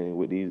planting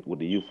with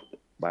the youth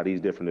by these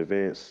different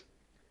events,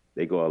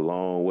 they go a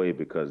long way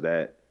because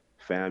that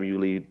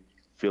family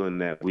feeling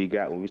that we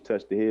got when we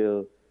touch the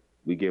hill,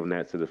 we giving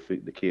that to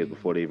the kids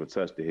before they even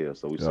touch the hill.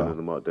 So we Yeah. sending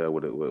them out there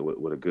with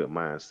a good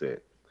mindset.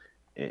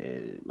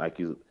 And like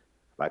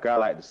I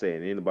like to say,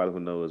 and anybody who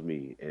knows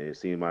me and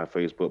seen my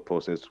Facebook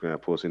post,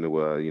 Instagram post,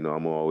 anywhere, you know,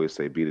 I'm gonna always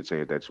say, be the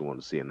change that you want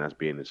to see, and that's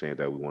being the change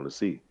that we want to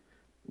see.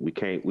 We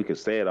can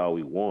say it all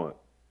we want,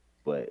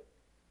 but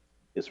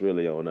it's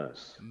really on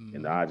us in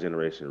Mm-hmm. our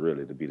generation,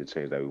 really, to be the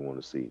change that we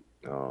want to see.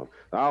 I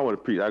don't want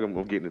to preach. I'm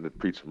getting into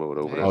preacher mode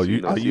over there. Oh, Hey. So you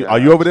you know, see, are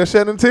you I over there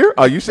shedding a tear?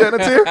 Are you shedding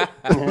a tear?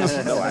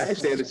 no, I ain't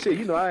saying the shit.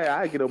 You know,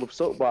 I get over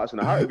soapbox and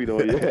a heartbeat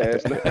on your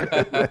ass,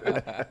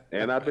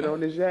 and I've been on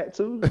this yak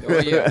too. Oh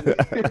Don't yeah.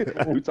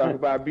 let me. We talk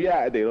about be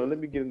out there. Don't let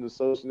me get into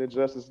social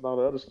injustice and all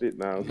the other shit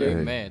now. Okay.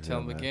 Hey, Amen. Tell yeah,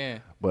 them man.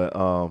 again. But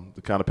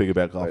to kind of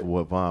piggyback off of But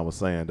what Vaughn was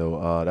saying,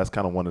 though, that's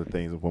kind of one of the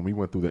things when we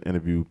went through the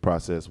interview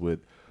process with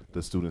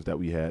the students that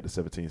we had, the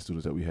 17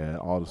 students that we had,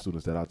 all the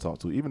students that I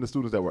talked to, even the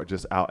students that were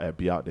just out at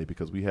Be Out Day,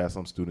 because we had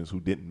some students who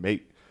didn't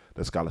make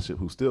the scholarship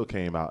who still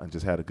came out and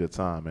just had a good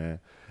time, man.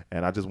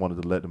 And I just wanted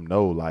to let them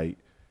know, like,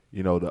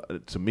 you know,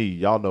 to me,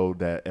 y'all know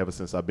that ever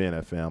since I've been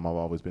at FAM, I've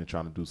always been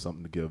trying to do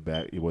something to give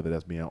back, whether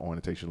that's being an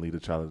orientation leader,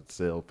 try to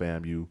sell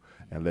FAMU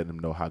and letting them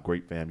know how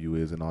great FAMU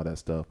is and all that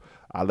stuff.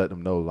 I let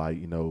them know, like,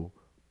 you know,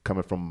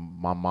 coming from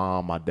my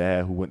mom, my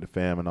dad who went to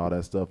FAM and all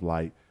that stuff,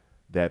 like,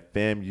 that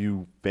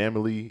FAMU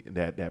family,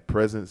 that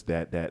presence,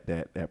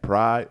 that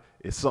pride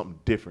is something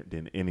different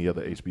than any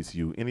other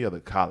HBCU, any other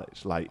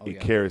college. Like, Oh it yeah.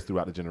 carries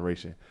throughout the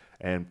generation.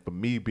 And for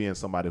me, being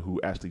somebody who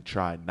actually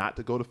tried not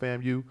to go to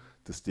FAMU,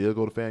 to still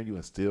go to FAMU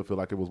and still feel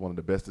like it was one of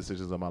the best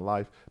decisions of my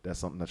life, that's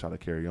something I try to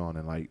carry on.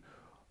 And like,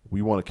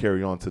 we want to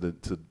carry on to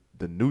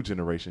the new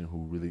generation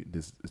who really,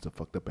 this is a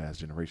fucked up ass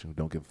generation who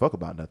don't give a fuck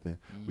about nothing.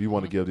 We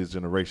want to give this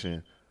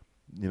generation,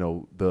 you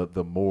know,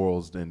 the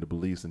morals and the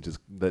beliefs, and just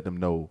let them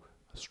know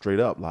straight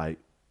up, like,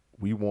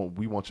 we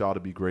want y'all to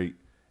be great,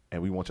 and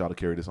we want y'all to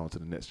carry this on to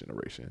the next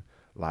generation.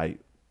 Like,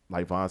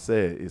 like Vaughn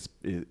said,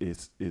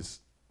 it's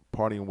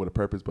partying with a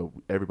purpose, but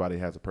everybody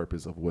has a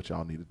purpose of what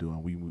y'all need to do,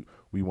 and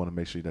we want to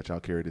make sure that y'all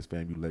carry this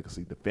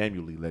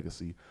family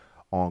legacy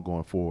on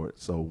going forward.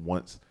 So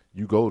once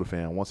you go to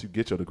fam, once you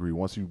get your degree,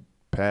 once you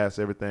pass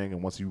everything,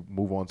 and once you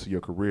move on to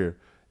your career,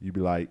 you be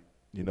like,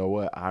 you know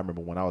what? I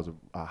remember when I was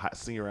a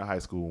senior in high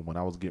school, when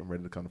I was getting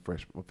ready to come to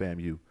freshman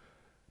FAMU,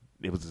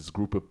 it was this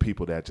group of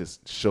people that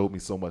just showed me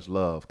so much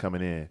love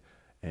coming in,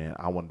 and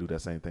I want to do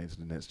that same thing to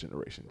the next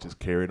generation. Just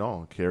carry it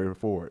on, carry it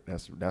forward.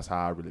 That's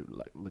how I really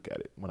look at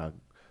it when I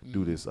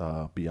do this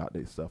Be Out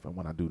Day stuff, and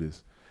when I do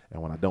this,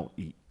 and when I don't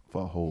eat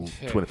for a whole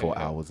 24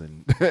 hours,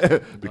 and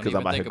because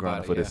I'm out here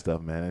grinding for this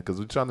stuff, man. Because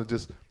we're trying to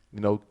just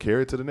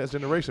carry it to the next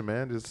generation,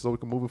 man, just so we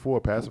can move it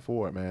forward, pass it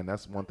forward, man.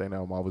 That's one thing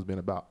that I've always been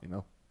about,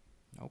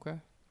 Okay,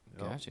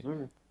 gotcha.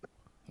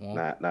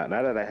 Now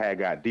that I had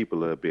got deep a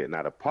little bit,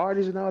 now the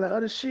parties and all that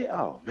other shit,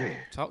 oh man.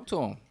 Talk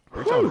to him.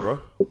 Reach out, bro.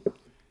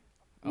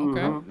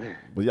 Okay.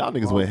 But y'all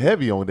niggas went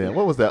heavy on that.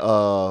 What was that?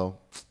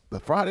 The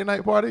Friday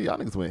night party? Y'all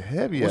niggas went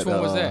heavy. Which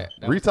one was that?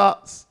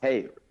 Retox?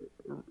 Hey,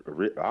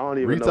 I don't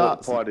even know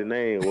what the party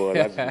name was.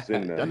 I just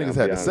in there. Y'all niggas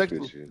had the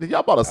section.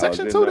 Y'all bought a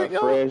section too, didn't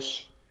y'all?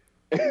 Fresh.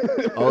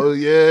 Oh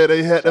yeah,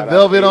 they had the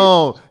velvet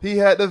on. He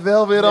had the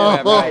velvet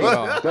on.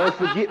 Don't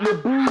forget the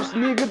boots,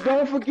 nigga.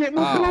 Don't forget the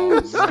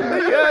boots. He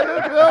had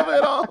the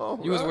velvet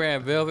on. You was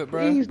wearing velvet,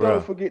 bro? Please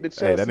don't forget the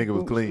Chelsea Hey, that nigga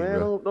was boots, clean, man.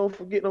 bro. Don't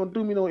forget. Don't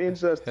do me no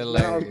injustice.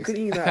 Hilarious. I was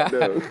clean out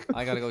there.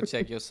 I gotta go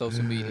check your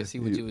social media, see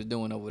what you was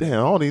doing over there. Damn,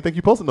 I don't even think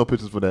you posted no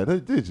pictures for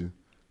that, did you?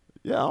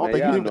 Yeah, I don't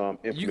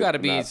think you gotta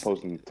be.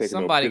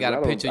 Somebody got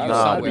a picture of you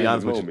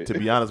somewhere. To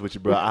be honest with you,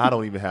 bro, I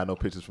don't even have no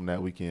pictures from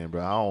that weekend,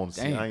 bro.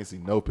 I ain't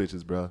seen no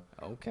pictures, bro.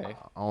 Okay.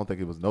 I don't think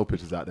it was no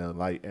pictures out there.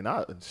 Like, and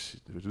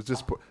it was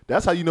just.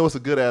 That's how you know it's a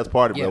good ass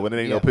party, bro. When it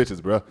ain't no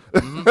pictures, bro. I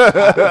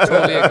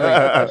totally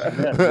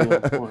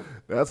agree.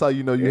 That's how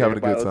you know you having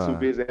a good time. Too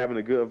busy having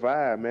a good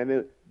vibe,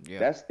 man.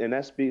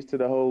 That speaks to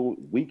the whole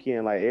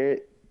weekend. Like,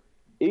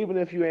 even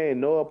if you ain't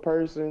know a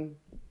person,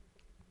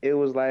 it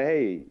was like,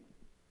 hey,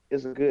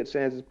 it's a good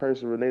chance this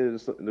person related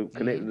to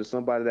connected to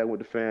somebody that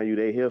went to FAMU.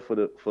 They here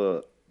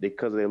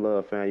because they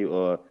love FAMU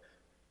or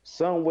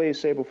some way,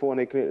 shape, or form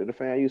they connected to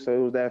FAMU. So it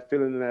was that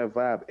feeling and that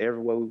vibe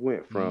everywhere we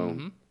went,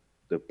 from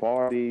the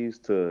parties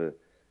to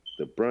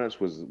the brunch,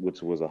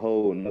 which was a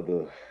whole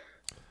another.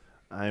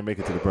 I ain't make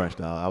it to the brunch,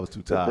 dog. I was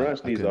too tired. The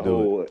brunch needs a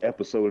whole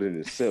episode in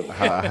itself.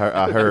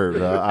 I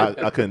heard.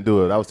 I couldn't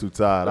do it. I was too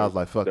tired. I was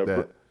like, fuck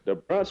that. The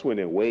brunch went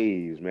in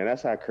waves, man.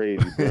 That's how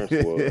crazy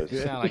brunch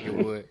was. Sound like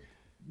it would.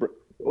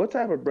 What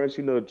type of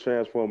brunch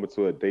transform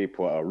into a day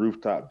party, a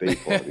rooftop day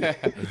party? A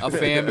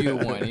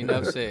FAMU one, you know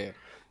what I'm saying?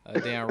 A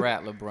damn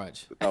Rattler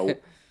brunch.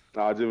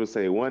 I'll just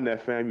say one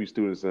that FAMU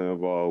students are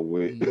involved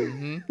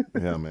with.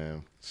 Yeah,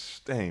 man.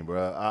 Dang,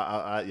 bro.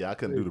 I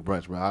couldn't do the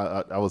brunch, bro.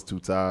 I was too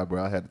tired,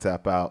 bro. I had to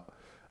tap out.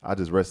 I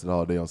just rested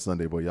all day on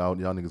Sunday, boy. Y'all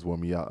niggas wore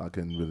me out. I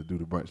couldn't really do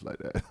the brunch like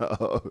that.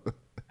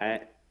 I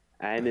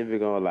ain't even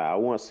gonna lie. I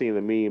once seen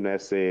a meme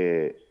that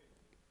said,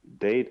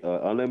 "Date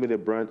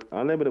unlimited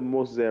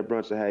mimosas at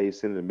brunch. How you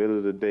send in the middle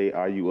of the day?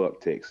 Are you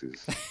up,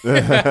 Texas?"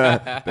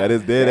 That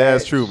is dead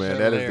ass true, man.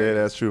 That is dead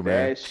ass true,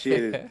 man. That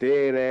shit is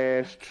dead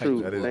ass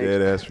true. That is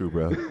dead ass true,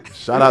 bro.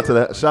 Shout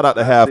out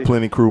to Have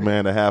Plenty crew,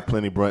 man. The Have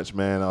Plenty brunch,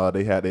 man.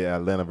 They had the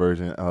Atlanta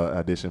version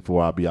edition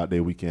for our Be Out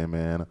Day weekend,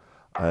 man.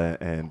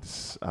 And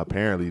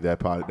apparently that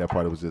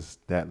party was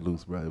just that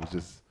loose, bro. It was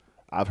just,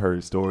 I've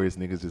heard stories,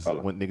 niggas is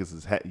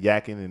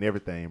yakking and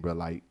everything, bro.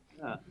 Like,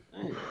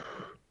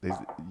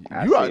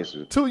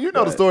 you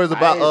know the stories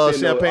about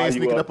champagne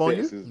sneaking up on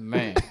you.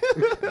 Man,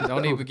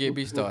 don't even get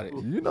me started.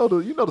 You know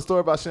the story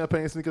about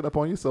champagne sneaking up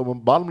on you. So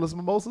bottomless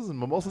mimosas and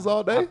mimosas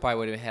all day. I probably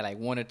would have had like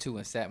one or two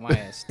and sat my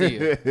ass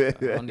still. I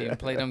don't even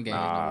play them games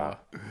no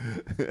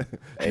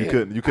more.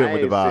 You couldn't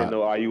with the vibe. I ain't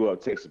know are you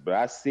up, Texas, but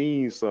I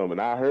seen some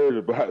and I heard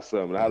about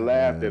some and I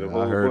laughed at them.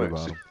 I heard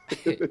about them.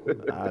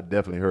 I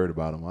definitely heard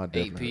about them.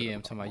 8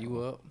 p.m. talking about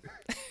you up.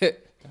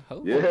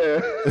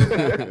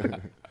 Yeah.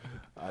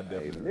 I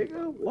definitely. Hey,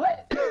 nigga,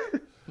 what?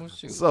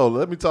 So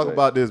let me talk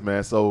about this,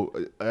 man. So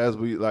as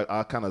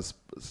I kind of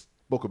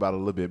spoke about it a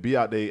little bit. Be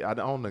Out Day, I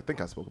don't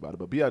think I spoke about it,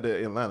 but Be Out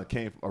Day Atlanta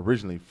came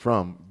originally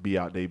from Be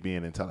Out Day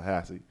being in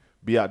Tallahassee.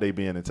 Be Out Day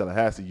being in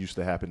Tallahassee used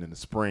to happen in the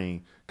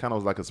spring. Kind of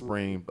was like a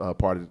spring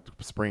party,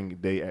 spring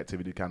day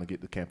activity, kind of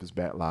get the campus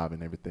back live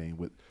and everything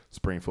with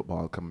spring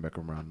football coming back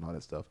around and all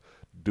that stuff.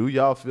 Do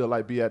y'all feel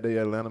like Be Out Day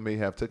Atlanta may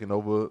have taken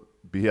over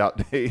Be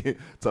Out Day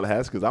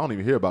Tallahassee? Because I don't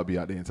even hear about Be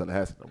Out Day in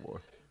Tallahassee no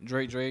more.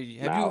 Dre,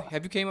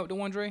 have you came up to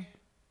one, Dre?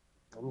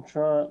 I'm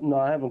trying. No,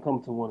 I haven't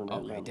come to one of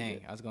them. Okay, dang.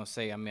 Yet. I was gonna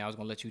say. I was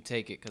gonna let you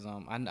take it because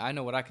I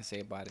know what I can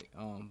say about it.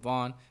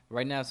 Vaughn,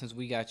 right now since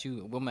we got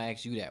you, we're gonna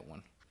ask you that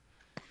one.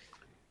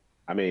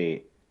 I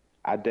mean,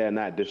 I dare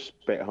not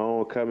disrespect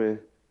homecoming,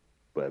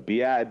 but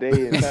Be Out Day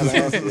in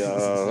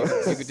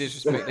Tallahassee, you could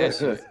disrespect that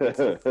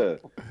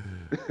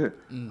shit.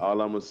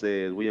 All I'm gonna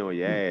say is we on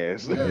your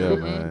ass. Yeah,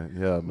 man.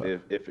 Yeah,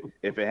 man.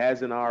 If it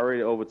hasn't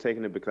already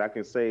overtaken it, because I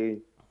can say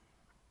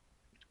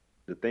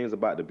the things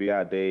about the Be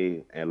Out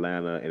Day,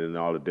 Atlanta, and in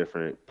all the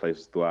different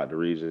places throughout the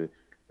region,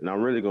 and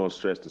I'm really gonna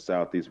stress the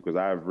Southeast because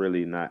I've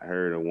really not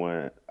heard of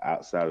one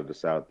outside of the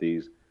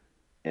Southeast,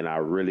 and I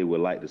really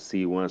would like to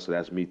see one. So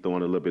that's me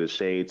throwing a little bit of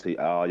shade to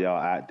all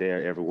y'all out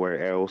there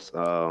everywhere else.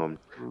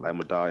 Like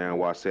my dog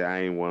Anwar said,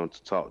 I ain't want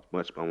to talk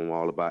much, but I'm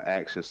all about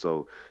action.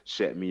 So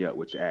shut me up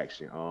with your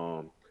action.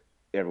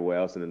 Everywhere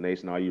else in the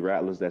nation, all you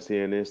rattlers that's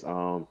hearing this,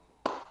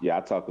 yeah,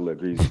 I talk a little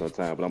greasy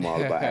sometimes, but I'm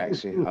all about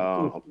action.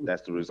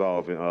 That's the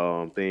resolving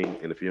thing.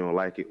 And if you don't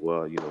like it,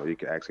 well, you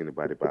can ask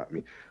anybody about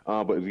me.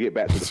 But to get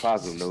back to the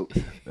positive note,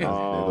 There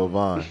go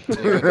Vaughn.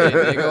 There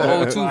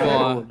go O2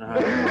 Vaughn.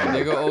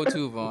 There go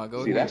O2 Vaun.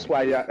 Go see, ahead. that's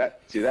why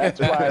that's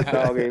why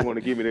dog ain't want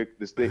to give me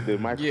the stick, the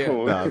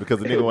microphone. Nah,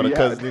 because the nigga want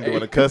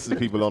to cuss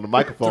people on the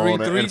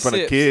microphone in front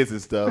of kids and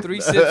stuff.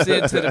 3 sips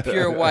into the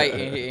pure white,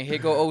 and here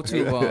go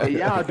O2 Vaun. And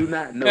y'all do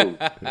not know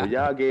when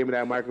y'all gave me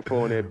that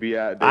microphone and be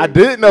out there. I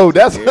didn't know.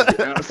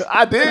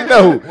 I didn't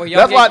know.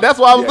 Well, that's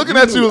why I was looking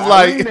at you. Was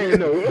like,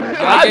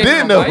 I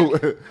didn't know.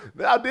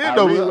 I didn't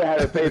know. Really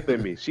had faith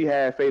in me. She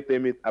had faith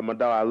in me. My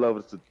dog, I love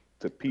her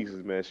to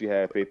pieces, man. She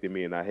had faith in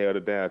me, and I held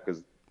her down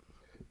because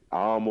I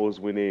almost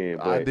went in.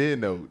 But I did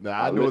know.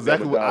 Nah, I knew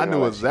exactly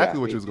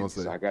what you was gonna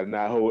say. So I got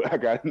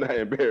not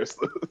embarrassed.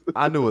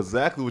 I knew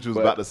exactly what you was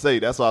about to say.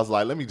 That's why I was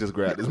like, let me just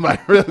grab this mic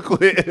real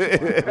quick.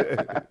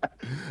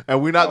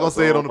 And we're not gonna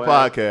say it on the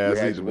podcast. We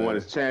had just won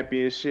a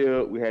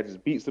championship. We had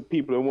just beat some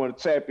people that won a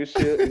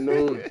championship.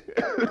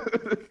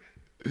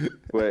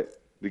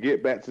 But to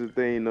get back to the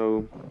thing,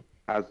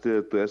 I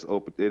still that's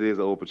open. It is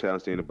an open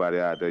challenge to anybody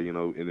out there,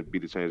 and it be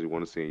the change you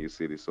want to see in your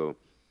city. So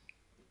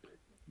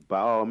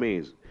by all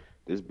means,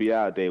 this Be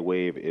Out Day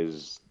wave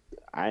is,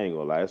 I ain't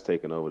gonna lie, it's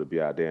taking over the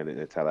Be Out Day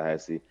in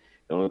Tallahassee.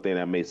 The only thing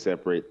that may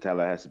separate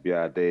Tallahassee Be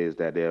Out Day is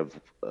that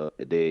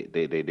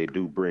they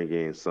do bring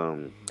in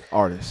some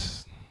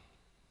artists.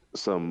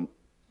 I'm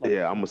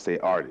gonna say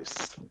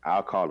artists.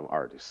 I'll call them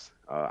artists.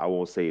 I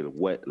won't say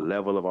what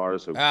level of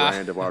artists or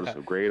brand of artists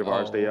or grade of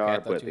artists they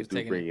are, but they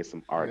do bring in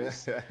some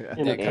artists.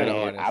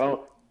 Entertainers.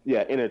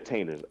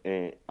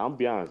 And I'm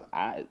be honest,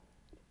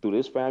 through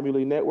this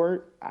family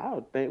network, I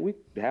don't think we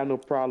have no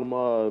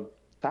problem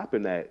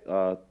topping that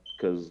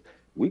because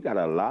we got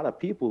a lot of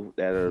people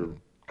that are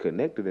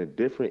connected in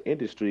different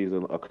industries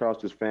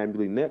across this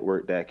family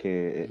network that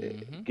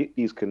can get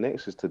these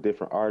connections to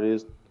different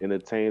artists,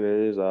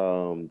 entertainers,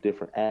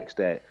 different acts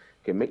that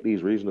can make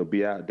these regional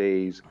Be Out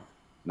days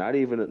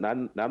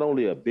not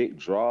only a big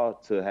draw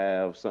to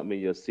have something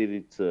in your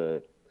city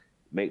to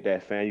make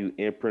that FAMU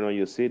imprint on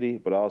your city,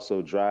 but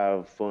also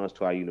drive funds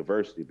to our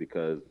university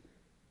because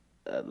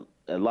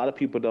a lot of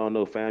people don't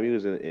know FAMU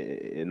is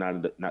in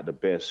not the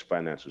best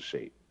financial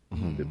shape,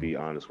 to be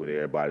honest with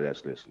everybody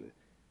that's listening.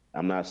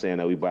 I'm not saying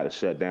that we about to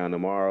shut down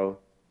tomorrow,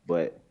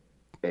 but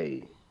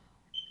hey,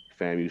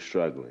 FAMU's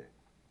struggling.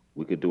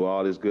 We could do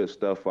all this good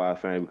stuff for our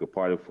family. We could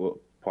party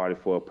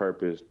for a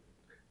purpose,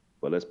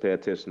 but let's pay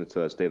attention to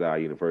the state of our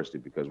university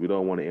because we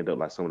don't want to end up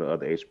like some of the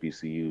other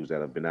HBCUs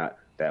that have been out,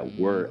 that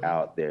were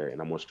out there,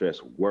 and I'm gonna stress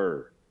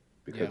were,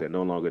 because they're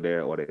no longer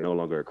there or they're no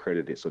longer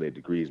accredited, so their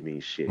degrees mean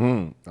shit.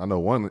 I know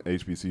one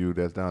HBCU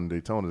that's down in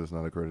Daytona that's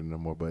not accredited no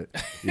more, but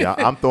yeah,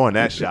 I'm throwing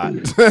that shot.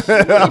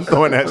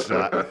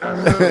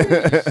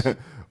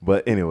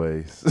 But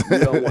anyways, we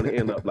don't want to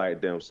end up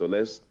like them. So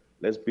let's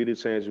be the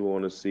change we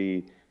want to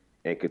see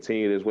and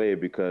continue this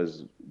wave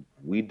because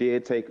we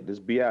did take this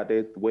Be Out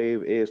Day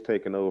wave is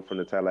taking over from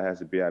the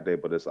Tallahassee Be Out Day,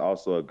 but it's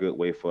also a good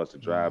way for us to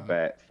drive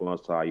back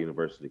funds to our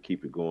university to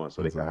keep it going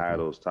so they can hire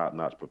those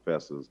top-notch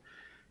professors.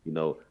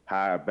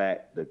 Hire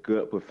back the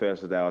good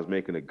professor that was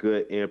making a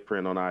good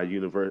imprint on our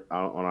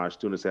on our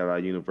students at our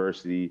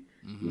university,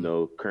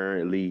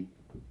 currently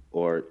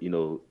or,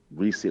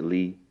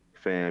 recently,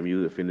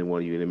 FAMU, if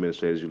anyone of you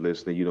administrators you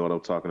listening, you know what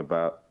I'm talking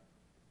about.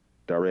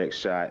 Direct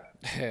shot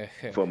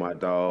for my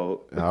dog.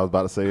 I was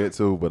about to say it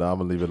too, but I'm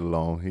going to leave it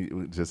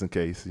alone. Just in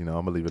case, I'm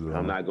going to leave it alone.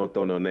 I'm not going to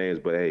throw no names,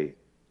 but hey,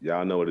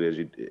 y'all know what it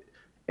is.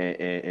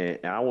 And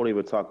I won't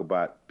even talk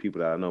about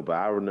people that I know, but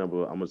I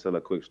remember, I'm going to tell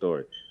a quick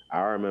story. I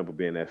remember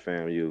being at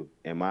FAMU,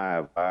 and my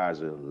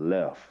advisor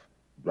left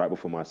right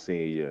before my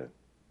senior year,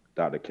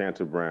 Dr.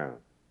 Cantor Brown,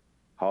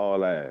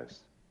 haul ass,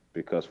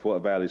 because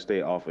Fort Valley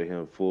State offered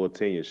him full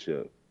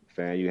tenureship.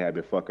 FAMU had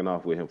been fucking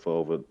off with him for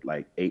over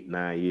like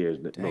 8-9 years.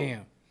 Damn.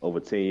 No, over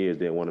 10 years,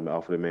 they wanted to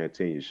offer the man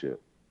tenureship.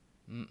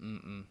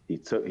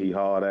 He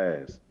hauled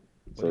ass.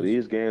 So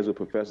these games with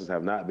professors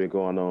have not been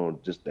going on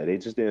they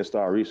just didn't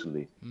start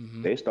recently.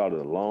 They started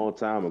a long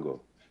time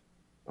ago.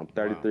 I'm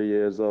 33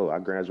 years old. I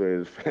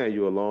graduated from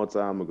FAMU a long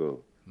time ago.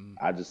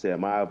 I just said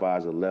my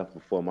advisor left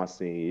before my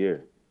senior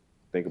year.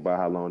 Think about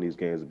how long these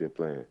games have been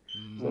playing.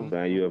 So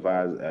FAMU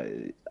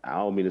advisor, I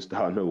don't mean to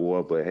start no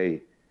war, but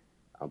hey,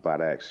 I'm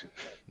about action.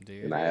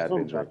 And I have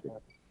been drinking.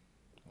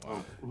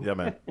 Wow. Yeah,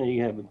 man. And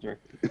you have been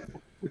drinking.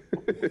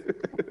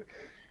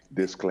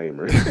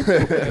 Disclaimer.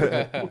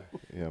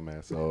 Yeah,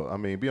 man. So I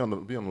mean, be on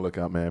the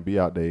lookout, man. Be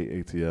Out Day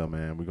ATL,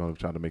 man. We're gonna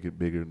try to make it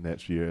bigger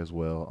next year as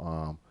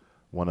well.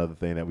 One other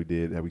thing that we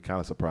did that we kind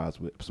of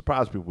surprised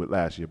people with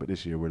last year, but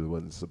this year really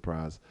wasn't a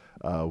surprise.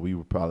 We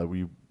were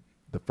probably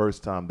the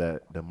first time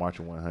that the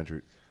Marching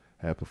 100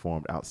 have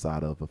performed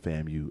outside of a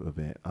FAMU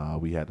event.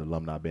 We had the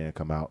alumni band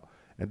come out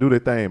and do their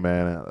thing,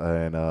 man.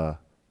 And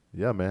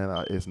yeah,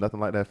 man, it's nothing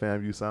like that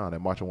FAMU sound, that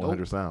Marching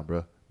 100 sound,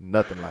 bro.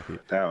 Nothing like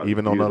it. That was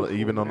Even beautiful, on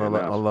the man.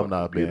 That was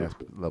alumni fucking band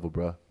beautiful. level,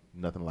 bro.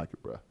 Nothing like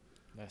it, bro.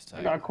 That's I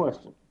tight. got a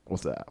question.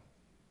 What's that?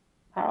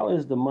 How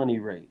is the money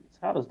raised?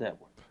 How does that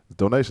work? It's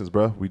donations,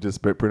 bro. We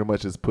just pretty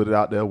much just put it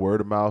out there,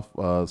 word of mouth,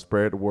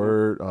 spread the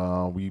word.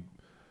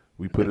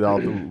 We put it all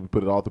through. We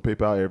put it all through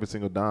PayPal. Every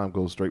single dime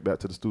goes straight back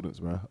to the students,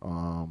 bro.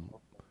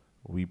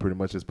 We pretty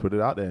much just put it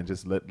out there and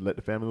just let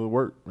the family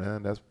work,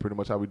 man. That's pretty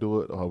much how we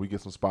do it. We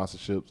get some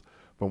sponsorships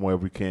from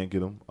wherever we can get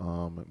them.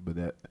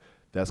 But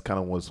that's kind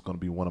of what's going to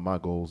be one of my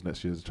goals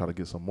next year is to try to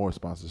get some more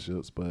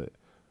sponsorships. But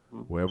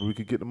wherever we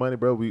can get the money,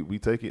 bro, we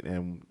take it.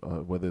 And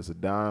whether it's a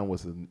dime,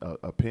 whether it's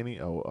a penny,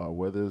 or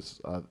whether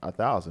it's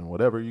 1,000,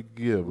 whatever you can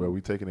give, bro,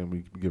 we take it and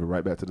we give it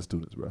right back to the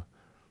students, bro.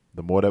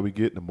 The more that we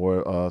get, the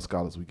more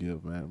scholars we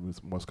give, man. The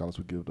more scholars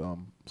we give,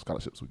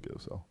 scholarships we give.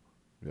 So,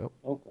 yep.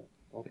 Okay.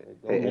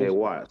 Hey,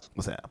 Watts.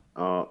 What's that?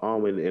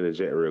 I'm going to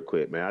interject real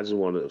quick, man. I just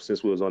want to,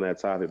 since we was on that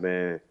topic,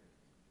 man,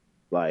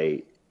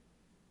 like,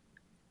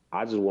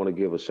 I just want to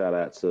give a shout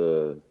out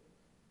to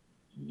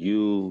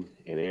you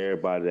and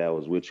everybody that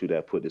was with you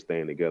that put this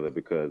thing together,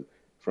 because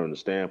from the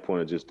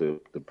standpoint of just the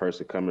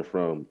person coming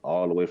from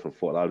all the way from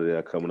Fort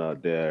Lauderdale, coming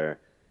out there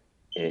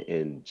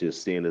and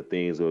just seeing the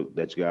things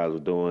that you guys were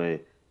doing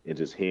and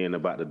just hearing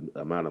about the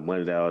amount of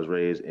money that was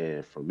raised,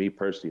 and for me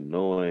personally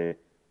knowing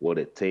what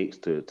it takes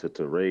to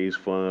raise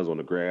funds on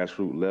the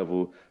grassroots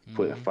level,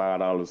 putting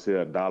 $5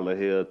 here, $1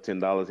 here,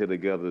 $10 here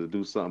together to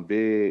do something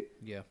big.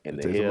 Yeah. And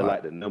It to takes a hear lot.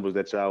 like the numbers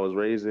that y'all was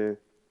raising,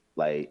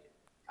 like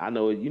I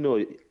know,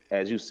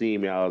 as you see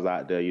me, I was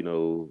out there,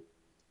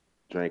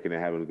 drinking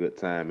and having a good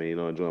time and,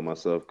 enjoying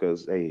myself,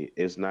 because, hey,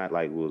 it's not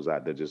like we was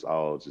out there just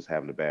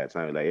having a bad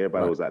time. Like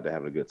everybody Right. was out there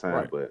having a good time,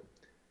 Right. but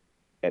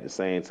at the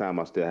same time,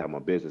 I still have my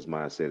business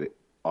mindset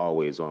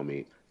always on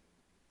me.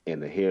 And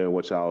to hearing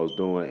what y'all was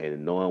doing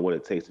and knowing what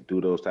it takes to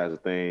do those types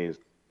of things,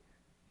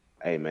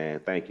 hey man,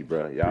 thank you,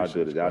 bro. Y'all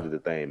Appreciate did you, y'all bro. did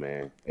the thing,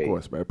 man. Of Hey,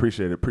 course, man.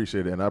 Appreciate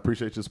it. And I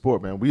appreciate your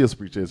support, man. We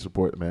appreciate the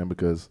support, man,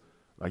 because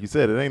like you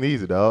said, it ain't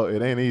easy, dog.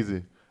 It ain't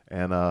easy.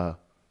 And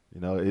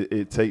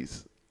it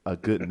takes a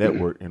good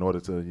network in order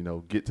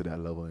to, get to that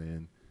level.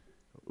 And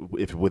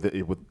if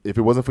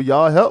it wasn't for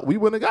y'all help, we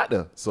wouldn't have got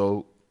there.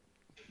 So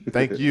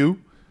thank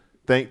you.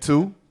 Thank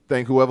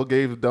whoever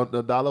gave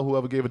the dollar,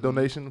 whoever gave a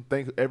donation.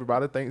 Thank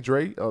everybody. Thank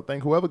Dre.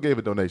 Thank whoever gave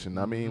a donation.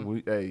 I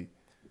mean,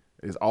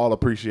 it's all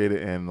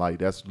appreciated, and like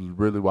that's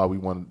really why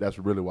That's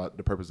really why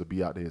the purpose of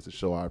Be Out There is to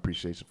show our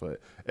appreciation for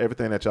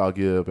everything that y'all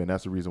give, and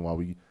that's the reason why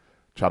we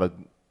try to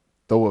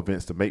throw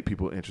events to make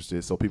people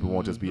interested, so people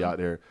won't just be out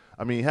there.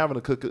 I mean, having a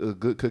good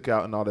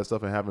cookout and all that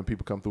stuff, and having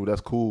people come through,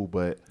 that's cool.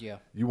 But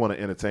you want to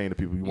entertain the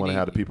people. You want to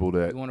have the people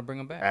that you want to bring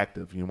them back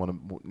active. You want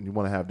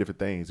to have different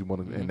things. You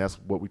want to, and that's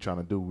what we're trying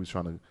to do. We're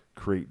trying to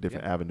create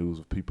different avenues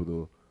of people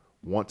to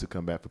want to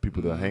come back, for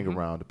people to hang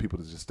around, the people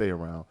to just stay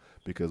around.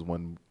 Because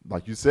when,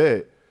 like you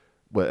said,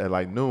 but at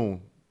like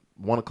noon,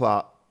 1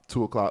 o'clock,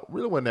 2 o'clock,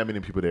 really wasn't that many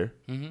people there.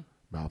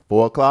 About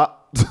 4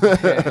 o'clock,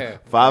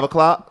 5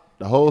 o'clock.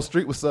 The whole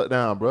street was shut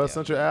down, bro.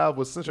 Central Ave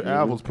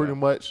was pretty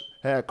much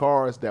had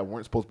cars that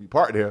weren't supposed to be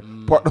parked there,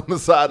 parked on the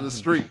side of the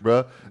street,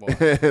 bro.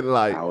 And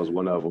like I was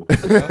one of them.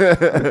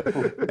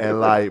 and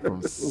like it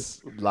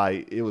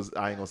was.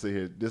 I ain't gonna sit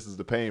here. This is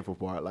the painful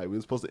part. Like we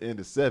were supposed to end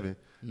at 7.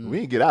 We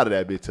didn't get out of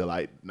that bit till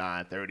like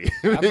 9:30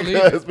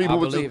 because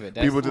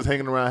people just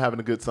hanging around having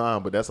a good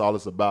time. But that's all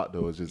it's about,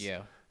 though. Is just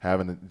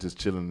just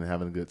chilling and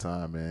having a good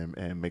time, man,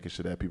 and making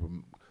sure that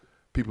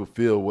people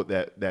feel what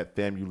that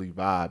family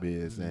vibe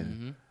is.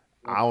 And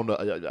I don't know.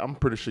 I'm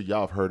pretty sure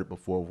y'all have heard it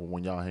before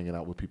when y'all hanging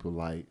out with people.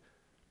 Like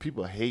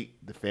people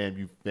hate the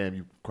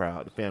FAMU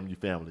crowd, the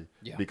family,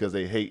 because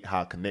they hate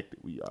how connected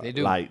we are. They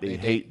do. Like they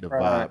hate the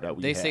vibe that we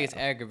have. They say it's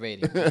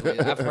aggravating.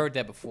 I've heard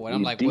that before. And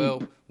I'm like,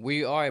 well,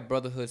 we are a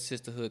brotherhood,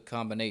 sisterhood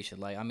combination.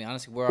 Like, I mean,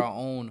 honestly, we're our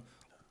own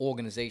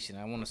organization.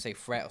 I want to say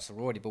frat or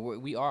sorority, but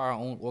we are our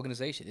own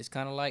organization. It's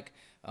kind of like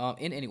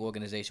in any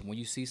organization, when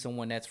you see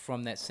someone that's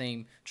from that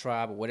same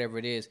tribe or whatever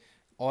it is,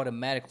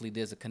 automatically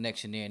there's a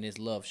connection there and there's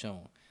love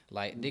shown.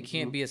 Like, there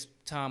can't be a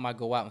time I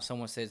go out and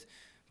someone says,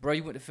 bro,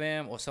 you went to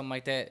fam or something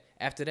like that.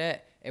 After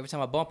that, every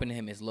time I bump into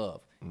him, it's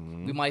love.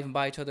 We might even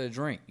buy each other a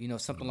drink,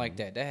 something like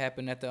that. That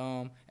happened at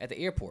the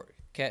airport.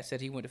 Cat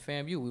said he went to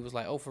FAMU. We was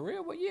like, oh, for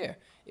real? What year?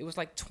 It was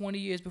like 20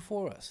 years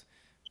before us.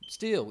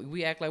 Still,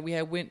 we act like we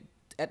had went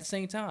at the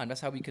same time.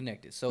 That's how we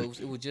connected. So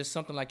it was just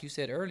something like you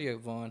said earlier,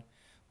 Vaughn.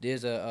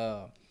 There's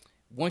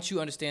once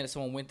you understand that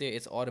someone went there,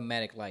 it's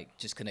automatic, like,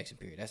 just connection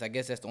period. I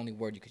guess that's the only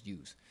word you could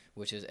use,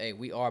 which is, hey,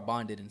 we are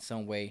bonded in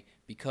some way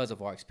because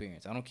of our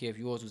experience. I don't care if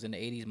yours was in the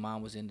 80s,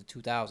 mine was in the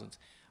 2000s.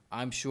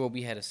 I'm sure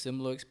we had a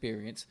similar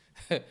experience,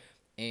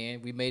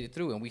 and we made it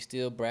through, and we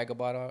still brag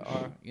about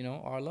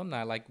our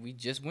alumni like we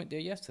just went there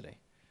yesterday.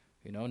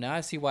 Now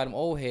I see why them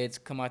old heads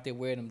come out there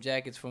wearing them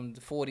jackets from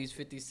the 40s,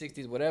 50s,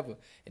 60s, whatever,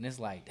 and it's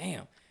like,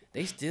 damn,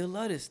 they still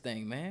love this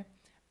thing, man.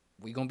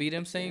 We gonna be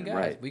them same guys.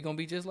 Right. We gonna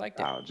be just like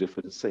that. Just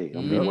for the sake.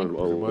 I'm be one of them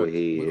old We're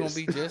gonna heads.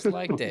 be just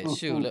like that.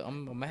 Shoot,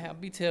 I'm gonna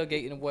be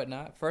tailgating and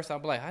whatnot. First, I'll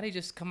be like, how they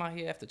just come out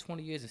here after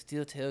 20 years and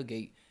still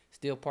tailgate,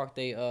 still park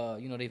they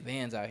they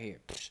vans out here?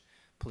 Psh,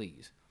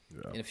 please.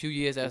 Yeah. In a few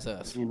years, that's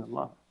us. You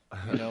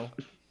know,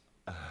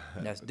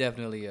 that's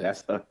definitely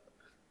us.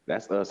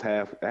 That's us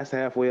That's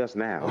halfway us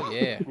now. Oh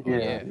yeah.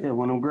 Yeah.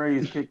 When them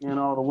grades kick in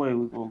all the way,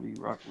 we're gonna be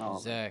rocking all.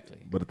 Exactly.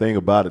 But the thing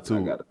about it too,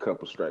 I got a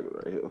couple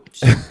stragglers right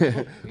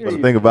here. But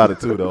the thing about it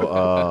too,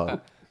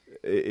 though,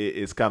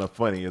 it's kind of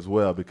funny as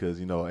well because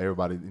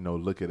everybody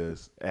look at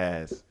us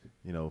as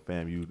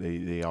FAMU.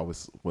 They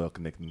always well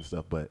connected and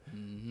stuff, but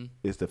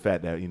it's the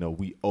fact that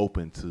we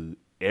open to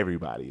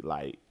everybody.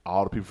 Like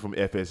all the people from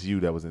FSU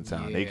that was in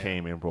town, they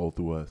came and rolled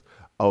through us.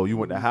 Oh, you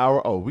went to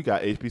Howard? Oh, we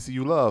got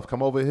HBCU love.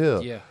 Come over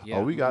here. Yeah.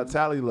 Oh, we got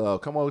Tally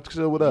love. Come over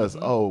chill with us.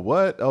 Oh,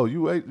 what? Oh,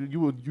 you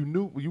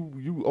knew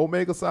you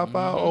Omega Psi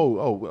Phi.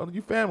 Oh,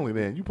 you family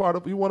then. You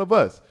one of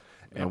us.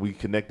 And we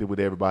connected with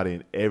everybody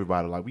and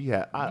everybody. Like we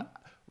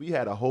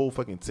had a whole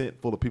fucking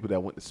tent full of people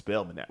that went to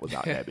Spelman that was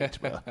out that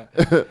bitch, bro.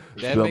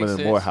 Spelman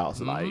and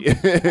Morehouse, like. I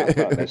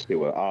thought that shit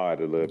was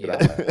odd a little bit.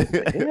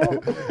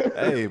 Like,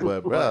 hey,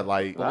 but bro,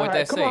 like. But what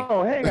that come say?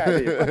 on, hang out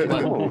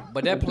here.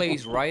 But that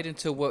plays right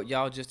into what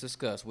y'all just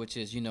discussed, which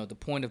is the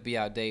point of Be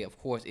Out Day, of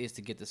course, is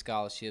to get the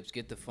scholarships,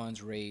 get the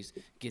funds raised,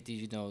 get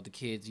these the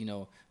kids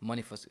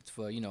money for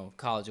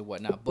college or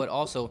whatnot, but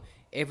also.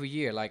 Every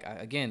year, like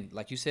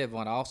you said,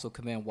 Vaughn, I also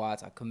commend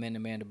Watts. I commend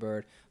Amanda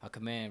Bird. I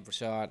commend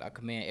Rashad. I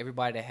commend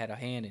everybody that had a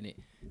hand in it.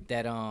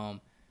 That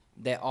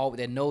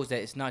knows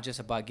that it's not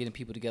just about getting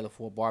people together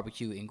for a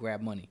barbecue and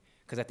grab money.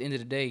 Because at the end of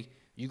the day,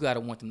 you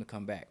gotta want them to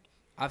come back.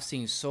 I've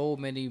seen so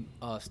many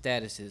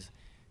statuses.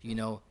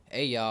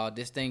 Hey y'all,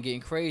 this thing getting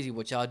crazy.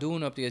 What y'all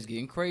doing up there is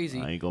getting crazy.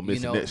 I ain't gonna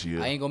miss it next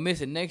year. I ain't gonna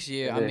miss it next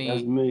year. Yeah, I mean,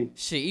 that's me.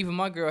 Shit. Even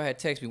my girl had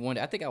texted me one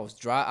day. I think I was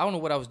dry. I don't know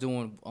what I was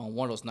doing on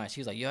one of those nights.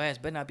 She was like, "Your ass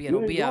better not be at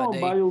no Be Out Day.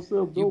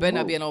 You better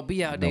not be at no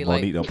Be Out Day."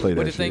 Like, don't play that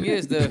but the shit. thing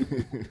is,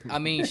 I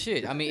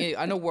mean,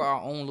 I know we're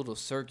our own little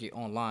circuit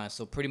online,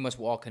 so pretty much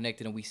we're all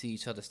connected and we see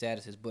each other's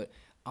statuses. But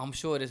I'm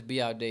sure this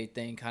Be Out Day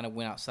thing kind of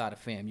went outside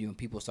of FAMU and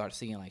people started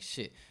seeing like,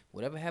 shit,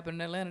 whatever happened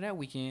in Atlanta that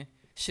weekend.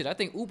 Shit, I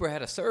think Uber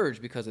had a surge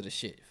because of the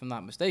shit, if I'm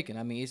not mistaken.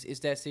 I mean, it's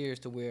that serious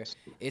to where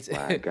it's.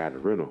 I got it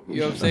riddle.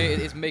 You know what I'm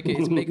saying? It's making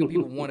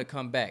people want to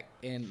come back.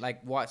 And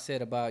like Watt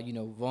said about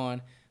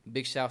Vaughn,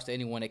 big shouts to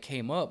anyone that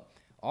came up.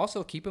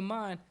 Also, keep in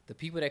mind the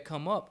people that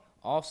come up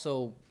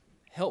also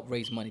help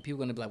raise money. People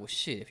gonna be like, well,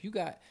 shit, if you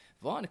got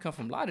Vaughn to come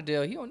from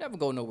Lauderdale, he don't never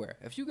go nowhere.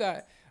 If you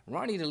got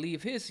Ronnie to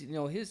leave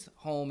his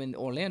home in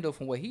Orlando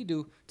from what he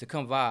do to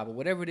come vibe or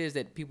whatever it is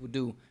that people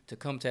do to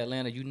come to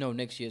Atlanta,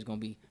 next year is gonna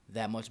be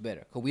that much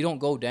better. Cause we don't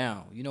go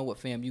down. You know what,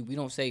 FAMU? We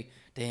don't say,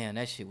 damn,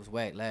 that shit was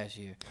whack last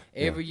year.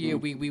 Every year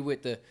we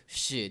with the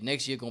shit.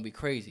 Next year gonna be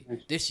crazy.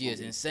 This year's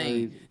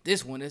insane. Crazy.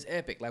 This one is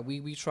epic. Like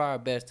we try our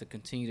best to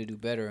continue to do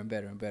better and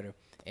better and better.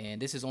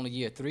 And this is only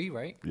year 3,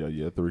 right? Yeah,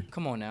 year 3.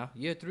 Come on now,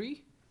 year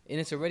 3, and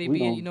it's already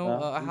being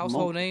a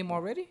household name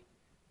already.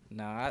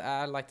 Nah,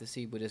 I like to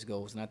see where this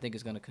goes, and I think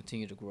it's gonna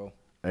continue to grow.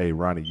 Hey,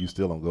 Ronnie, you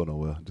still don't go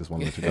nowhere. Just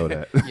want to let you know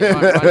that.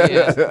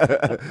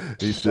 Ronnie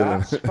He's still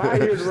shots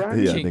fired,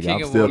 Ronnie. Yeah,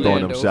 nigga, I'm still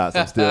throwing them shots.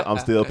 I'm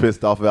still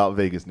pissed off about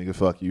Vegas, nigga.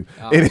 Fuck you.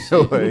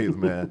 Anyways,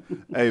 man.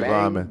 Hey,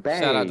 Vaughn, man.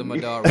 Shout out to my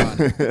dog,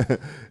 Ronnie.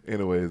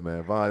 Anyways,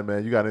 man. Vaughn,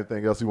 man, you got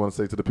anything else you want to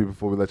say to the people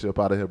before we let you up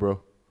out of here,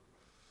 bro?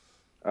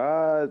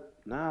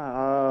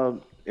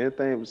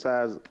 Anything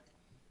besides,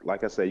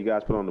 like I said, you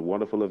guys put on a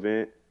wonderful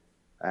event.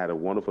 I had a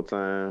wonderful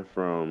time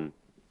from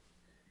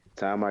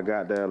time I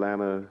got to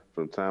Atlanta,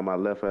 from time I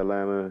left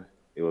Atlanta.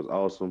 It was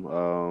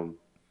awesome.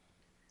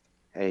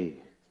 Hey,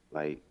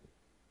 like,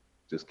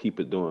 just keep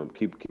it doing,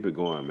 keep it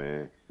going,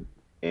 man.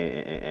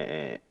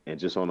 And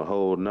just on a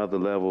whole another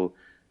level,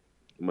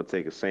 I'm gonna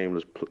take a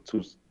shameless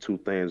two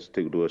things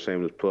to do a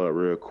shameless plug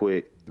real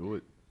quick. Do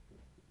it.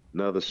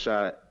 Another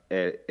shot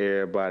at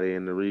everybody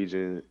in the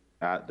region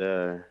out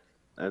there.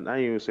 And I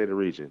ain't even say the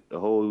region, the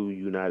whole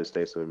United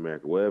States of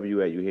America. Wherever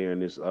you at, you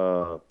hearing this,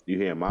 you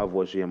hearing my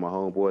voice, you hearing my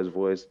homeboy's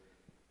voice.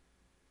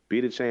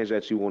 Be the change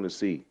that you want to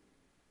see.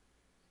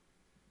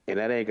 And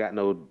that ain't got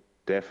no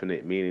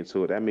definite meaning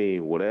to it. I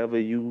mean, whatever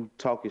you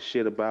talking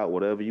shit about,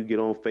 whatever you get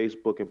on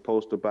Facebook and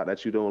post about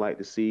that you don't like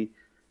to see,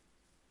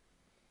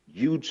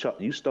 you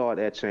start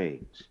that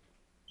change.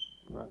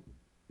 Right.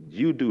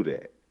 You do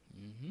that.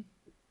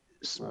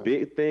 Mm-hmm.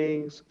 Big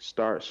things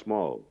start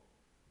small.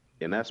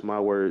 And that's my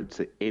word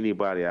to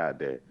anybody out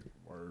there.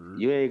 Word.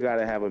 You ain't got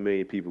to have 1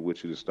 million people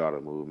with you to start a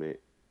movement.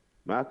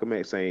 Malcolm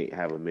X ain't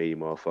have 1 million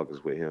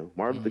motherfuckers with him.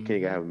 Martin Luther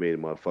King ain't have 1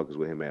 million motherfuckers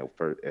with him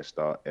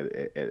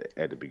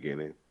at the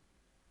beginning.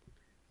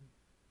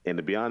 And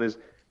to be honest,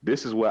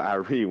 this is what I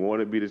really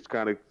wanted me to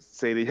kind of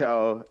say to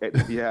y'all at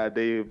the Be Out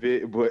Day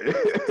event, but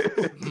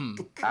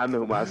I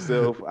know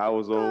myself, I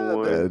was on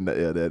one.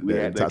 We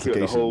had to kill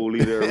the whole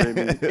leader of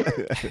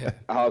Remy.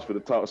 I was for to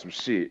talk some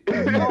shit. All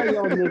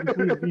y'all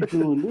niggas be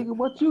doing, nigga.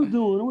 What you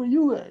doing? Where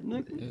you at,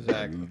 nigga?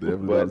 Exactly.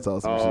 But,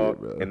 talk some shit,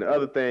 bro. And the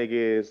other thing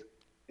is,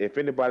 if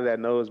anybody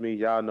that knows me,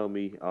 y'all know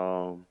me.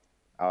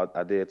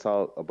 I did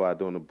talk about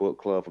doing a book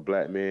club for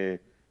black men.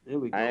 There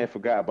we I go. ain't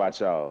forgot about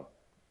y'all.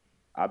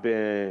 I've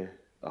been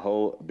a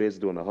whole busy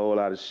doing a whole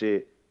lot of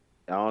shit.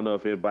 I don't know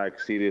if anybody can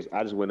see this.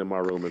 I just went in my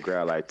room and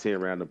grabbed like 10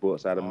 random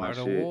books out of my Art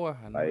of shit. War.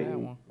 I know Like that There you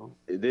one. go.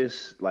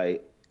 this,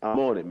 like I'm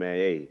on it, man.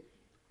 Hey,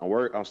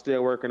 I'm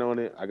still working on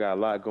it. I got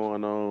a lot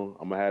going on.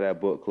 I'm gonna have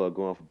that book club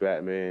going for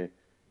Batman.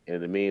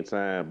 In the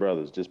meantime,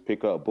 brothers, just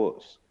pick up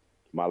books.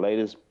 My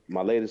latest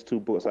two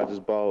books I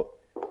just bought,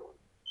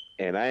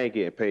 and I ain't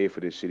getting paid for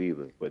this shit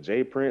either. But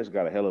Jay Prince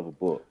got a hell of a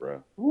book,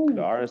 bro. The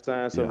Ooh. Art and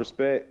Science of Yeah,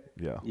 Respect.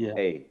 yeah. Yeah.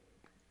 Hey,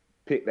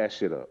 pick that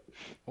shit up.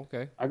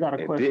 Okay. I got a And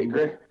Dick question.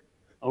 Greg,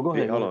 Oh, go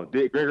ahead. Go Hold ahead. on,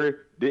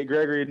 Dick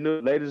Gregory,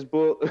 new latest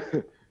book,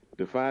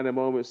 defining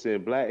moments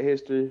in Black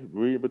history,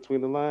 reading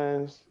between the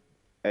lines.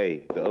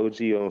 Hey, the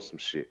OG on some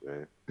shit,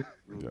 man. Yeah,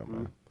 Mm-hmm.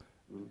 man.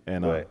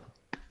 And But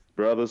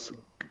brothers,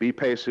 be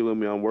patient with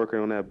me. I'm working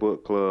on that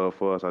book club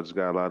for us. I just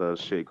got a lot of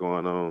shit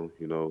going on,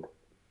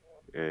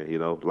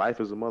 And life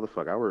is a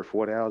motherfucker. I work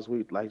 40 hours a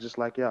week, like just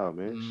like y'all,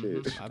 man.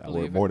 Shit. I I work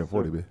believe it. more than Sir.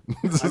 40, man.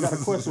 I got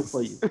a question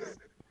for you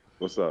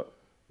What's up?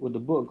 with the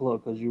book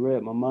club because you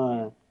read my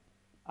mind.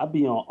 I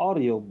be on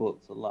audio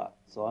books a lot,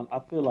 so I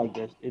feel like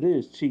that it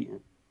is cheating,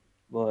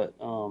 but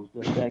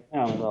does that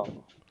count at all?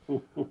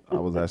 I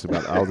was actually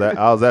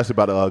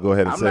about to go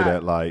ahead and I'm say not.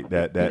 that, like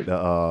that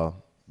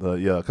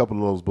yeah, a couple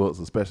of those books,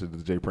 especially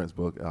the Jay Prince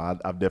book.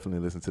 I've definitely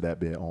listened to that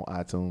bit on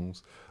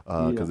iTunes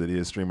Yeah. because it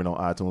is streaming on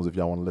iTunes. If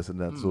y'all want to listen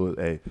to it,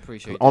 hey,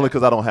 Appreciate only that.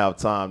 because I don't have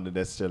time to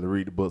necessarily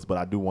read the books, but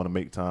I do want to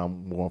make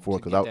time going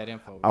forward To because get that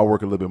info. I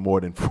work a little bit more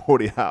than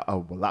 40 hours, a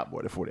lot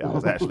more than 40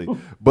 hours actually.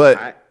 But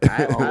I, I,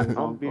 I, Always I'm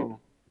on be. call.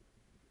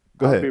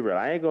 go I'm gonna be ahead. real.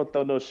 I ain't gonna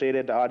throw no shade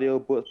at the audio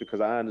books because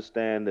I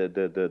understand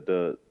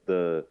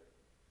the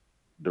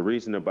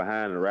reasoning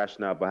behind the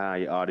rationale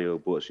behind your audio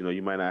books.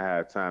 You might not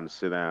have time to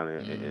sit down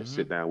and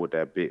sit down with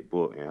that big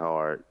book and that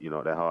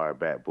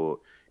hardback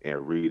book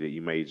and read it.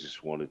 You may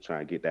just want to try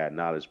and get that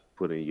knowledge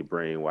put in your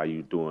brain while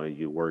you doing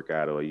your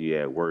workout or you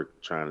at work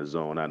trying to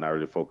zone out, not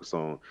really focus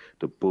on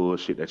the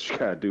bullshit that you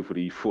gotta do for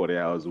these 40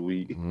 hours a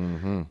week.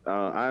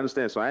 I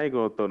understand, so I ain't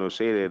gonna throw no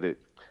shade at it.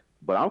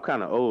 But I'm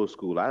kind of old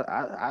school.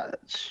 I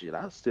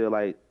still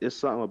like. It's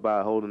something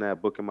about holding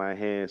that book in my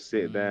hand,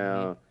 sit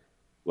down,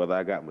 whether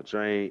I got my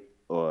drink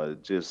or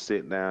just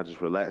sitting down,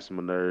 just relaxing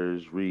my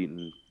nerves,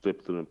 reading,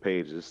 flipping through the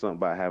pages. It's something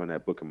about having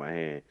that book in my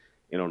hand.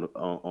 And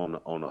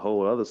on the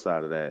whole other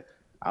side of that,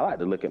 I like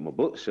to look at my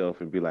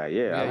bookshelf and be like,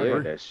 yeah, I Yeah, I yeah. read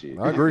agree. that shit.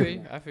 I I agree. feel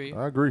you. I feel you.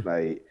 I agree.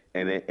 Like,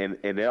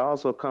 and they're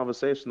also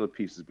conversational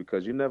pieces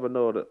because you never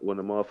know that when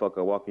a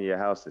motherfucker walk in your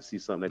house and see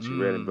something that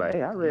you read and be like,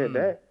 hey, I read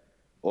that.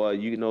 Or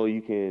you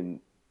can,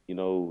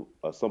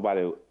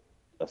 somebody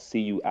see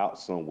you out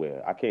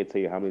somewhere. I can't tell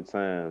you how many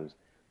times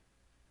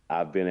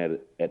I've been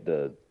at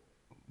the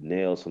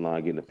nail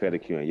salon getting a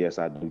pedicure, and yes,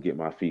 I do get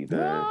my feet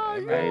done. Ah, I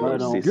Amen. ain't no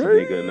Right on. sissy yeah.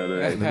 nigga, none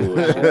of that Right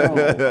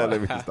bullshit. on.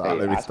 Let me stop. Hey,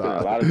 Let me I spend a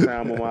stop. lot of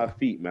time on my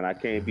feet, man. I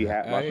can't be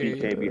my I hear feet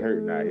you. can't be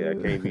hurting out here.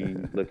 I can't be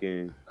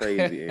looking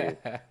crazy. And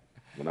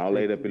when I'm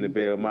laid Take up care in of the your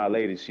bed with my feet.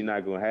 lady, she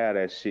not gonna have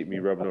that shit. Me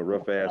rubbing her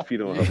rough ass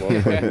feet on her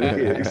motherfucking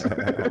legs.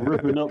 Yeah.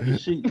 Ripping up the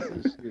sheets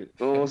and shit. You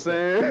know what I'm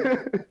saying?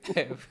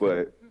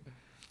 But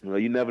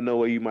you never know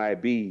where you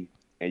might be,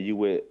 and you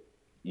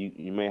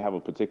may have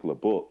a particular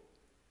book,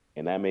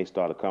 and that may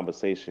start a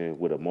conversation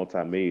with a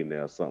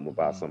multimillionaire or something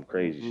about some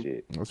crazy Mm-hmm.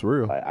 shit. That's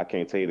real. Like I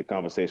can't tell you the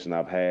conversation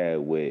I've had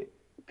with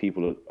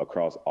people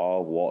across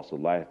all walks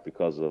of life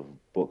because of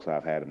books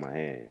I've had in my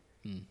hand.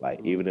 Like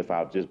even if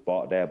I've just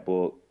bought that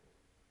book,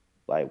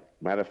 like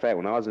matter of fact,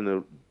 when I was in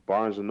the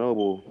Barnes and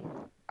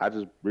Noble, I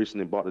just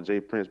recently bought the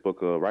Jay Prince book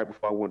right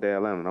before I went to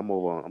Atlanta.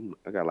 And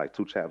I got like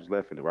two chapters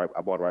left in it. Right,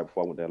 I bought it right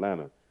before I went to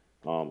Atlanta.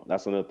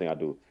 That's another thing I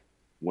do.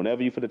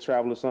 Whenever you for the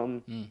travel or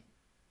something,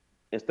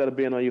 instead of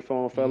being on your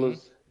phone,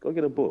 fellas, go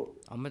get a book.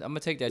 I'm gonna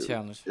take that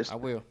challenge. It's I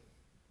will.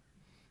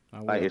 I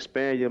like will.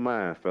 expand your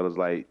mind, fellas.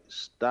 Like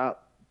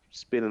stop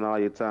spending all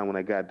your time on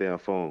that goddamn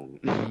phone.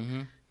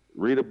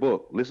 Read a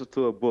book. Listen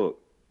to a book.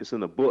 It's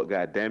in a book.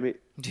 God damn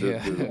it.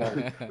 Right.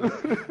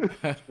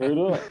 Yeah. Straight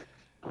up.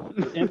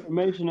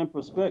 Information and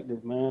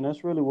perspective, man.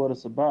 That's really what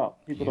it's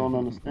about. People Yeah. don't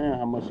understand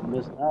how much you're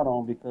missing out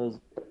on because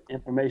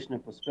information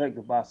and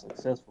perspective by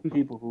successful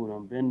people who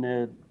done been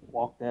there,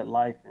 walked that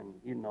life, and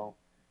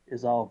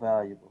is all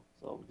valuable.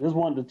 So just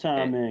wanted to and,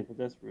 chime in because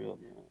that's real,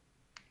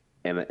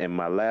 man. and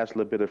my last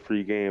little bit of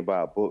free game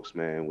about books,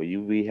 man. When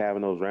you be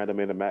having those random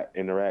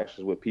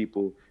interactions with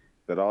people,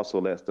 that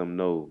also lets them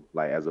know,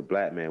 like as a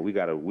black man, we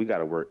gotta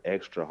work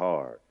extra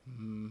hard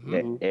at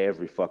Hmm.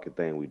 every fucking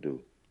thing we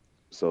do.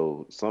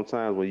 So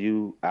sometimes when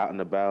you out and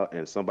about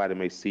and somebody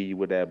may see you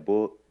with that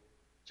book,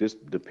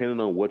 just depending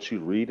on what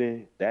you're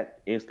reading, that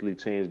instantly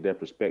changed their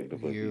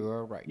perspective of you. You're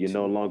You're right.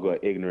 no longer an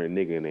ignorant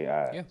nigga in their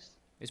Yeah. eyes.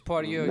 It's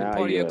part of your Now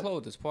part of your you're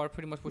clothes. It's part of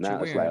pretty much what you're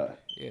now it's wearing. like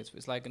Yeah,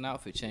 it's like an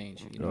outfit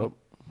change. Yup.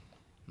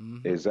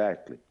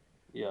 exactly.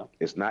 Yeah.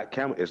 It's not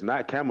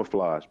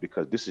camouflage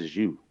because this is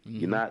you.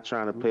 You're not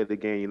trying to play the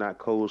game. You're not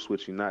code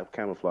switching. You're not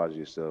camouflaging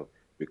yourself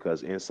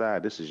because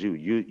inside this is you.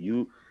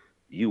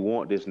 You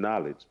want this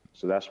knowledge.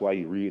 So that's why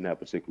you're reading that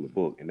particular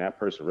book, and that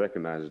person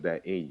recognizes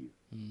that in you.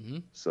 Mm-hmm.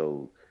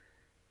 So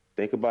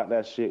think about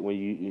that shit when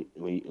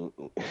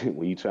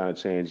you trying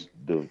to change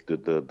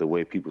the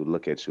way people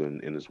look at you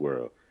in this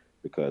world.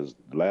 Because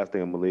the last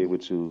thing I'm gonna leave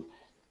with you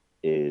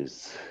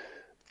is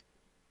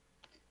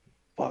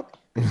fuck.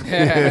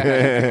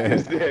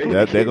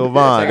 That they go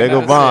Vaughn. They go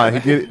Vaughn. He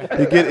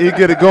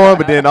get it going,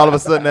 but then all of a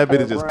sudden that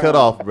bit is just cut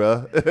off, bro.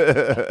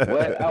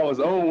 What? I was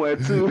on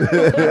one too.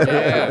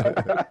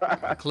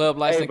 Yeah. Club Hey,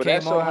 license but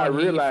that came show how on.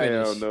 He real I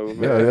finished. am, though, Yeah,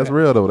 man. that's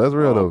real though. That's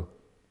real though.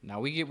 Now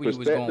we get where you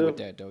was going with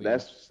that, though. Yeah.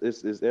 That's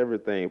it's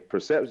everything.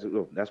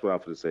 Perception. That's what I'm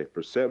going to say.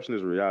 Perception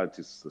is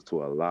reality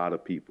to a lot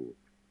of people.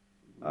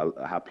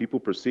 How people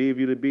perceive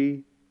you to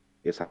be,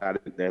 is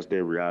that's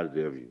their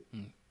reality of you.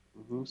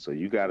 Mm-hmm. So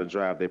you got to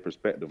drive their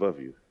perspective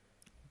of you.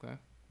 Okay.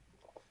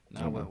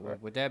 Now,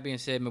 with that being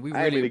said, man, we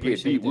I ain't really mean to get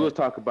appreciate deep. that. We'll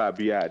talk about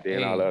Be Out There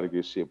and all that other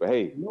good shit. But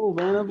hey, No,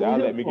 man, that's what y'all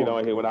we let me here get for.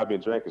 on here when I've been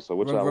drinking. So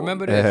what y'all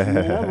Remember want? this.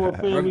 Man, that's what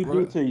family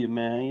do to you,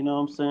 man. You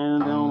know what I'm saying?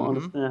 They don't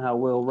understand how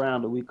well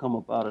rounded we come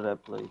up out of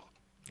that place.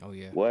 Oh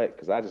yeah. What?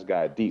 Because I just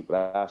got deep,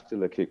 but I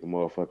still kick the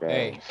motherfucker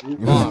Hey, ass.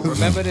 Vaughn,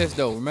 remember this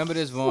though. Remember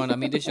this, Vaughn. I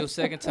mean, this is your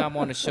second time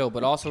on the show,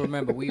 but also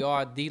remember we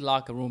are the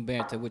locker room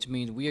banter, which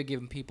means we are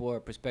giving people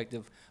a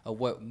perspective of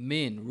what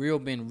real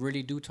men,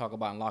 really do talk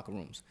about in locker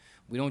rooms.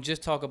 We don't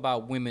just talk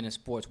about women in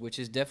sports, which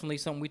is definitely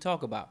something we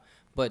talk about,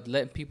 but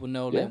letting people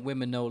know, letting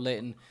women know,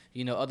 letting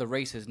other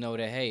races know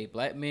that hey,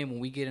 black men,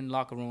 when we get in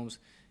locker rooms,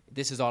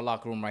 this is our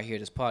locker room right here.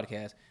 This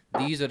podcast.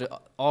 These are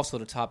also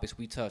the topics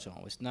we touch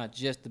on. It's not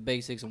just the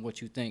basics and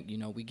what you think.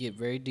 We get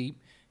very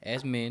deep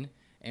as men,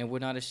 and we're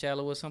not as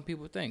shallow as some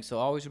people think. So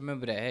always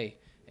remember that. Hey,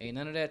 ain't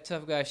none of that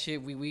tough guy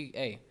shit. We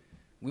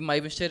might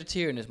even shed a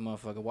tear in this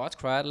motherfucker. Watch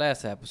cried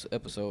last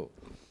episode.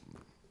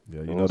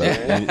 Yeah, you know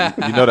that.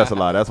 you know that's a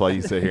lie. That's why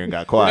you sit here and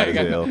got quiet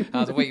as hell. I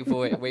was waiting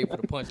for the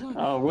punchline.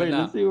 Oh, wait,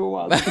 let's see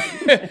what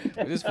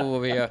This fool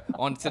over here.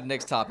 On to the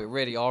next topic.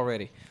 Ready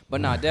already. But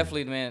nah,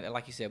 definitely, man.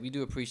 Like you said, we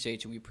do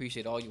appreciate you. We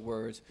appreciate all your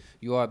words.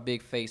 You are a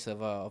big face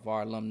of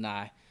our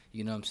alumni.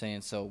 You know what I'm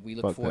saying? So we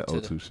look forward to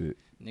the shit.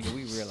 Nigga,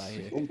 we real out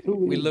here.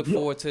 We look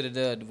forward to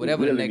the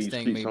whatever the next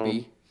thing may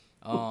be.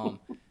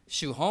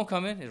 Shoot,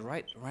 homecoming is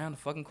right around the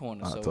fucking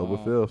corner. October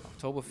 5th.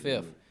 October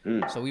 5th.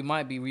 So we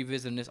might be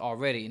revisiting this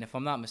already. And if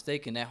I'm not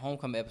mistaken, that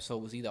homecoming episode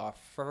was either our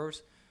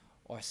first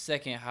or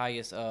second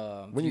highest.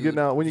 When you getting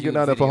out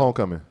there for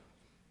homecoming?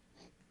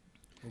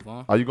 Move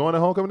on. Are you going to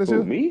homecoming this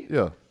year? Me?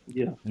 Yeah.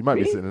 Yeah. You might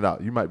be sitting it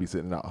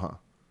out. Huh?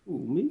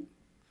 Ooh, me?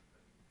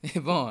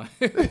 Vaughn.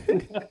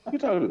 You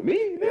talking to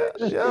me?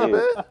 Yeah,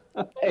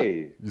 man.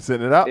 Hey, You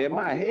sitting it out? in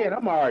my head,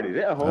 I'm already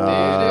there, homie. All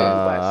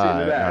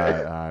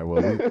right.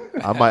 Well,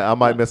 I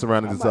might mess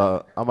around and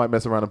I might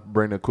mess around and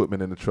bring the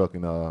equipment in the truck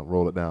and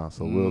roll it down.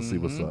 So we'll see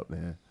what's up,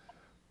 man.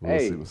 We'll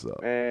see what's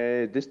up.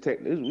 Man, this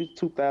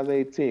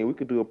 2018. We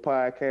could do a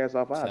podcast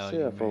off our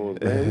cell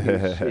phones, man.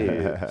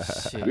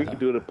 We could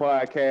do the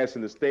podcast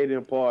in the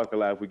stadium parking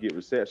lot if we get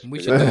reception.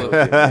 We should do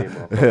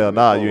it. Hell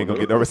nah, you ain't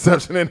gonna get no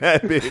reception in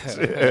that bitch.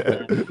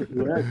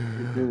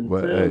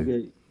 But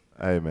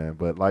hey, man.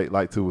 But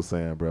like Tu was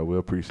saying, bro, we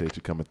appreciate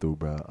you coming through,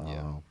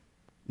 bro.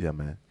 Yeah,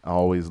 man. I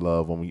always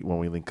love when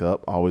we link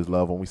up. I always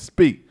love when we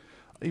speak.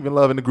 I even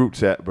love in the group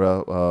chat,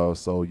 bro.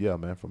 So yeah,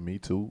 man. From me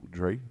too,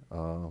 Dre.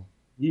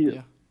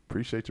 Yeah.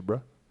 Appreciate you,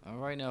 bro. All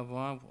right, now,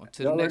 Vaughn.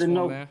 To the next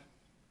one, man.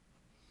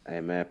 Hey,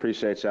 man,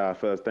 appreciate y'all,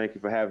 fellas. Thank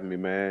you for having me,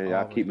 man.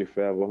 Y'all keep me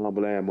forever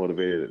humble and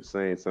motivated at the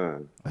same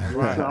time.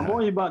 Right. So I'm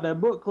on you about that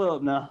book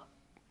club now.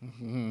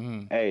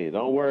 Hey,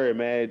 don't worry,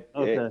 man.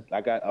 Okay.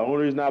 The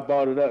only reason I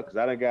brought it up because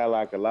I done got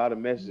like a lot of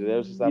messages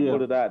ever since I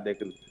put it out there.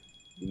 Cause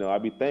I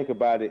be thinking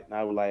about it and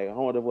I was like, I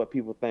wonder what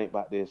people think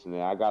about this. And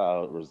then I got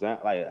a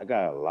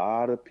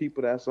lot of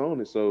people that's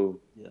on it. So,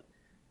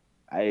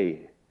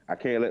 hey. I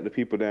can't let the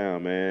people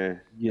down,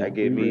 man. Yeah, that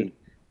gave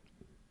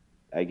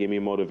me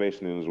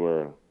motivation in this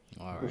world.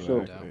 All right,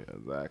 sure.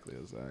 Exactly.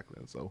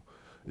 And so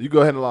you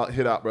go ahead and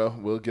hit out, bro.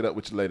 We'll get up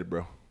with you later,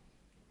 bro.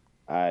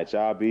 All right,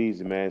 y'all be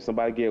easy, man.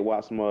 Somebody get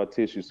Watt some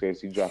tissue so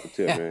you drop a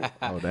tip, man.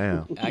 Oh,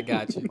 damn. I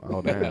got you.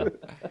 Oh, damn.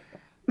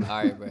 All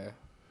right, bro.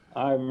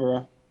 All right,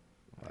 bro.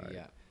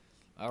 Yeah.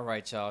 All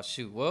right, y'all.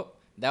 Shoot. Well,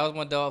 that was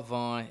my dog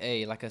Vaughn.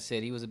 Hey, like I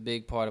said, he was a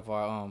big part of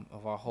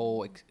our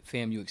whole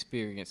FAMU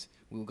experience.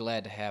 We were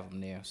glad to have him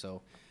there.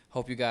 So,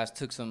 hope you guys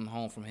took something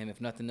home from him. If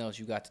nothing else,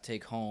 you got to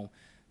take home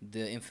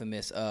the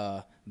infamous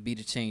 "be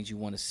the change you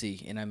want to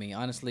see." And I mean,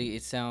 honestly,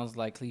 it sounds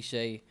like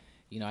cliche.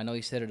 I know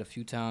he said it a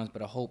few times,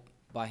 but I hope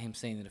by him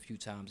saying it a few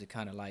times, it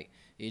kind of like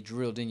it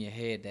drilled in your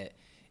head that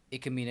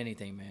it can mean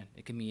anything, man.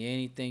 It can mean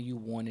anything you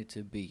want it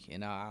to be.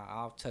 And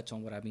I'll touch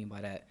on what I mean by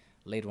that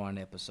later on in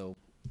the episode.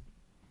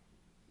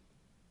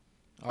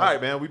 All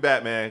right, man. We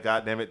back, man.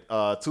 God damn it.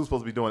 Tu's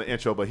supposed to be doing the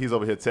intro, but he's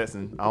over here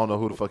texting. I don't know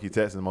who the fuck he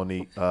texting,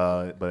 Monique.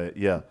 But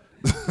yeah.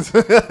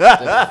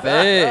 The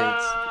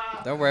feds.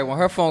 Don't worry. When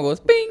her phone goes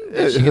bing,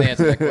 then she can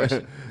answer that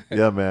question.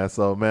 Yeah, man.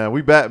 So, man,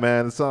 we back,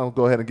 man. So,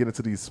 go ahead and get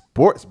into these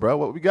sports, bro.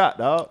 What we got,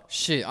 dog?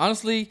 Shit,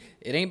 honestly,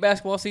 it ain't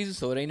basketball season,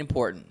 so it ain't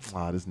important.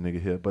 This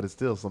nigga here, but it's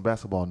still some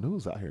basketball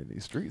news out here in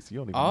these streets. You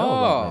don't even know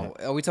about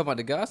that. Are we talking about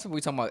the gossip? Or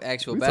we talking about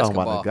actual We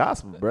basketball? talking about the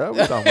gospel, bro. We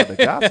talking about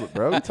the gossip,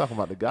 bro. We talking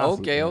about the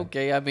gossip.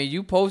 Okay. I mean,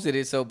 you posted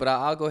it, but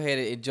I'll go ahead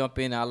and jump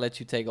in. And I'll let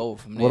you take over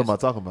from this. What am I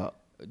talking about?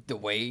 The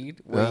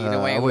Wade.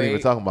 I wasn't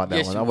even talking about that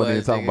yes, one. I wasn't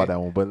even talking about that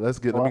one. But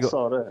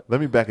let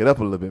me back it up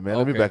a little bit, man.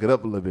 Okay. Let me back it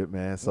up a little bit,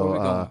 man.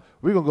 So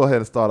we're gonna go ahead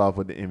and start off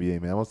with the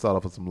NBA, man. I'm gonna start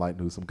off with some light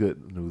news, some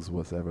good news,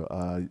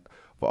 whatever.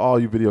 For all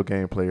you video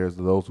game players,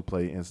 those who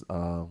play in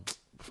 2K,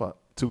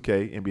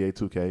 NBA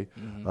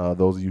 2K,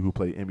 those of you who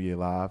play NBA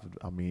Live.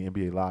 I mean,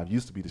 NBA Live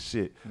used to be the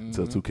shit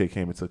until 2K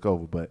came and took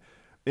over. But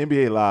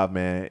NBA Live,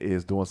 man,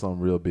 is doing something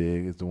real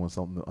big. It's doing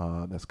something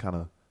that's kind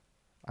of,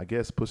 I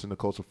guess, pushing the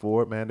culture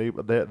forward, man.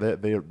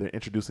 They're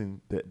introducing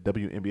the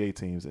WNBA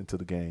teams into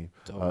the game,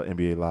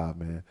 NBA Live,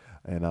 man,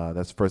 and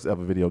that's the first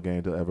ever video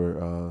game to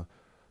ever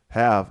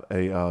have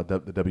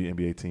the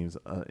WNBA teams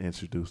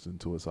introduced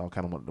into it. So I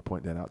kind of wanted to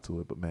point that out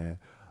to it, but man,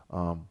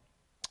 on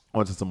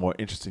to some more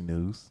interesting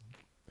news.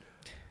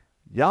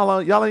 Y'all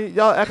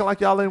acting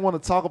like y'all ain't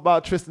want to talk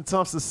about Tristan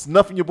Thompson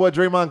snuffing your boy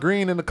Draymond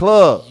Green in the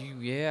club.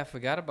 I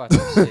forgot about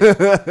that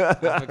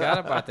shit. I forgot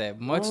about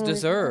that. Much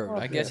deserved.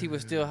 I guess he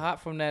was still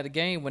hot from that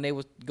game when they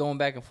was going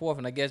back and forth,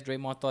 and I guess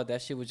Draymond thought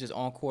that shit was just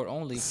on court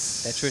only.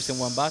 That Tristan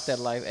wasn't about that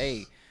life.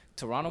 Hey,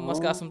 Toronto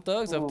must got some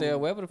thugs up there,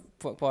 wherever the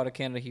fuck part of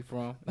Canada he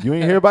from. You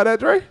ain't hear about that,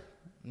 Dre?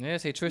 Yeah,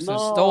 say Tristan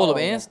stole him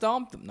and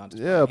stomped him.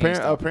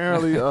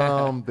 Apparently,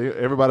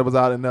 everybody was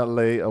out in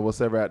L.A. or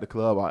whatever at the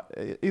club,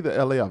 either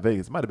L.A. or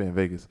Vegas. Might have been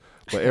Vegas,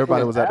 but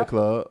everybody was at the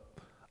club.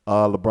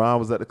 LeBron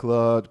was at the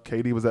club.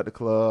 KD was at the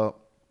club.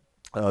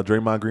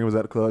 Draymond Green was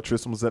at the club.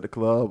 Tristan was at the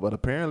club. But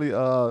apparently,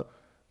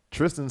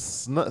 Tristan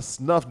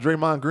snuffed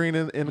Draymond Green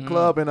in the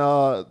club, and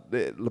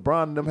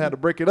LeBron and them had to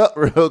break it up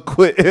real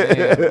quick.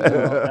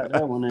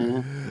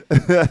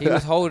 He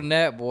was holding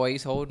that, boy.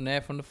 He's holding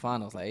that from the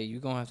finals. Like, hey,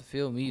 you gonna have to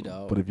feel me,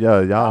 dog. But if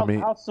y'all, I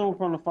mean, how soon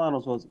from the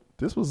finals was it?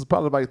 This was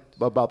probably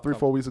about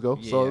 3-4 weeks ago.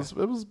 Yeah. So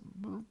it was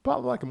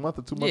probably like a month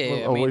or 2 months yeah,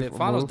 away. I mean, the from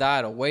finals move.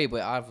 died away,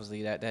 but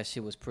obviously that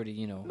shit was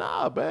pretty,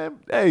 Nah, man.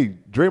 Hey,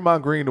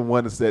 Draymond Green, the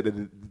one that said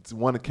that it's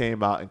one that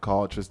came out and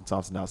called Tristan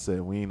Thompson out,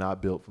 said we ain't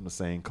not built from the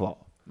same cloth.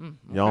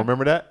 Y'all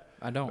remember that?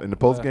 I don't. In the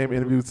post game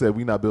interview, said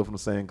we not built from the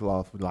same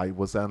cloth. Like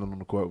what's happening on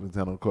the court, what's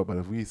happening on the court. But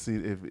if we see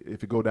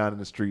if you go down in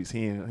the streets,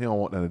 he don't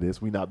want none of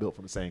this. We not built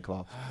from the same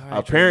cloth. Right,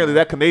 apparently,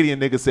 that Canadian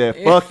nigga said,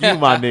 "Fuck you,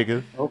 my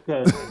nigga."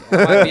 Okay.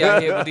 I might be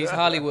out here with these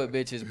Hollywood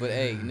bitches, but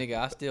hey, nigga,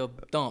 I still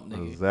thump,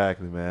 nigga.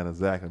 Exactly, man.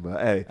 Exactly.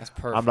 But hey, that's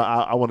perfect.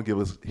 I want to give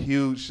a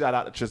huge shout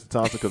out to Tristan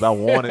Thompson because I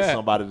wanted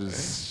somebody to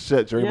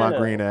shut Draymond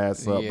Green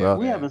ass up, bro.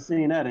 We haven't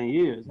seen that in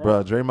years,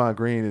 bro. Draymond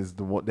Green is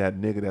that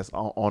nigga that's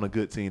on a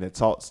good team that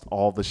talks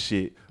all the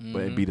shit,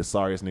 but be the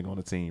sorriest nigga on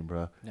the team,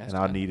 bro. And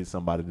I needed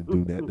somebody to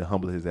do that to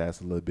humble his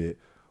ass a little bit.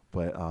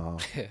 But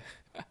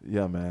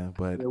yeah, man.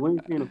 But we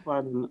ain't seen a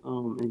fight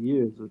in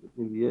years with the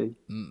NBA.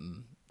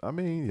 I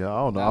mean, yeah, I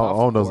don't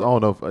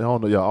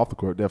know. Yeah, off the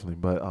court definitely.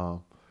 But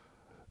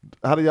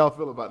how do y'all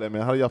feel about that,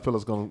 man? How do y'all feel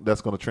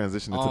that's gonna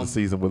transition into the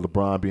season with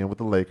LeBron being with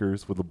the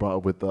Lakers, with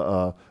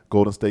the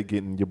Golden State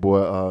getting your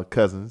boy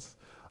Cousins,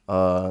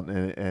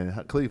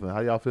 and Cleveland?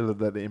 How y'all feel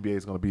that the NBA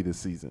is gonna be this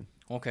season?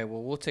 Okay,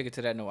 well, we'll take it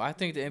to that note. I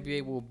think the NBA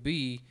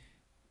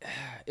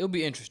it'll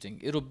be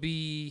interesting.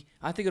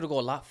 I think it'll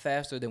go a lot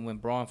faster than when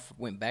Braun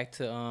went back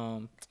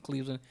to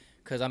Cleveland.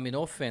 Because, I mean,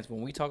 no offense,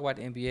 when we talk about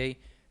the NBA,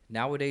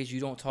 nowadays you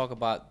don't talk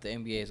about the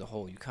NBA as a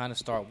whole. You kind of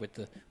start with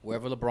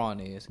wherever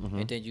LeBron is,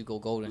 and then you go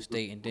Golden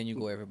State, and then you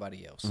go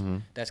everybody else.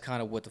 That's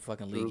kind of what the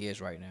fucking league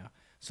is right now.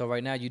 So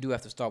right now you do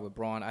have to start with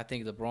Braun. I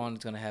think LeBron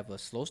is going to have a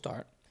slow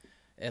start.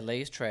 LA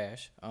is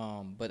trash,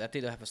 but I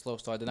think they'll have a slow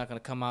start. They're not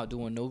going to come out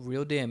doing no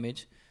real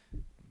damage.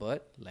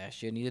 But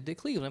last year neither did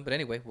Cleveland. But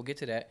anyway, we'll get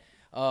to that.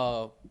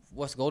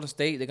 What's Golden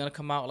State? They're gonna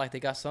come out like they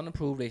got something to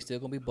prove. They still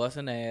gonna be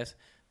busting ass.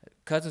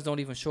 Cousins don't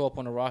even show up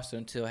on the roster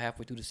until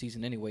halfway through the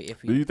season anyway.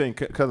 Do you think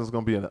Cousins is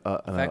gonna be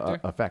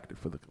a factor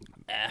for the?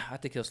 I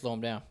think he'll slow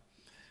him down.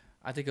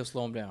 I think he'll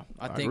slow him down.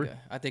 I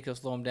think he'll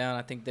slow him down.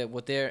 I think that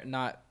what they're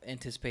not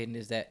anticipating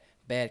is that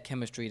bad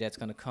chemistry that's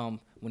gonna come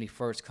when he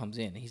first comes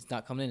in. He's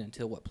not coming in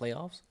until what,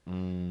 playoffs?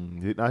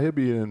 Now he'll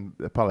be in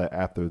probably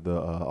after the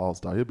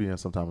All-Star. He'll be in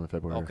sometime in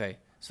February. Okay.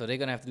 So they're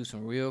going to have to do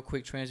some real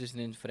quick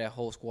transitioning for that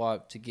whole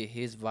squad to get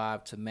his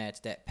vibe to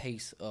match that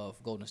pace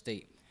of Golden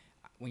State.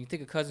 When you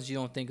think of Cousins, you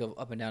don't think of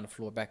up and down the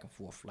floor, back and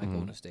forth like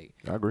Golden State.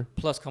 I agree.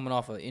 Plus, coming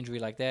off an injury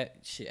like that,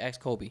 shit,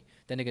 ask Kobe.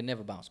 That nigga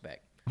never bounced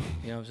back.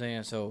 You know what I'm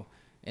saying? So,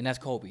 and that's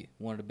Kobe,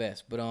 one of the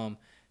best. But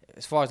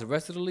as far as the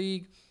rest of the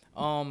league,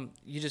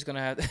 you're just going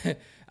to have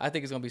I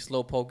think it's going to be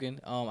slow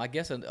poking. I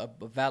guess a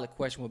valid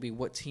question would be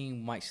what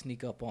team might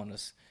sneak up on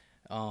us.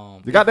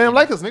 The goddamn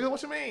Lakers, nigga.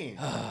 What you mean?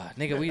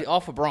 Nigga, we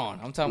off of Braun.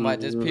 I'm talking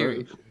about this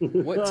period.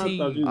 What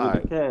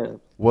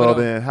team? Well,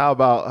 then, how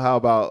about?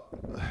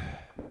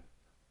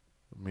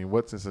 I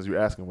mean, since you're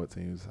asking what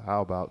teams?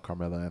 How about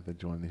Carmelo Anthony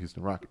joining the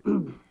Houston Rockets?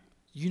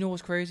 You know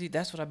what's crazy?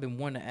 That's what I've been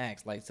wanting to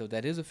ask. Like, so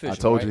that is official.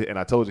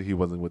 I told you he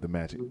wasn't with the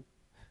Magic.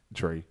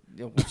 Trey.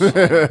 Yo,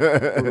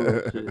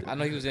 Bullshit. I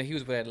know he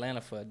was with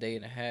Atlanta for a day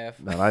and a half.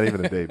 No, not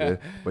even a day, man.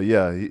 But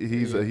yeah,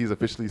 he's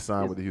officially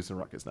signed with the Houston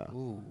Rockets now.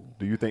 Ooh.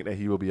 Do you think that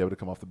he will be able to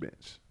come off the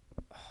bench?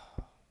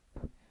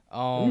 You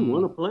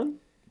want to play?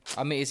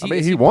 I mean,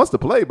 he wants to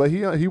play, but he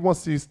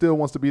still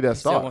wants to be that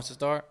star. Still wants to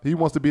start. He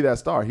wants to be that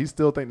star. He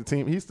still think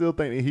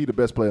he the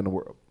best player in the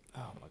world.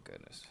 Oh my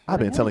goodness. I've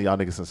been telling y'all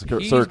niggas since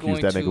Syracuse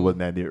that nigga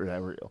wasn't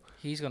that real.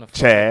 He's gonna.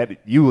 Chad,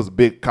 you was a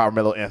big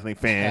Carmelo Anthony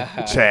fan.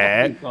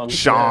 Chad,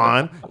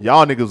 Sean,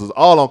 y'all niggas was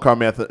all on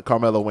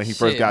Carmelo when he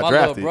first got drafted.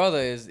 My little brother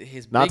is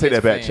his. Now I take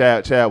that back.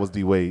 Fan. Chad was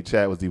D Wade.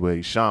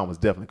 Sean was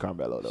definitely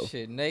Carmelo though.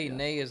 Shit,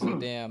 Nay is a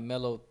damn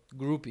Melo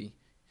groupie.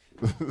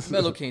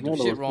 Melo can't do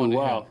shit wrong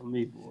to him. For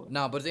me, boy.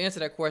 Nah, but to answer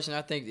that question,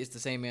 I think it's the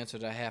same answer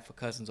that I have for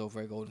Cousins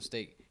over at Golden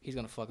State. He's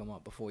gonna fuck him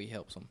up before he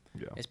helps him.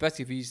 Yeah.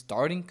 Especially if he's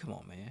starting. Come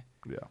on, man.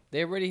 Yeah.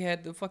 They already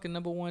had the fucking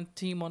number one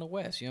team on the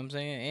West. You know what I'm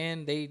saying?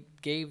 And they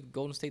gave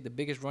Golden State the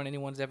biggest run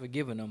anyone's ever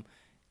given them.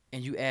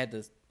 And you add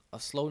a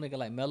slow nigga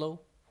like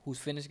Melo, whose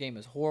finish game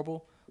is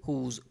horrible,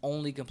 who's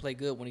only can play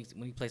good when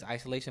he plays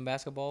isolation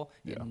basketball.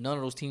 Yeah. And none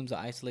of those teams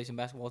are isolation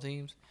basketball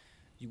teams.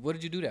 What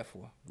did you do that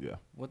for? Yeah.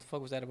 What the fuck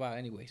was that about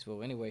anyway?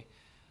 So anyway.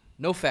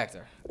 No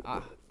factor.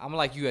 I'm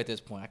like you at this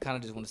point. I kind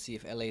of just want to see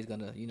if LA is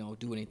gonna,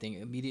 do anything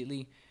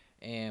immediately,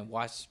 and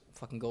watch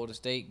fucking Golden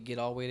State get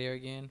all the way there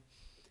again,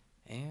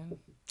 and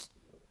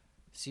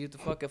see if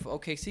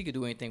OKC could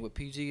do anything with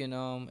PG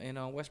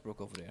and Westbrook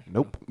over there.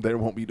 Nope, they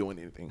won't be doing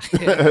anything.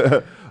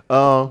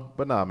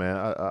 But nah, man,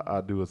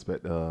 I do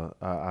expect.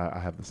 I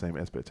have the same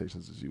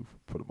expectations as you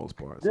for the most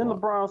part. Didn't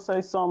LeBron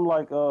say something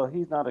like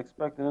he's not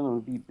expecting them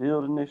to be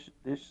building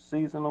this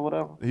season or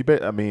whatever?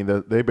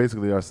 They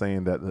basically are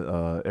saying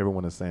that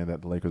everyone is saying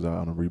that the Lakers are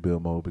on a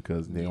rebuild mode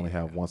because they only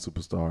have one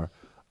superstar.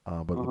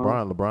 But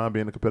LeBron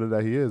being the competitor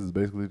that he is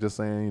basically just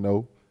saying,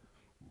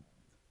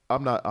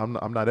 I'm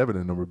not ever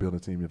in a rebuilding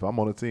team. If I'm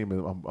on a team,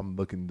 I'm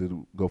looking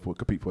to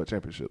compete for a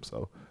championship.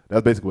 So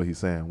that's basically what he's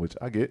saying, which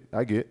I get,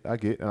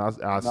 and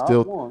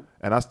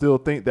I still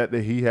think that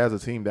he has a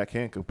team that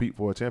can compete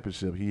for a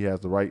championship. He has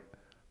the right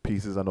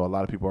pieces. I know a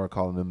lot of people are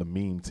calling him the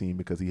meme team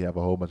because he have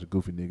a whole bunch of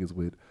goofy niggas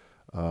with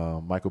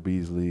Michael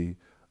Beasley,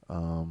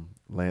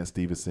 Lance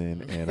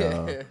Stevenson,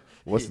 and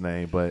what's his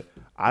name? But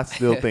I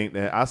still think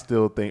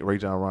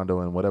Rajon Rondo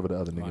and whatever the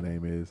other nigga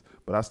name is.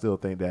 But I still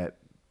think that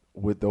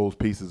with those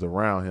pieces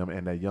around him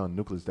and that young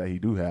nucleus that he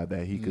do have,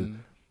 that he could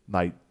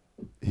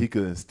he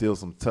could instill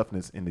some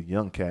toughness in the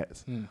young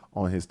cats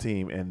on his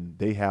team, and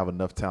they have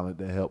enough talent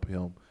to help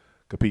him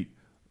compete.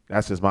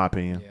 That's just my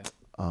opinion.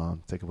 Yeah.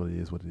 Take it what it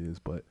is.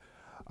 But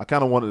I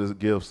kind of wanted to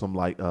give some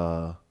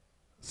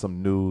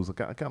some news.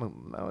 I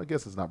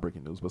guess it's not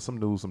breaking news, but some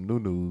new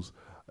news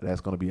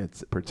that's going to be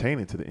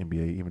pertaining to the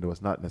NBA, even though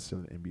it's not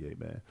necessarily the NBA,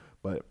 man.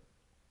 But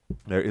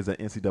there is an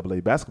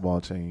NCAA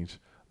basketball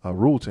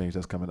rule change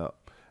that's coming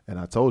up. And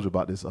I told you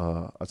about this.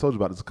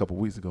 A couple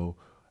weeks ago,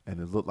 and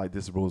it looked like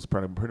this rule is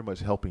pretty much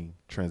helping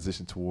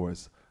transition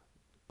towards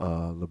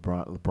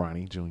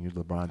LeBron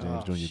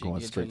James Jr.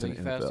 going straight to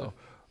the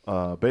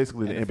NFL.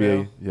 Basically, NFL? The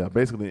NBA. Yeah,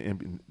 basically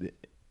the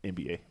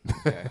NBA.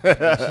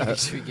 Make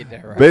sure you get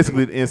that right.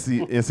 Basically, the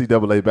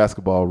NCAA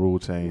basketball rule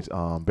change.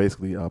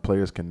 Basically,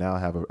 players can now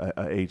have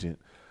an agent.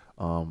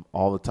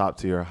 All the top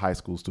tier high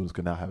school students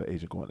can now have an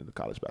agent going into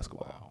college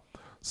basketball. Wow.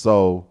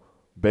 So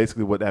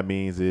basically, what that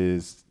means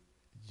is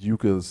you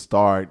can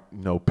start,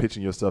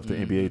 pitching yourself to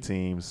NBA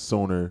teams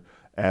sooner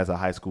as a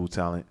high school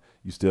talent.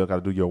 You still got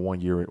to do your 1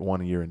 year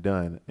and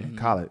done in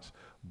college.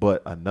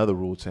 But another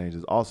rule change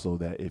is also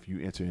that if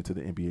you enter into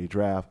the NBA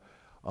draft,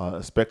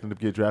 expecting to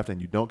get drafted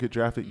and you don't get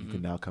drafted, you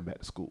can now come back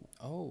to school.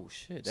 Oh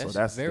shit!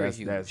 That's very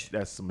huge.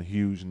 That's some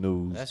huge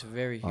news. That's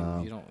very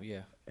huge.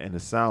 And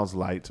it sounds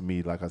like to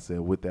me, like I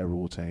said, with that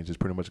rule change, it's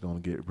pretty much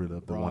going to get rid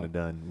of the one and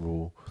done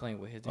rule. Playing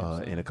with his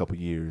in a couple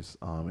years,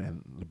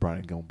 and LeBron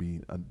ain't going to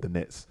be the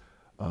Nets.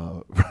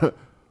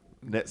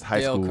 Nets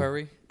high school.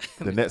 Curry.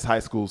 The Nets high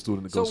school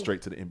student to go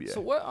straight to the NBA.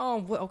 So what?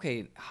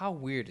 Okay, how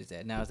weird is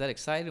that? Now, is that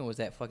exciting or is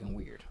that fucking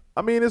weird?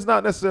 I mean, it's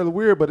not necessarily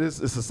weird, but it's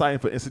exciting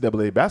for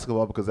NCAA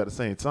basketball because at the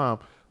same time,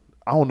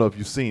 I don't know if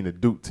you've seen the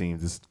Duke team,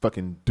 this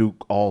fucking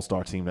Duke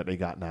All-Star team that they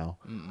got now.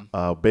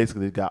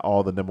 Basically, they got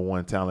all the number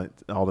one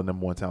talent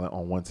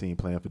on one team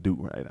playing for Duke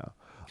right now.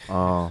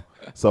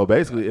 So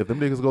basically, if them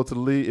niggas go to the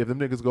league,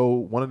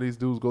 one of these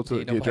dudes go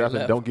to get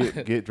drafted, don't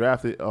get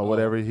drafted or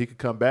whatever, he could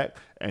come back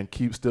and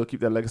still keep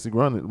that legacy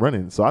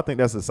running. So I think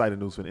that's exciting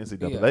news for the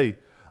NCAA.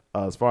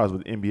 As far as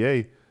with the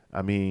NBA,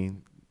 I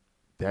mean,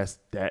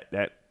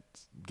 that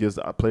gives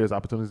players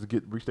opportunities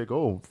to reach their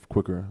goal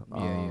quicker.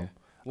 Yeah.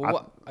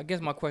 Well, I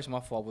guess my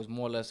fault was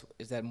more or less,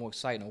 is that more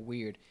exciting or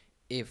weird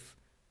if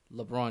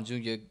LeBron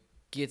Jr.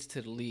 gets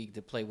to the league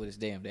to play with his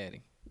damn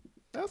daddy?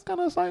 That's kind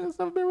of exciting. It's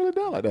never been really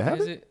done like that,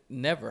 has it?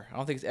 Never. I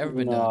don't think it's ever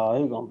been done.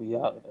 No, he's gonna be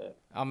out of that.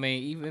 I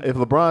mean, even if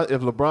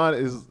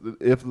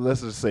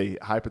let's just say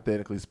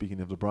hypothetically speaking,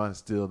 if LeBron is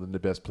still the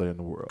best player in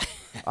the world,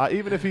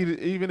 even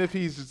if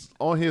he's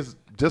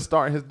just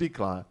starting his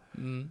decline,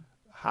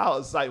 How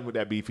exciting would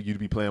that be for you to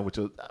be playing with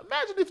your?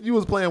 Imagine if you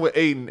was playing with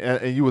Aiden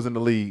and you was in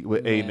the league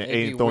with Aiden and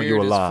Aiden throwing you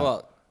a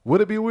lob.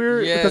 Would it be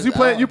weird? Yes, Because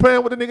you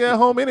playing with a nigga at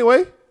home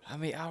anyway. I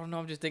mean, I don't know.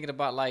 I'm just thinking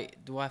about like,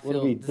 do I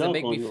feel? Does it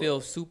make me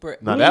feel super?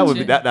 Now that would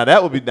be You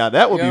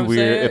know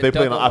weird if they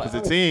played Dunk on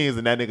opposite teams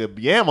and that nigga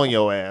yam on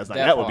your ass. Like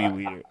that would be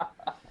weird.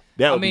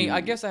 I mean, I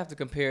guess I have to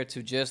compare it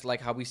to just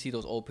like how we see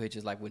those old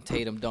pictures, like when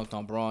Tatum dunked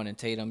on Braun and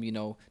Tatum, you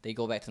know, they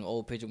go back to the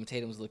old picture when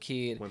Tatum was a little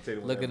kid. When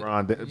Tatum was at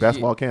Braun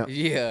basketball camp.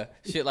 Yeah,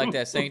 shit like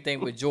that. Same thing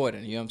with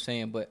Jordan, you know what I'm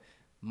saying? But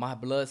my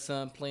blood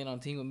son playing on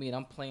a team with me and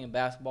I'm playing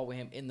basketball with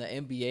him in the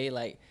NBA,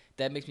 like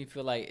that makes me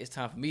feel like it's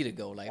time for me to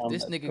go. Like if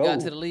this nigga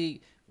got to the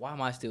league, why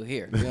am I still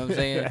here? You know what I'm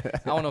saying? I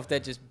don't know if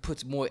that just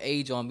puts more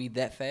age on me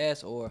that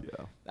fast or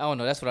I don't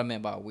know. That's what I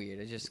meant by weird.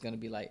 It's just going to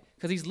be like,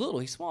 because he's little,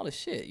 he's small as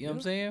shit. You know what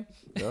I'm saying?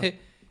 Yeah.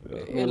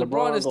 And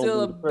LeBron is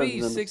still a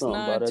beast,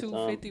 6'9",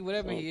 250,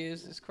 whatever he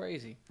is. It's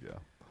crazy. Yeah.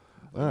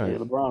 All right. Yeah,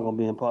 LeBron gonna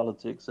be in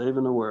politics,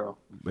 saving the world.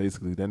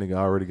 Basically, that nigga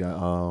already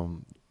got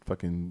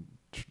fucking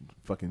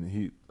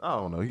he. I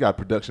don't know. He got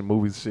production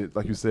movies, shit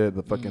like you said,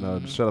 the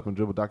fucking Shut Up and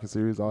Dribble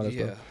docuseries, all that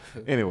stuff.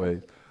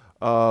 Anyway,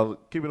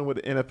 keeping it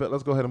with the NFL,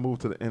 let's go ahead and move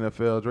to the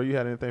NFL. Dre, you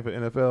had anything for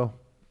NFL?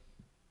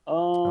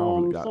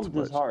 Some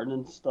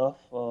disheartening stuff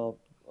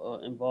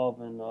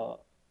involving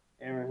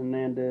Aaron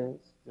Hernandez.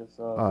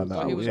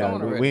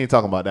 We ain't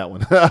talking about that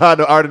one. I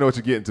already know what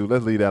you're getting to.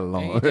 Let's leave that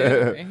alone.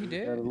 And he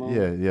did.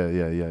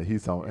 Yeah.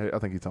 He's talking. I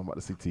think he's talking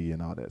about the CTE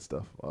and all that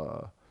stuff.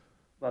 About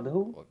the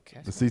who?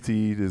 The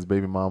CTE, his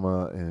baby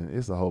mama, and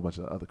it's a whole bunch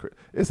of other.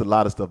 It's a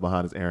lot of stuff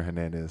behind this Aaron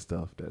Hernandez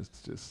stuff. That's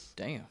just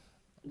damn.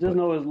 Just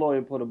know his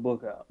lawyer put a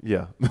book out.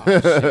 Yeah.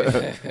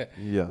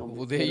 Yeah.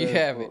 Well, there you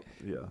have it.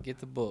 Yeah. Get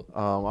the book. I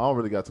don't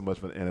really got too much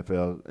for the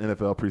NFL.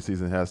 NFL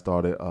preseason has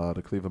started.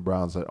 The Cleveland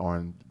Browns are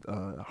on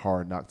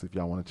Hard Knocks if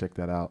y'all want to check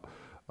that out.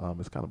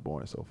 It's kind of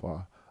boring so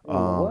far.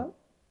 What?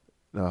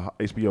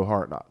 HBO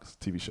Hard Knocks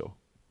TV show.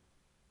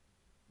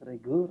 Are they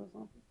good or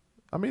something?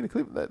 I mean,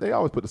 they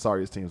always put the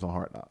sorriest teams on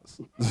Hard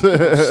Knocks.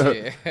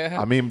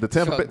 I mean, the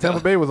Tampa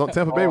Bay was on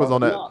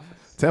that.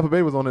 Tampa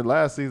Bay was on it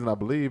last season, I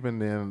believe, and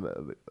then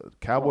the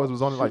Cowboys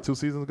was on it like 2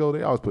 seasons ago.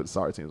 They always put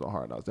sorry teams on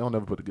Hard Knocks. They don't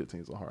never put the good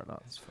teams on Hard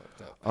Knocks. That's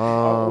fucked up.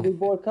 Are we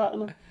boycotting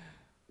them?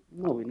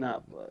 No, we're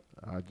not. But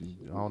I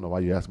don't know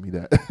why you asked me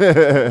that.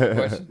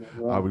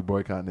 Are we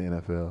boycotting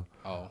the NFL?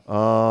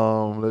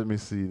 Oh. Let me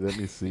see.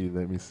 It's a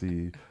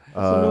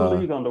new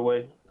league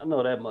underway. I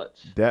know that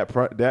much. Dak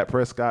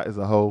Prescott is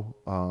a hoe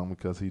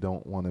because he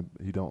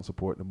don't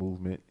support the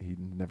movement. He's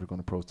never going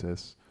to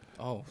protest.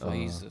 Oh, so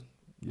he's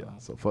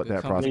so fuck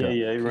that company. Prescott.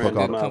 Yeah, fuck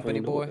all the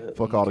company boy.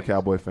 Fuck all the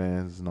Cowboy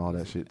fans and all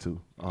that shit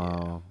too.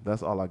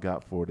 That's all I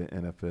got for the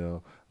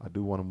NFL. I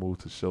do want to move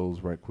to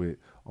shows right quick.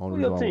 Who's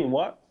your team?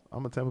 What?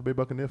 I'm a Tampa Bay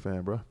Buccaneer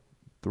fan, bro,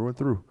 through and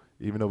through.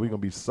 Even though we're gonna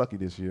be sucky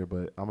this year,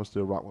 but I'm gonna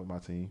still rock with my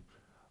team.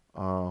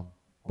 But I'm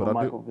a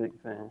Michael Vick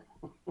fan.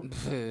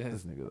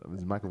 This nigga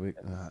is Michael Vick.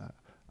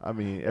 I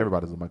mean,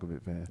 everybody's a Michael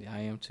Vick fan. Yeah, I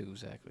am too,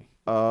 exactly.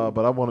 But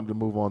I wanted to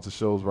move on to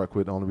shows right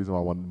quick. The only reason why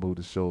I wanted to move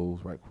to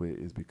shows right quick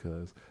is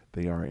because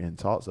they are in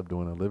talks of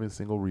doing a Living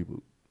Single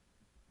reboot.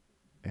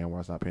 And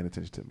Warren's not paying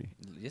attention to me.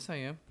 Yes, I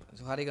am.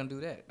 So how are they gonna do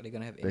that? Are they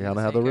gonna have? They're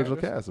gonna have the original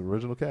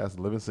cast,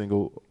 Living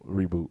Single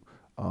reboot.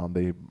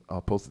 They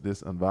posted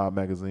this on Vibe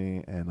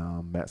magazine,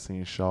 and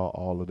Maxine Shaw,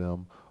 all of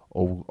them,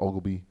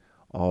 Ogilvy,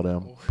 all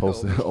them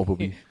posted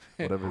Ogilvy,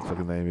 whatever his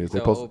fucking name is. They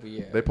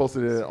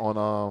posted it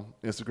on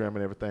Instagram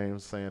and everything,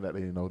 saying that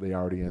they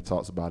already in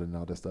talks about it and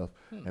all that stuff.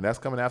 And that's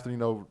coming after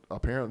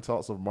apparent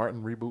talks of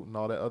Martin reboot and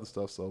all that other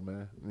stuff. So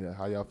man, yeah,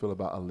 how y'all feel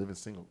about a Living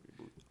Single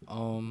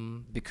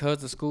reboot?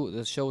 Because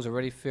the show is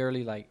already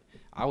fairly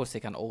I would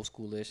say kind of old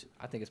schoolish.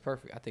 I think it's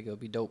perfect. I think it'll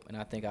be dope, and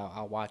I think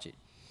I'll watch it.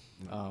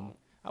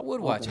 I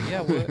would watch it. Yeah,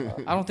 I would.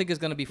 I don't think it's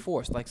gonna be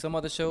forced. Like some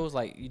other shows,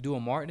 like you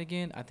doing Martin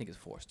again. I think it's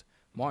forced.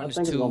 Martin's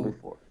I think too. It's gonna be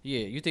forced. Yeah,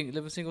 you think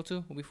Living Single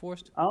 2 will be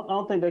forced? I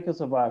don't think they can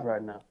survive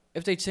right now.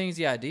 If they change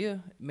the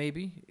idea,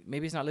 maybe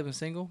it's not Living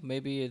Single.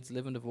 Maybe it's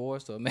Living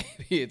Divorced, or maybe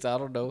it's I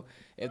don't know.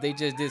 If they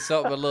just did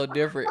something a little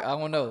different, I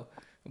don't know.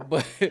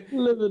 But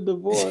Living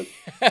Divorced.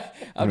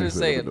 I'm just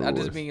saying. I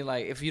just mean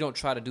like if you don't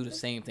try to do the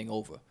same thing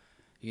over,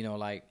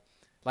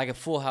 like if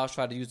Full House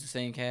tried to use the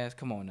same cast,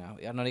 come on now.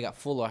 I know they got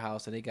Fuller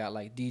House and they got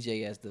like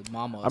DJ as the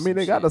mama. I mean,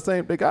 they got the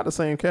same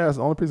cast.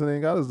 The only person they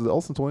ain't got is the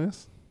Olsen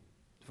twins.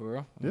 For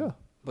real? Yeah.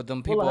 But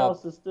them people. Fuller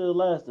House is still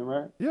lasting,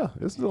 right? Yeah,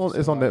 it's on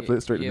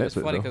Netflix, straight to Netflix. Yeah, it's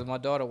funny because my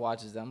daughter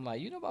watches them. I'm like,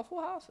 you know about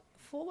Fuller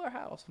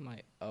House? I'm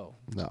like, oh,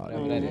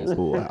 whatever that is.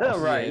 Full House.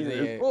 Right.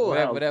 Yeah, Full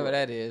House, whatever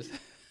that is.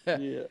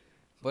 Yeah.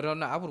 But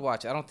no, I would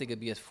watch it. I don't think it'd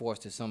be as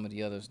forced as some of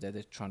the others that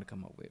they're trying to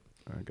come up with.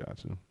 I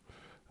got you.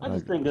 I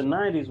just think the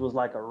 90s was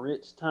like a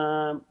rich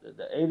time.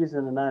 The 80s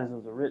and the 90s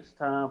was a rich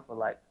time for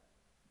like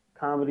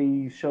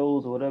comedy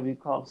shows or whatever you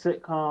call them,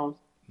 sitcoms.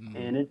 Mm-hmm.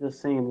 And it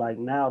just seemed like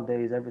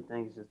nowadays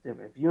everything's just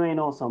different. If you ain't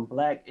on some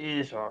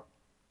Black-ish or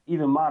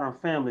even Modern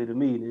Family to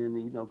me,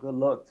 then, good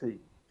luck to you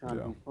trying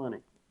to be funny.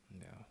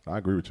 Yeah, I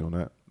agree with you on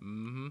that.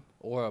 Mm-hmm.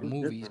 Or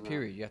movies,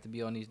 period. You have to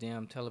be on these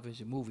damn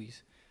television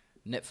movies,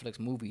 Netflix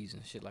movies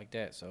and shit like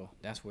that. So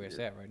that's where it's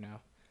at right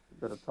now.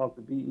 Better talk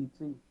to BET.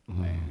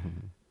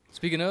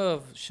 Speaking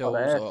of shows or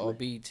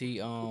Ashley.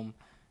 BET,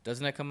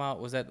 doesn't that come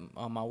out? Was that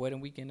my wedding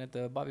weekend that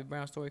the Bobby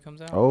Brown story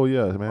comes out? Oh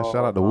yeah, man.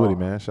 Shout out to Woody, Oh,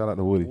 man. Shout out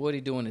to Woody. Woody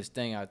doing his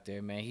thing out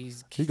there, man.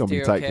 He's He gonna be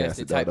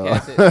typecasted,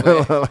 typecasted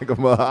though, dog.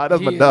 Like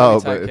that's my he is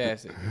dog, gonna be but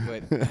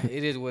typecasted. But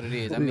it is what it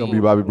is. I he mean, gonna be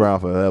Bobby Brown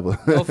forever.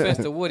 no offense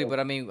to Woody, but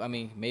I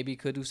mean, maybe he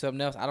could do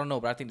something else. I don't know,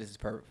 but I think this is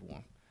perfect for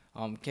him.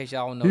 In case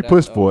y'all don't know, He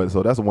pushed for it,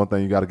 so that's the one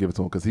thing you got to give it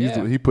to him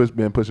because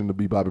been pushing to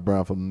be Bobby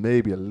Brown for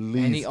maybe at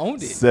least and he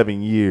owned it. 7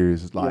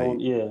 years. he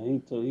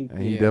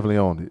Definitely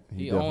owned it.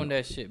 He owned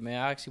that shit, man.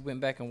 I actually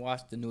went back and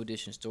watched the New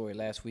Edition story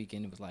last week,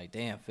 and it was like,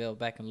 damn, fell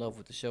back in love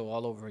with the show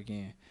all over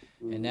again.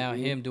 And now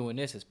him doing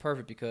this is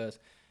perfect because,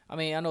 I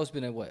mean, I know it's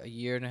been a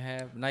year and a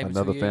half, not even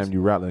Another 2 years.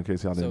 FAMU rattler in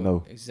case y'all didn't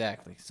know.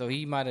 Exactly. So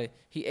he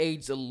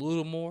aged a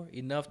little more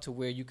enough to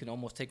where you can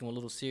almost take him a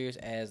little serious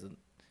as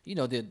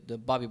the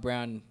Bobby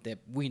Brown that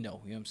we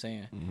know, you know what I'm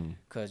saying?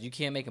 Because you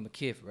can't make him a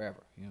kid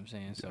forever, you know what I'm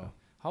saying? So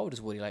how old is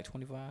Woody, like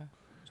 25,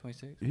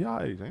 26? He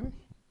our age, ain't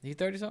He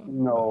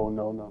 30-something?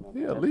 No. he?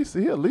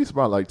 He at least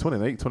about like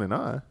 28,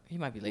 29. He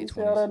might be You late see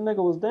how that 20s.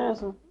 nigga was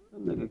dancing?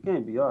 That nigga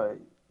can't be alright.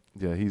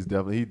 Yeah, he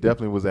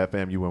definitely was at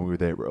FAMU when we were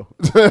there, bro.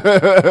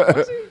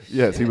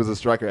 Yes, he was a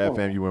striker at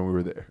FAMU when we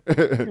were there.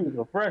 He was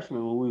a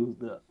freshman when we was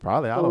there.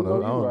 Probably, I don't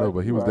know,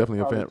 but he was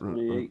definitely a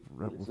Probably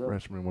 28,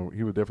 freshman.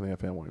 He was definitely a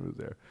fan when he was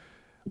there.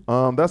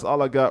 That's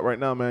all I got right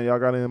now, man. Y'all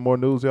got any more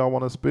news y'all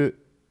want to spit?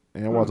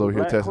 And everyone's over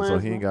here Black testing, so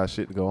he Klansman? ain't got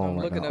shit to go on I'm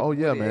right looking now. up Oh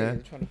yeah, Woody, man.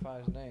 I'm trying to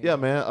find his name. Yeah,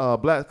 man.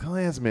 Black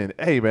Klansman.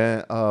 Hey,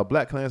 man.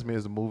 Black Klansman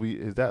is the movie.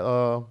 Is that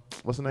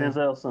what's the name?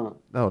 Denzel's son.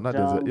 No, not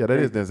John Denzel. Yeah, that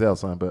is Davis. Denzel's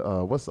son.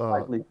 But what's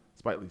Spike Lee.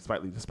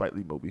 the Spike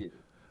Lee movie.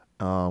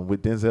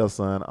 With Denzel's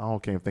son.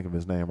 Can't even think of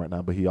his name right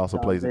now, but he also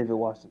plays David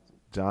Washington.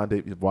 John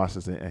David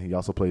Washington, and he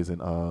also plays in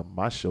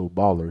my show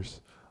Ballers,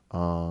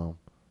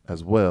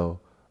 as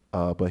well.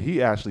 But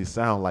he actually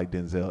sounds like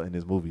Denzel in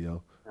this movie,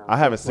 yo. I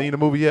haven't seen the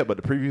movie yet, but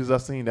the previews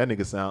I've seen, that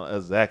nigga sound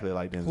exactly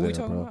like Denzel, Who we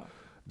talking bro. about?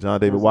 John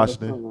David Denzel's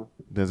Washington, son.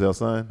 Denzel's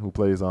son,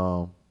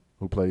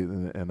 who plays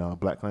in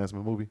Black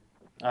Klansman movie.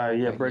 All right,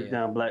 Okay, break yeah.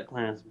 down Black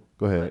Klansman.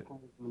 Go ahead. Black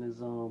Klansman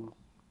is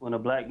when a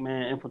black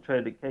man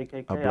infiltrated the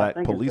KKK. A I black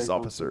think it's police based on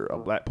officer, true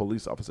a black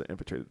police officer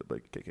infiltrated the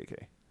KKK.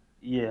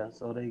 Yeah,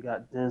 so they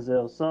got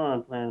Denzel's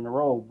son playing the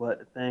role, but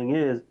the thing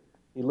is,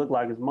 he looked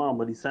like his mom,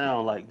 but he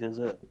sound like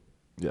Denzel.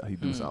 Yeah, he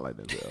do sound like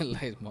Denzel.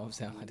 Like his mom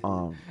sound like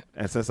that.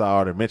 And since I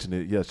already mentioned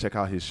it, yeah, check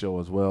out his show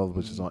as well,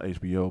 which is on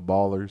HBO,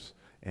 Ballers.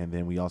 And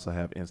then we also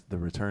have the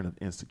return of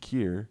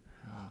Insecure.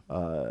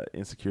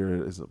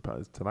 Insecure is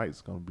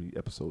tonight's going to be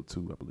episode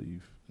 2, I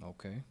believe.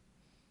 Okay.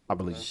 I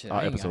believe Shit,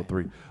 I ain't episode got-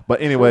 3.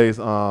 But anyways,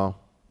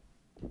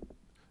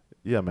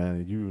 yeah,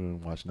 man, you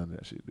didn't watch none of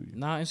that shit, do you?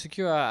 Nah,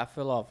 Insecure, I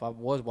fell off. I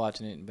was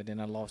watching it, but then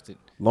I lost it.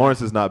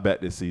 Lawrence is not back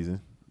this season,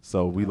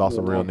 so we lost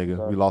a real Yeah, nigga.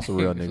 sorry. We lost a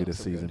real We nigga lost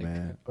this a real season, nigga.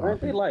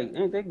 man.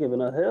 Ain't they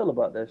giving a hell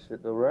about that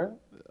shit though, right?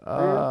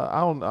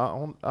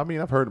 I mean,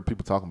 I've heard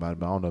people talking about it,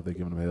 but I don't know if they're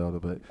giving them hell.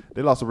 But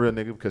they lost a real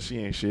nigga because she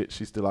ain't shit.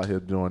 She's still out here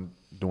doing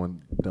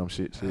dumb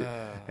shit.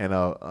 And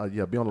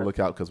yeah, be on the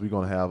lookout because we're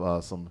gonna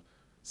have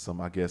some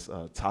I guess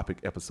topic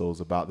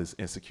episodes about this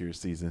Insecure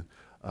season,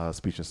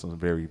 featuring some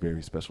very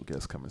very special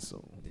guests coming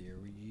soon.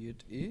 There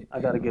it is.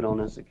 I gotta get on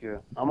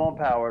Insecure. I'm on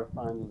Power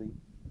finally.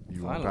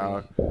 You on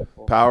Finally.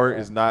 Power? Power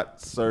is not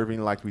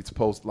serving like it's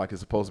supposed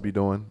to be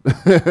doing.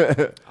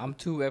 I'm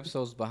 2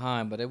 episodes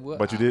behind, but it was.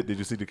 But you did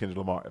you see the Kendrick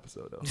Lamar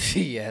episode though?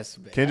 Yes,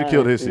 man. Kendrick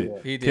killed his see shit.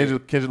 that. He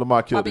did. Kendrick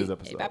Lamar killed Bobby, his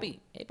episode. Hey, Bobby.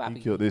 Hey, Bobby.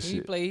 He killed this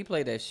shit. He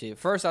played that shit.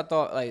 First, I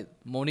thought, like,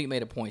 Monique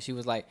made a point. She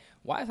was like,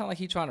 why it sound like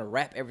he's trying to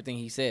rap everything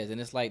he says?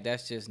 And it's like,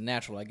 that's just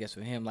natural, I guess,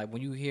 for him. Like,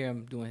 when you hear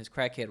him doing his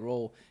crackhead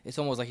role, it's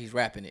almost like he's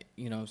rapping it.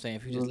 You know what I'm saying?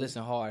 If you just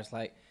listen hard, it's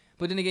like,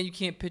 but then again, you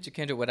can't picture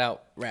Kendrick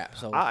without rap.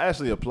 So I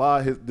actually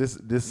applaud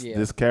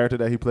this character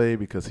that he played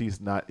because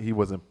he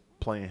wasn't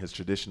playing his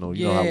traditional,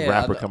 you know how Yeah,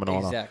 rapper coming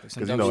on, exactly.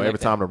 Some because dumb shit every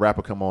like time that. the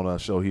rapper come on a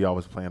show, he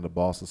always playing the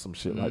boss or some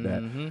shit like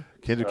that.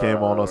 Kendrick came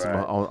on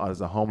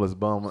as a homeless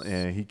bum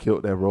and he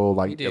killed that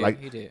role He did.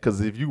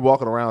 because if you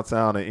walking around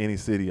town in any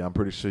city, I'm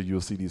pretty sure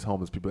you'll see these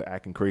homeless people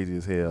acting crazy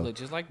as hell. look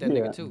just like that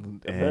nigga, too.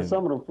 And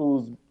some of them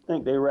fools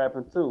think they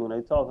rapping too, and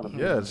they talking about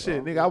Yeah,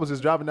 shit, nigga. I was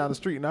just driving down the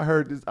street and I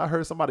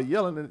heard somebody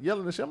yelling and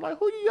shit. I'm like,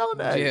 who you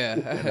yelling at? Yeah,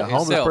 And the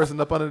homeless himself.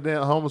 person up under the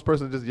damn homeless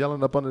person just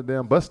yelling up under the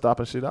damn bus stop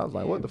and shit. I was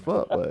like, what the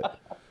fuck? But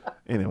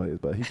anyways,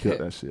 but he killed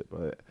that shit.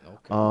 But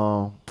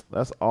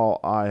that's all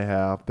I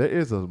have. There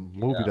is a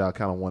movie that I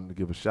kind of wanted to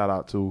give a shout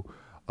out to.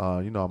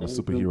 You know, I'm a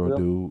superhero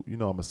dude. You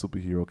know, I'm a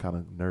superhero kind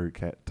of nerd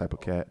cat type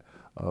of cat.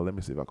 Let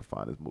me see if I can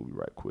find this movie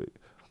right quick.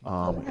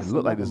 It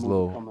looked like this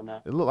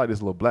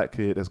little black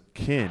kid. That's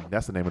Ken.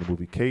 That's the name of the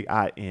movie.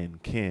 Kin.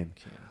 Ken.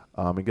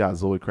 It got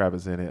Zoe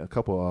Kravitz in it. A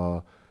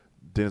couple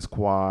Dennis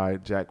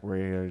Quaid, Jack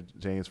Ray,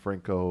 James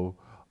Franco.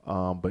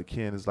 But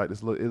Ken is like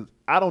this little.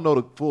 I don't know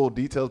the full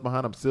details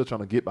behind. I'm still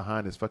trying to get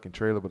behind this fucking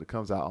trailer, but it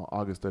comes out on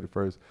August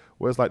 31st.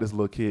 Where it's like this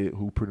little kid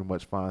who pretty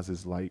much finds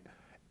this like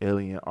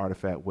alien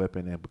artifact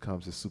weapon and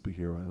becomes a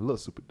superhero, and it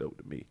looks super dope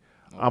to me.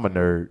 I'm a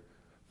nerd.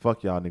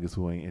 Fuck y'all niggas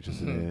who ain't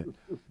interested in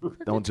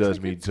it. Don't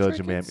judge me, judge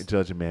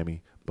your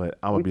mammy. But But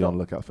I'm gonna be on the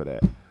lookout for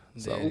that.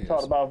 So we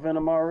talked about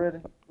Venom already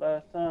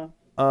last time.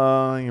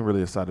 I ain't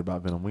really excited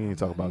about Venom. We ain't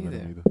talking about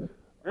Venom either.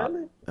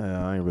 Really?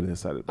 I ain't really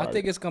excited about it. I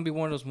think it's gonna be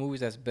one of those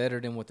movies that's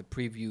better than what the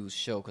previews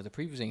show, because the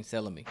previews ain't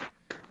selling me.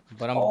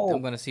 But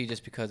I'm gonna see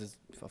just because it's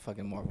a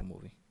fucking Marvel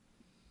movie.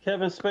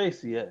 Kevin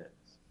Spacey has.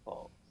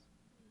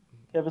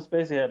 Kevin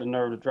Spacey had the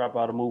nerve to drop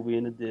out a movie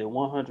and it did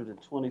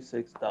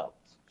 $126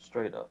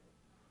 straight up.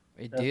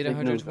 It did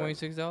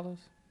 $126?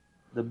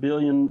 The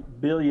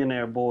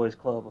Billionaire Boys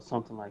Club or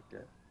something like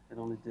that. It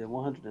only did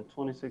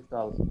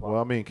 $126. Well,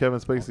 I mean, Kevin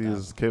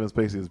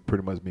Spacey is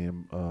pretty much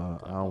being I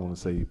don't want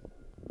to say.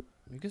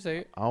 You can say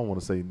it. I don't want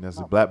to say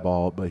necessarily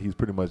blackballed, but he's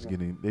pretty much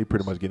getting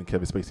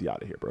Kevin Spacey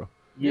out of here, bro.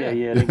 Yeah,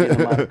 they get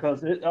him out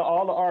because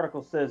all the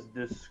article says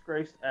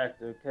disgraced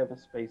actor Kevin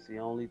Spacey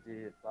only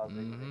did.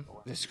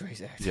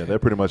 Disgraced actor. Yeah, they're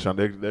pretty much on.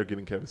 They're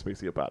getting Kevin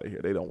Spacey up out of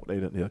here. They don't.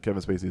 Yeah,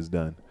 Kevin Spacey is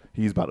done.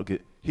 He's about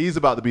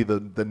to be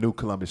the new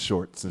Columbus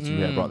Short, since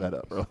you had brought that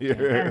up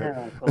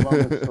earlier.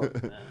 Columbus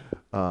Short,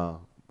 man.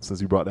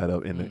 Since you brought that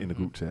up in the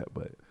group chat,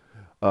 but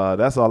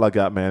that's all I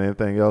got, man.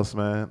 Anything else,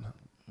 man?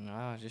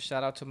 Nah, just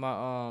shout out to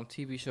my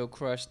TV show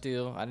crush.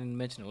 Still, I didn't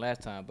mention it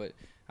last time, but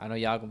I know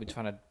y'all gonna be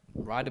trying to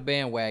ride the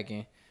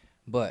bandwagon.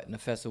 But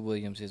Nefessa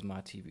Williams is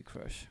my TV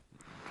crush.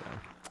 Okay.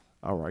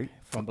 All right.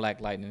 From Black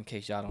Lightning, in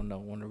case y'all don't know,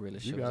 one of the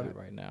realest shows out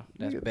right now.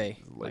 That's Bae,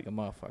 like a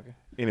motherfucker.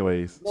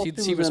 Anyways,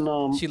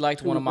 she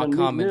liked one of my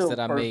comments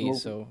that I made.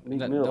 So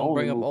don't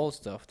bring up old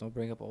stuff. Don't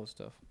bring up old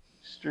stuff.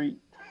 Street.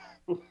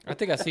 I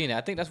think I seen it.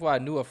 I think that's where I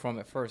knew her from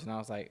at first, and I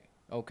was like,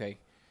 okay,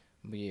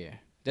 but yeah,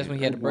 that's when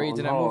he had the braids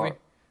in that movie.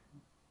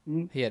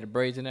 He had the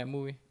braids in that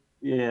movie.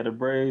 Yeah, the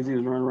braids. He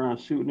was running around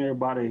shooting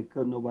everybody, and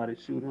couldn't nobody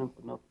shoot him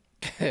for nothing.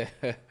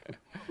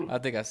 I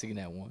think I seen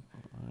that one.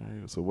 All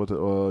right, so what?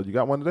 You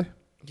got one today?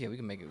 Yeah, we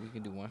can make it. We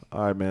can do one.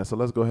 All right, man. So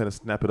let's go ahead and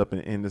snap it up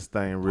and end this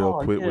thing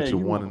real quick with your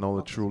one and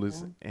only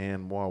truest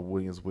Anwar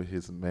Williams with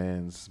his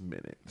man's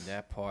minutes.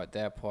 That part.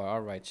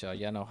 All right, y'all.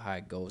 Y'all know how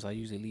it goes. I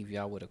usually leave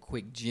y'all with a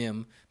quick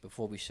gem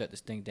before we shut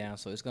this thing down.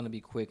 So it's gonna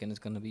be quick and it's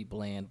gonna be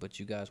bland, but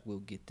you guys will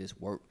get this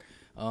work.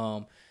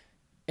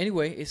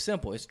 Anyway, it's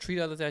simple. It's treat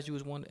others as you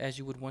would want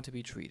to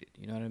be treated.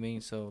 You know what I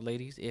mean? So,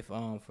 ladies, if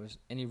for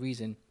any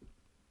reason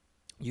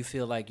you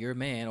feel like your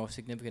man or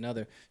significant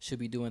other should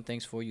be doing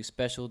things for you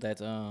special that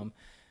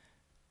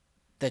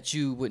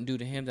you wouldn't do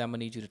to him, then I'm gonna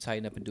need you to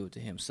tighten up and do it to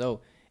him.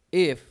 So,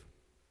 if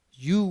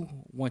you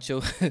want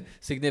your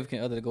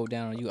significant other to go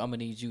down on you, I'm gonna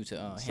need you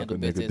to handle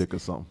business dick or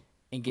something.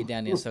 And get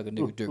down there and suck a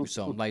nigga dick or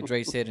something, like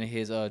Dre said in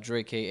his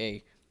Dre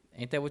K.A.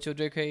 Ain't that what your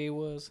Dre K.A.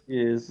 was?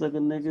 Yeah, suck a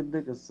nigga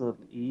dick or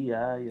something.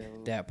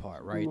 E-I-O. That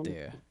part right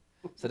there.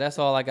 So that's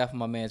all I got for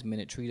my man's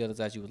minute. Treat others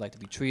as you would like to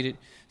be treated.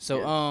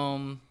 So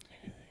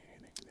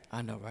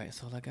I know, right?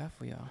 That's all I got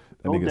for y'all.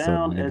 Go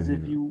down as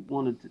if you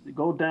wanted to.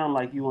 Go down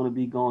like you want to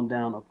be gone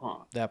down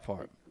upon. That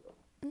part.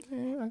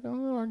 Yeah,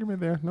 no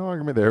argument there. No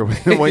argument there.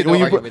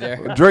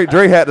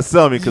 Dre had to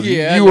sell me because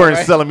you weren't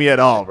selling me at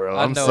all, bro.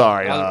 I'm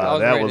sorry.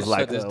 That was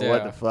like,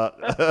 what the fuck?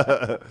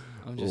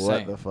 I'm just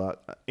saying. What the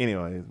fuck?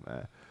 Anyways,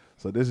 man.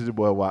 So this is your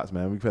boy Watts,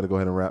 man. We better go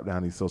ahead and wrap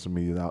down these social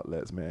media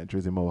outlets, man.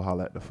 Drizzy Mo,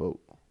 holla at the folk.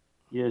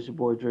 Yeah, it's your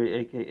boy Dre,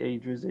 a.k.a.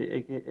 Drizzy,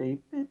 a.k.a.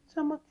 Bitch,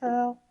 I'm a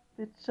cow.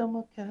 Bitch, I'm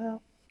a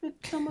cow.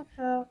 Bitch, I'm a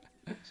cow.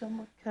 Bitch, I'm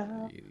a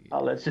cow.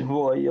 I'll let your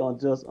boy on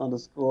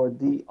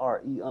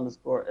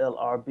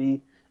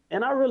just_DRE_LRB.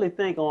 And I really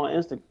think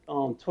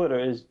on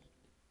Twitter is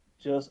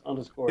just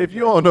 _ If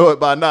you don't know it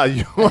by now,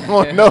 you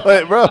won't know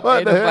it, bro.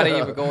 Ain't nobody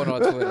even going on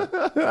Twitter.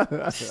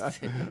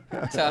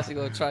 Chelsea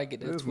gonna try to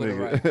get this Twitter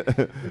right.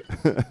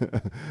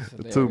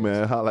 Two,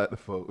 man. Holla at the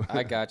folk.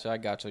 I got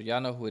you. Y'all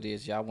know who it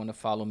is. Y'all want to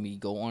follow me,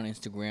 go on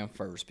Instagram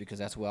first, because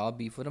that's where I'll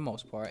be for the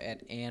most part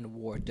at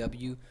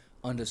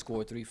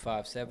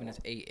ANWAR_357. That's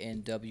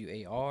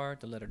ANWAR,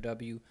 the letter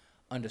W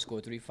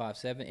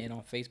 _357. And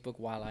on Facebook,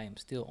 while I am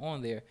still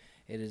on there,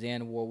 it is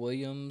Anwar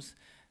Williams.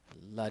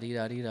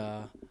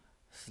 La-di-da-di-da.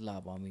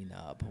 Slob on me,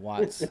 knob.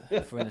 Watts,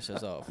 finish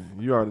us off.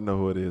 You already know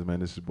who it is,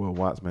 man. This is your boy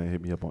Watts, man.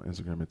 Hit me up on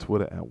Instagram and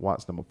Twitter at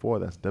Watts4.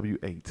 That's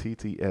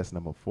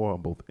WATTS4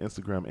 on both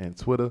Instagram and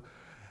Twitter.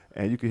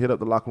 And you can hit up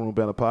the Locker Room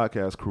Banner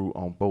Podcast crew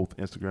on both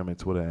Instagram and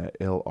Twitter at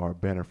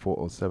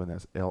LRBanner407.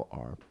 That's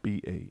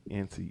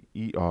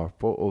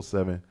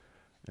LRBANTER407.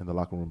 And the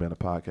Locker Room Banner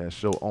Podcast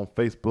show on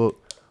Facebook.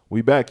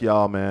 We back,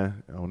 y'all,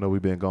 man. I know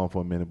we've been gone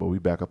for a minute, but we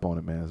back up on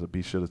it, man. So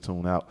be sure to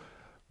tune out.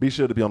 Be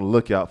sure to be on the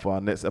lookout for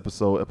our next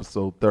episode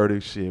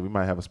 30. Shit, we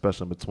might have a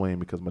special in between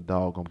because my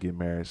dog gonna get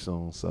married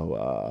soon.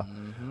 So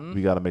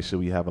we gotta make sure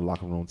we have a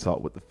locker room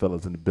talk with the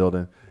fellas in the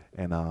building.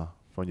 And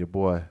from your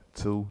boy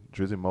to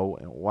Drizzy Mo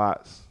and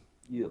Watts,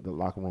 the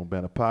Locker Room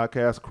Banner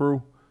Podcast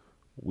crew,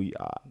 we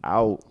are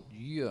out.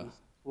 Yeah.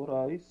 What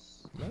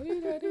ice?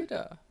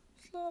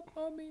 Slap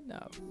on me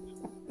now.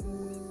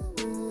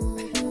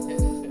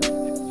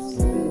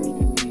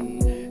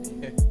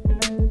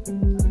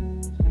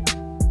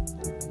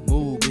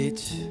 Move,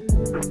 bitch.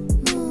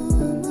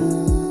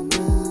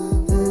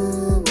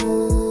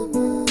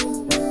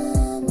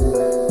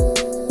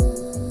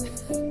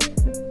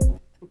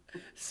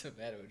 What's the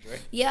matter with Dre?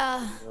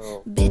 Yeah,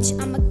 bitch,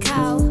 I'm a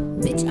cow.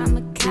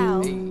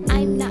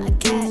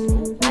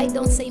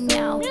 don't say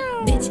meow.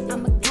 Bitch,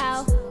 I'm a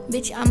cow.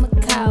 Bitch, I'm a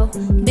cow.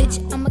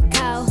 Bitch, I'm a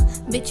cow.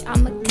 Bitch,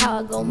 I'm a cow.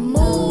 I go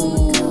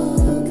moo.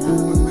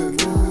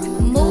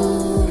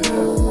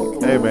 Moo.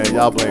 Hey man,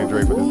 y'all blame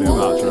Drake for this damn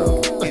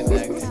outro.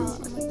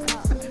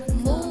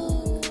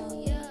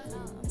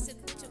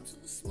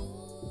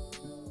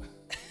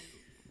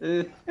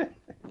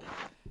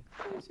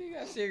 She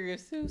got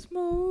serious too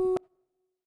smooth.